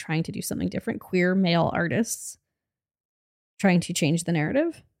artists trying to do something different, queer male artists trying to change the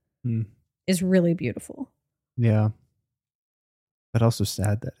narrative, is really beautiful. Yeah. But also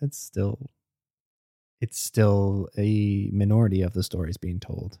sad that it's still a minority of the stories being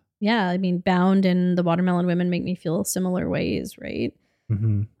told. Yeah, I mean, Bound and The Watermelon Women make me feel similar ways, right?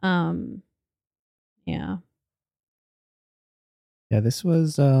 Yeah. Yeah, this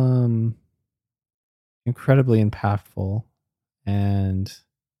was incredibly impactful and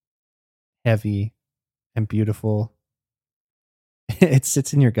heavy and beautiful. It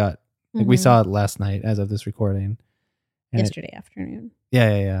sits in your gut. We saw it last night as of this recording. Yesterday afternoon.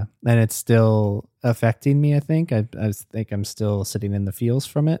 Yeah. And it's still affecting me, I think. I think I'm still sitting in the feels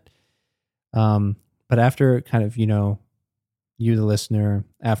from it. But after kind of, you, the listener,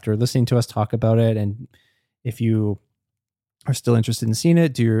 after listening to us talk about it, and if you are still interested in seeing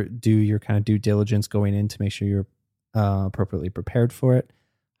it, do your kind of due diligence going in to make sure you're appropriately prepared for it.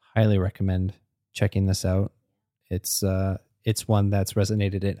 Highly recommend checking this out. It's one that's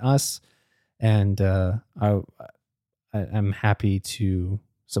resonated in us, and I'm happy to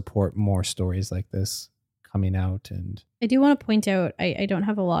support more stories like this coming out. And I do want to point out, I don't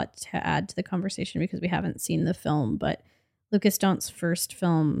have a lot to add to the conversation because we haven't seen the film, but Lucas Daunt's first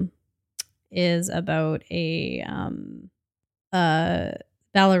film is about a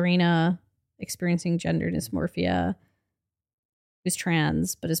ballerina experiencing gender dysmorphia who's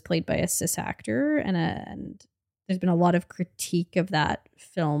trans but is played by a cis actor, and there's been a lot of critique of that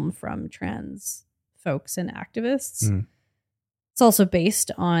film from trans folks and activists. It's also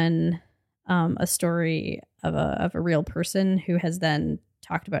based on a story of a real person who has then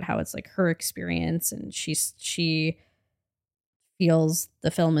talked about how it's her experience, and she feels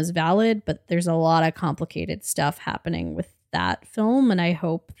the film is valid, but there's a lot of complicated stuff happening with that film. And I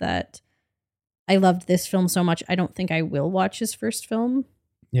hope that I loved this film so much, I don't think I will watch his first film.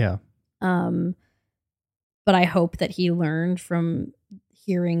 Yeah. But I hope that he learned from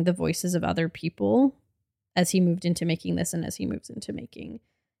hearing the voices of other people as he moved into making this and as he moves into making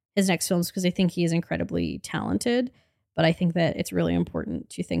his next films, because I think he is incredibly talented. But I think that it's really important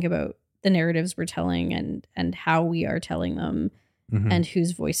to think about the narratives we're telling and how we are telling them, and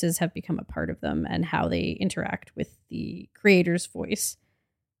whose voices have become a part of them and how they interact with the creator's voice.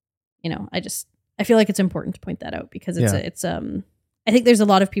 I feel like it's important to point that out because I think there's a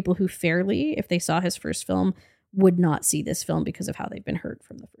lot of people who fairly, if they saw his first film, would not see this film because of how they've been heard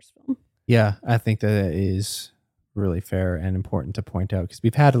from the first film. Yeah, I think that is really fair and important to point out because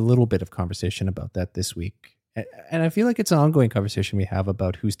we've had a little bit of conversation about that this week And I feel like it's an ongoing conversation we have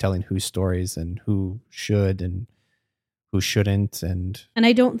about who's telling whose stories and who should and who shouldn't. And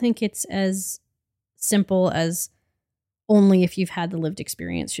I don't think it's as simple as only if you've had the lived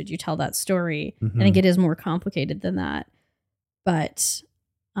experience should you tell that story. I think it is more complicated than that. But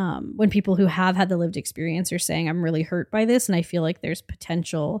when people who have had the lived experience are saying, I'm really hurt by this, and I feel like there's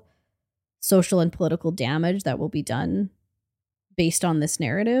potential social and political damage that will be done based on this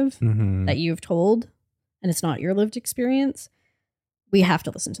narrative that you've told, and it's not your lived experience, we have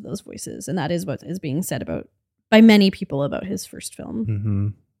to listen to those voices. And that is what is being said by many people about his first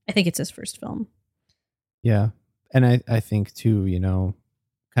film. I think it's his first film. Yeah. And I think too, you know,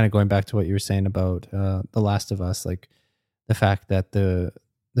 kind of going back to what you were saying about The Last of Us, like the fact that the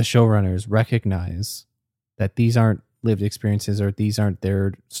showrunners recognize that these aren't lived experiences or these aren't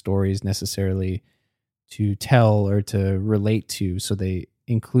their stories necessarily to tell or to relate to. So they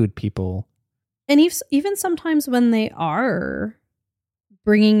include people. And even sometimes when they are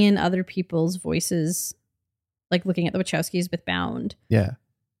bringing in other people's voices, like looking at the Wachowskis with Bound. Yeah.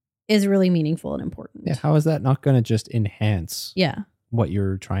 Is really meaningful and important. Yeah, how is that not going to just enhance what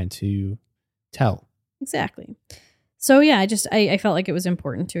you're trying to tell? Exactly. So yeah, I felt like it was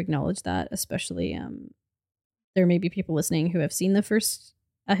important to acknowledge that, especially there may be people listening who have seen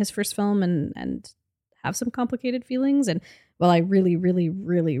his first film and have some complicated feelings. And while I really, really,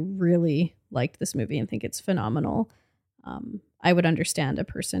 really, really liked this movie and think it's phenomenal, I would understand a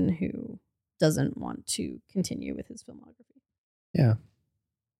person who doesn't want to continue with his filmography. Yeah.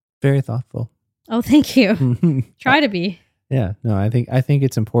 Very thoughtful. Oh, thank you. Try to be. Yeah, no, I think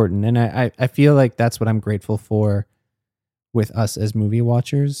it's important. And I feel like that's what I'm grateful for with us as movie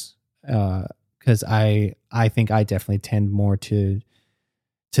watchers. Because I think I definitely tend more to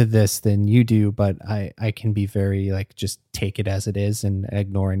this than you do, but I can be very like, just take it as it is and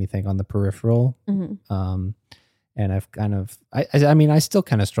ignore anything on the peripheral. And I've kind of, I mean, I still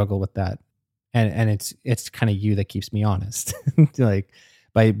kind of struggle with that. And it's kind of you that keeps me honest. Like,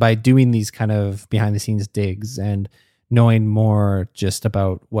 by doing these kind of behind the scenes digs and knowing more just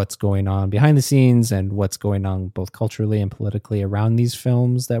about what's going on behind the scenes and what's going on both culturally and politically around these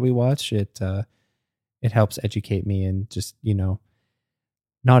films that we watch, it helps educate me. And just, you know,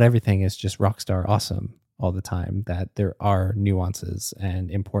 not everything is just rock star awesome all the time, that there are nuances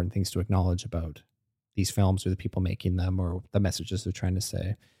and important things to acknowledge about these films or the people making them or the messages they're trying to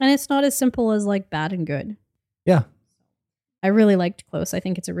say. And it's not as simple as like bad and good. Yeah. I really liked Close. I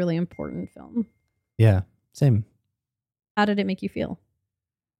think it's a really important film. Yeah, same. How did it make you feel?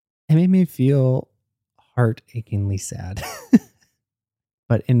 It made me feel heart-achingly sad,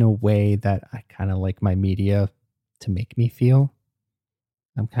 but in a way that I kind of like my media to make me feel.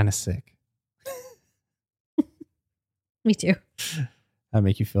 I'm kind of sick. Me too. How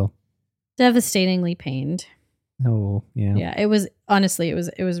make you feel? Devastatingly pained. Oh, yeah. Yeah, it was, honestly,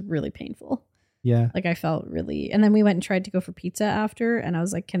 it was really painful. Yeah. Like I felt really, and then we went and tried to go for pizza after, and I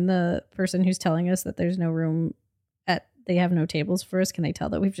was like, can the person who's telling us that there's no room they have no tables for us, can they tell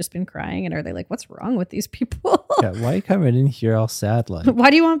that we've just been crying? And are they like, what's wrong with these people? Yeah, why are you coming in here all sad like?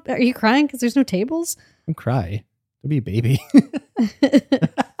 Are you crying because there's no tables? Don't cry. Don't be a baby.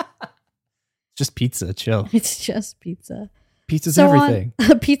 Just pizza, chill. It's just pizza. Pizza's everything.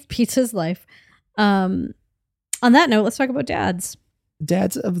 Pizza's life. On that note, let's talk about dads.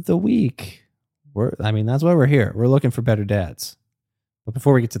 Dads of the week. That's why we're here. We're looking for better dads. But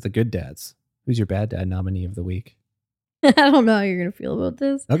before we get to the good dads, who's your bad dad nominee of the week? I don't know how you're going to feel about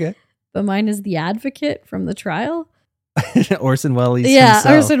this. Okay. But mine is the advocate from The Trial. Orson Welles himself.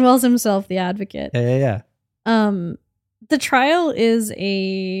 Orson Welles himself, the advocate. Yeah. The Trial is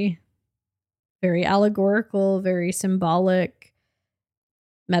a very allegorical, very symbolic,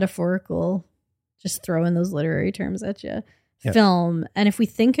 metaphorical, just throwing those literary terms at you, film. And if we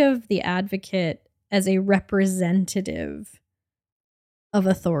think of the advocate as a representative of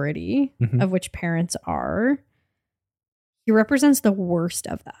authority, of which parents are, he represents the worst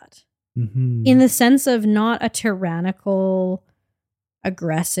of that. In the sense of not a tyrannical,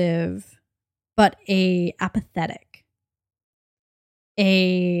 aggressive, but a apathetic.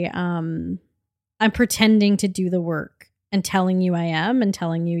 I'm pretending to do the work and telling you I am and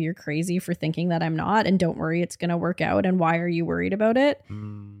telling you you're crazy for thinking that I'm not, and don't worry, it's going to work out, and why are you worried about it?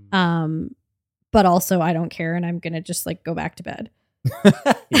 But also I don't care, and I'm going to just like go back to bed.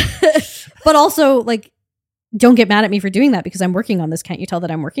 But also like, don't get mad at me for doing that because I'm working on this. Can't you tell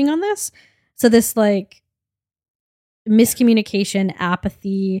that I'm working on this? So this like miscommunication,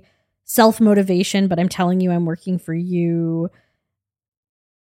 apathy, self-motivation, but I'm telling you I'm working for you.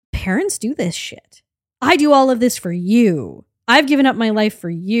 Parents do this shit. I do all of this for you. I've given up my life for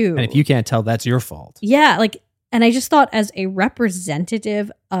you. And if you can't tell, that's your fault. Yeah, like, and I just thought as a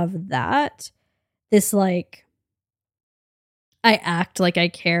representative of that, this like, I act like I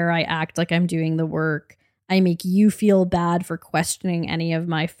care, I act like I'm doing the work, I make you feel bad for questioning any of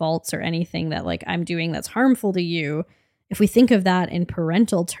my faults or anything that like I'm doing that's harmful to you. If we think of that in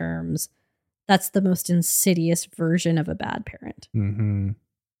parental terms, that's the most insidious version of a bad parent. Mm-hmm.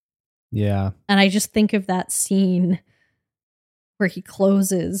 Yeah. And I just think of that scene where he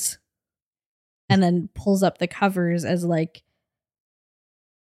closes and then pulls up the covers as like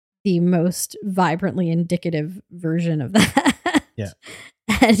the most vibrantly indicative version of that. Yeah.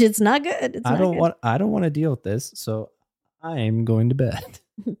 And it's not good. I don't want to deal with this, so I'm going to bed.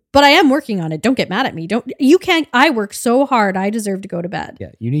 But I am working on it. Don't get mad at me. I work so hard. I deserve to go to bed.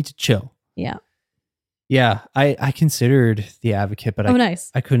 Yeah, you need to chill. Yeah. Yeah, I considered The Advocate, but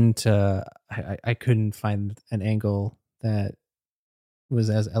nice. I couldn't I couldn't find an angle that was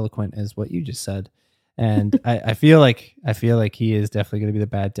as eloquent as what you just said. And I feel like he is definitely going to be the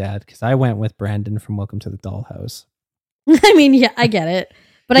bad dad, because I went with Brandon from Welcome to the Dollhouse. I mean, yeah, I get it.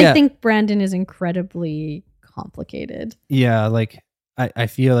 But Yeah. I think Brandon is incredibly complicated. Yeah, like I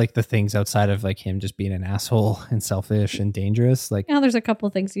feel like the things outside of like him just being an asshole and selfish and dangerous, like There's a couple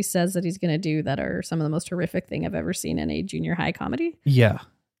of things he says that he's going to do that are some of the most horrific thing I've ever seen in a junior high comedy. yeah.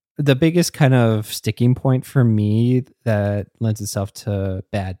 The biggest kind of sticking point for me that lends itself to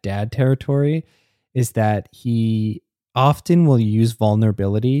bad dad territory is that he often will use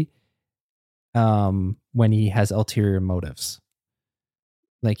vulnerability when he has ulterior motives.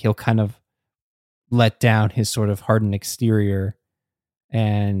 Like he'll kind of let down his sort of hardened exterior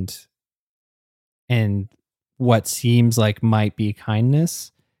and what seems like might be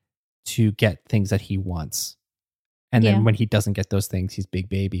kindness to get things that he wants. And then when he doesn't get those things, he's big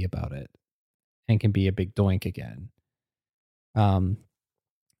baby about it and can be a big doink again. And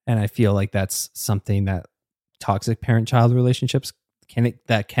I feel like that's something that toxic parent-child relationships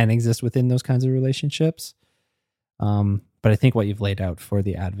can exist within those kinds of relationships. But I think what you've laid out for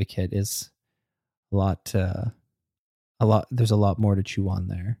The Advocate is there's a lot more to chew on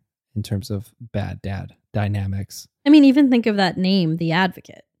there in terms of bad dad dynamics. I mean, even think of that name, The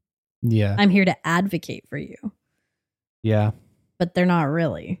Advocate. Yeah. I'm here to advocate for you. Yeah. But they're not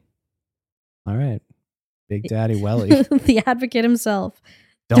really. All right. Big Daddy Welly. The Advocate himself.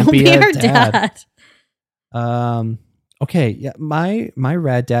 Don't be our our dad. Okay. Yeah. My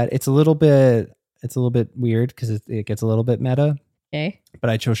rad dad, it's a little bit weird because it gets a little bit meta. Okay. But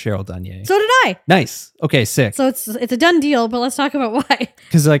I chose Cheryl Dunye. So did I. Nice. Okay, sick. So it's a done deal, but let's talk about why.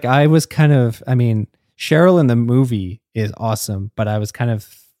 Because like Cheryl in the movie is awesome, but I was kind of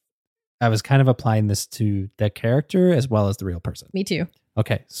applying this to the character as well as the real person. Me too.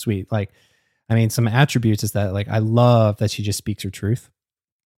 Okay, sweet. Like, I mean, some attributes is that like I love that she just speaks her truth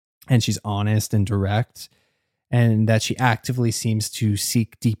and she's honest and direct, and that she actively seems to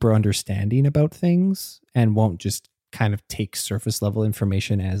seek deeper understanding about things and won't just kind of take surface level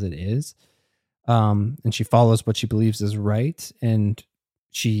information as it is. And she follows what she believes is right. And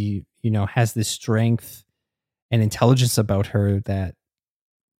she, has this strength and intelligence about her that,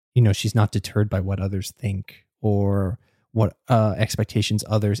 she's not deterred by what others think or what expectations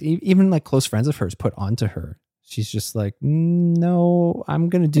others, even like close friends of hers, put onto her. She's just like, no, I'm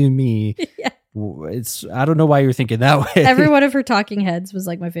going to do me. Yeah. I don't know why you're thinking that way. Every one of her talking heads was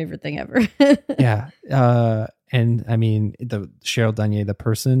like my favorite thing ever. Yeah. And I mean, the Cheryl Dunye, the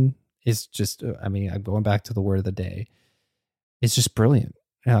person, is just, I'm going back to the word of the day. It's just brilliant.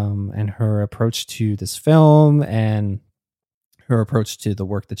 And her approach to this film and her approach to the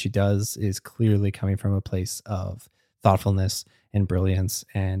work that she does is clearly coming from a place of thoughtfulness and brilliance.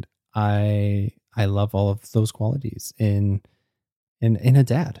 And I love all of those qualities in a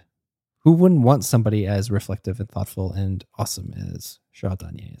dad. Who wouldn't want somebody as reflective and thoughtful and awesome as Cheryl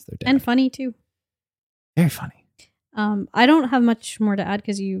Dunye as their dad? And funny too. Very funny. I don't have much more to add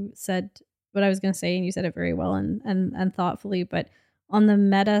because you said what I was going to say and you said it very well and thoughtfully. But on the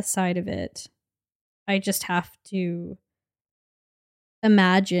meta side of it, I just have to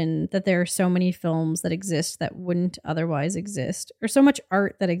imagine that there are so many films that exist that wouldn't otherwise exist, or so much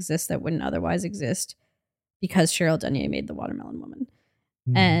art that exists that wouldn't otherwise exist because Cheryl Dunye made The Watermelon Woman.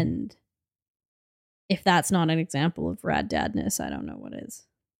 Mm. And if that's not an example of rad dadness, I don't know what is.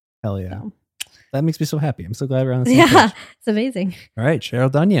 Hell yeah. So. That makes me so happy. I'm so glad we're on the same Yeah, page. it's amazing. All right,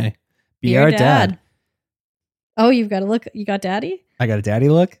 Cheryl Dunye. Be Your our dad. Oh, you've got to look. You got daddy? I got a daddy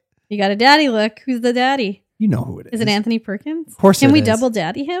look. You got a daddy look. Who's the daddy? You know who it is. Is it Anthony Perkins? Of course Can it we is. double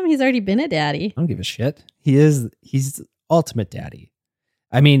daddy him? He's already been a daddy. I don't give a shit. He's ultimate daddy.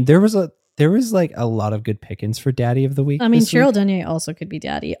 I mean, there was There was like a lot of good pickings for Daddy of the Week. I mean, this Cheryl week, Dunye also could be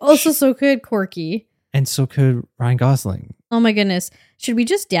Daddy. Also, so could Corky. and so could Ryan Gosling. Oh my goodness. Should we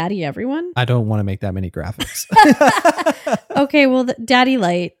just Daddy everyone? I don't want to make that many graphics. Okay, well, Daddy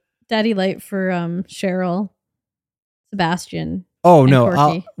Light. Daddy Light for Cheryl, Sebastian. Oh and no,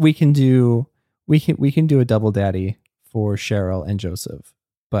 Corky. we can do a double Daddy for Cheryl and Joseph,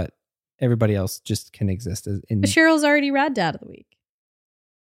 but everybody else just can exist as in. But Cheryl's already Rad Dad of the Week.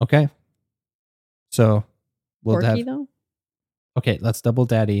 Okay, so we'll Corky, have. though? Okay, let's double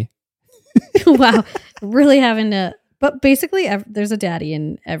Daddy. Wow. Really having to... But basically, there's a daddy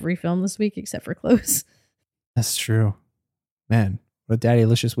in every film this week except for Close. That's true, man. What a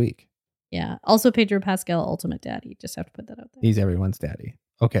Daddy-licious week. Yeah. Also, Pedro Pascal, Ultimate Daddy. Just have to put that out there. He's everyone's daddy.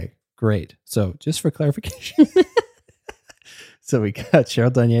 Okay, great. So just for clarification. So we got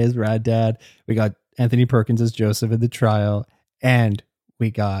Cheryl Dunye as Rad Dad. We got Anthony Perkins as Joseph in the trial. And we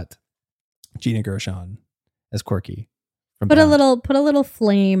got Gina Gershon as Corky. From Put a Bound. little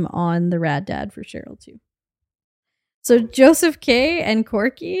flame on the Rad Dad for Cheryl, too. So Joseph K. and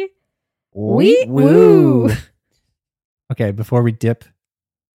Corky. Wee woo. Okay, before we dip,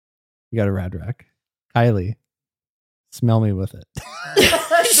 we got a rad rack. Kylie, smell me with it.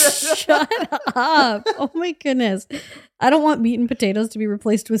 Shut up. Oh my goodness. I don't want meat and potatoes to be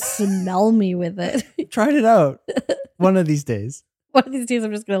replaced with smell me with it. Tried it out one of these days. One of these days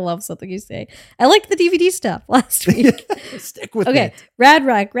I'm just going to love something you say. I liked the DVD stuff last week. Stick with Okay, it. Rad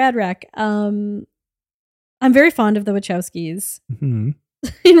Rack. I'm very fond of the Wachowskis. Mm-hmm.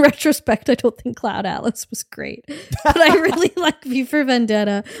 In retrospect, I don't think Cloud Atlas was great, but I really like V for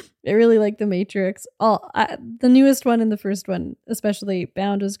Vendetta. I really like The Matrix. The newest one and the first one, especially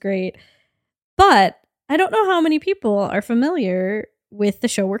Bound, was great. But I don't know how many people are familiar with the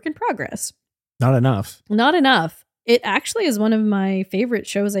show Work in Progress. Not enough. Not enough. It actually is one of my favorite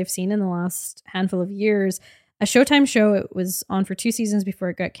shows I've seen in the last handful of years. A Showtime show. It was on for 2 seasons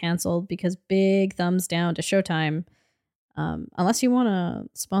before it got canceled because big thumbs down to Showtime. Unless you want to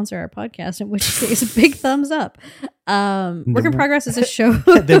sponsor our podcast, in which case, big thumbs up. Work in Progress is a show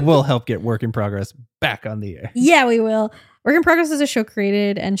that will help get Work in Progress back on the air. Yeah, we will. Work in Progress is a show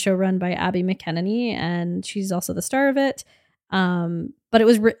created and show run by Abby McKennedy, and she's also the star of it. But it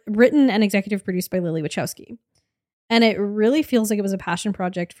was written and executive produced by Lily Wachowski. And it really feels like it was a passion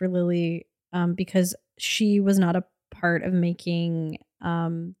project for Lily because she was not a part of making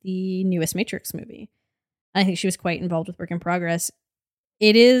the newest Matrix movie. I think she was quite involved with Work in Progress.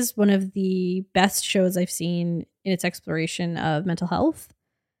 It is one of the best shows I've seen in its exploration of mental health.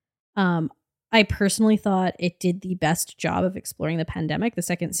 I personally thought it did the best job of exploring the pandemic. The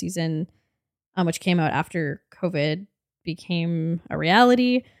second season, which came out after COVID became a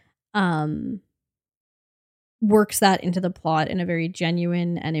reality, works that into the plot in a very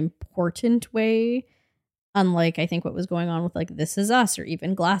genuine and important way. Unlike, I think, what was going on with like This Is Us or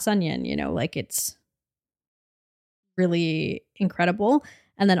even Glass Onion, like it's really incredible.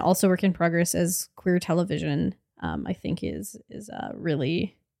 And then also Work in Progress as queer television, I think is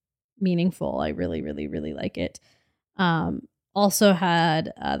really meaningful. I really, really, really like it. Also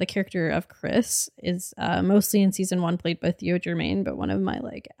had the character of Chris is mostly in season 1 played by Theo Germain, but one of my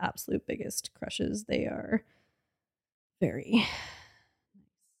like absolute biggest crushes. They are very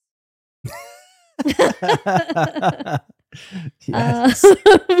yes.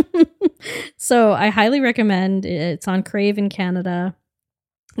 So I highly recommend it. It's on Crave in Canada.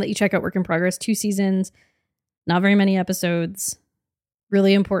 Let you check out Work in Progress. 2 seasons, not very many episodes.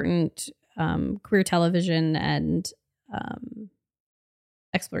 Really important queer television and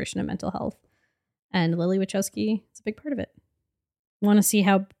exploration of mental health. And Lily Wachowski is a big part of it. Want to see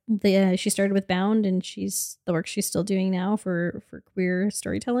how she started with Bound and the work she's still doing now for queer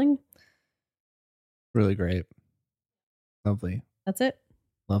storytelling. Really great. Lovely. That's it.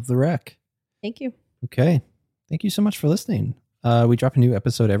 Love the rec. Thank you. Okay. Thank you so much for listening. We drop a new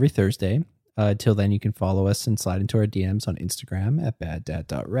episode every Thursday. Till then, you can follow us and slide into our DMs on Instagram at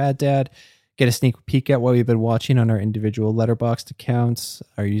baddad.raddad. Get a sneak peek at what we've been watching on our individual Letterboxd accounts.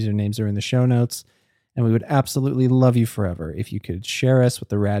 Our usernames are in the show notes. And we would absolutely love you forever if you could share us with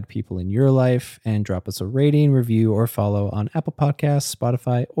the rad people in your life and drop us a rating, review, or follow on Apple Podcasts,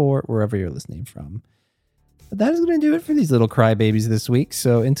 Spotify, or wherever you're listening from. But that is going to do it for these little crybabies this week.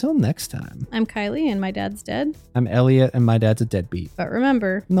 So until next time. I'm Kylie and my dad's dead. I'm Elliot and my dad's a deadbeat. But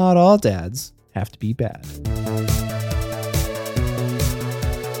remember, not all dads have to be bad.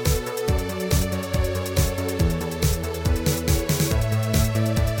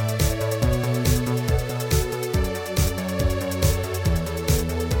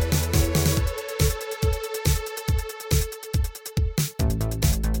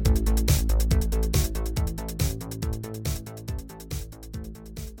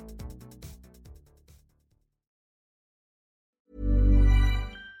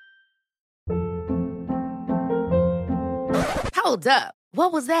 Hold up.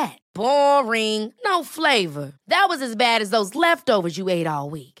 What was that? Boring. No flavor. That was as bad as those leftovers you ate all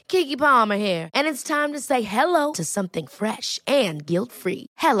week. Keke Palmer here, and it's time to say hello to something fresh and guilt-free.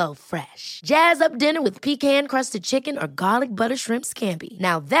 Hello Fresh. Jazz up dinner with pecan-crusted chicken or garlic butter shrimp scampi.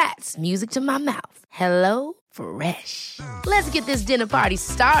 Now that's music to my mouth. Hello Fresh. Let's get this dinner party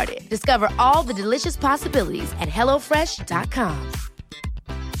started. Discover all the delicious possibilities at hellofresh.com.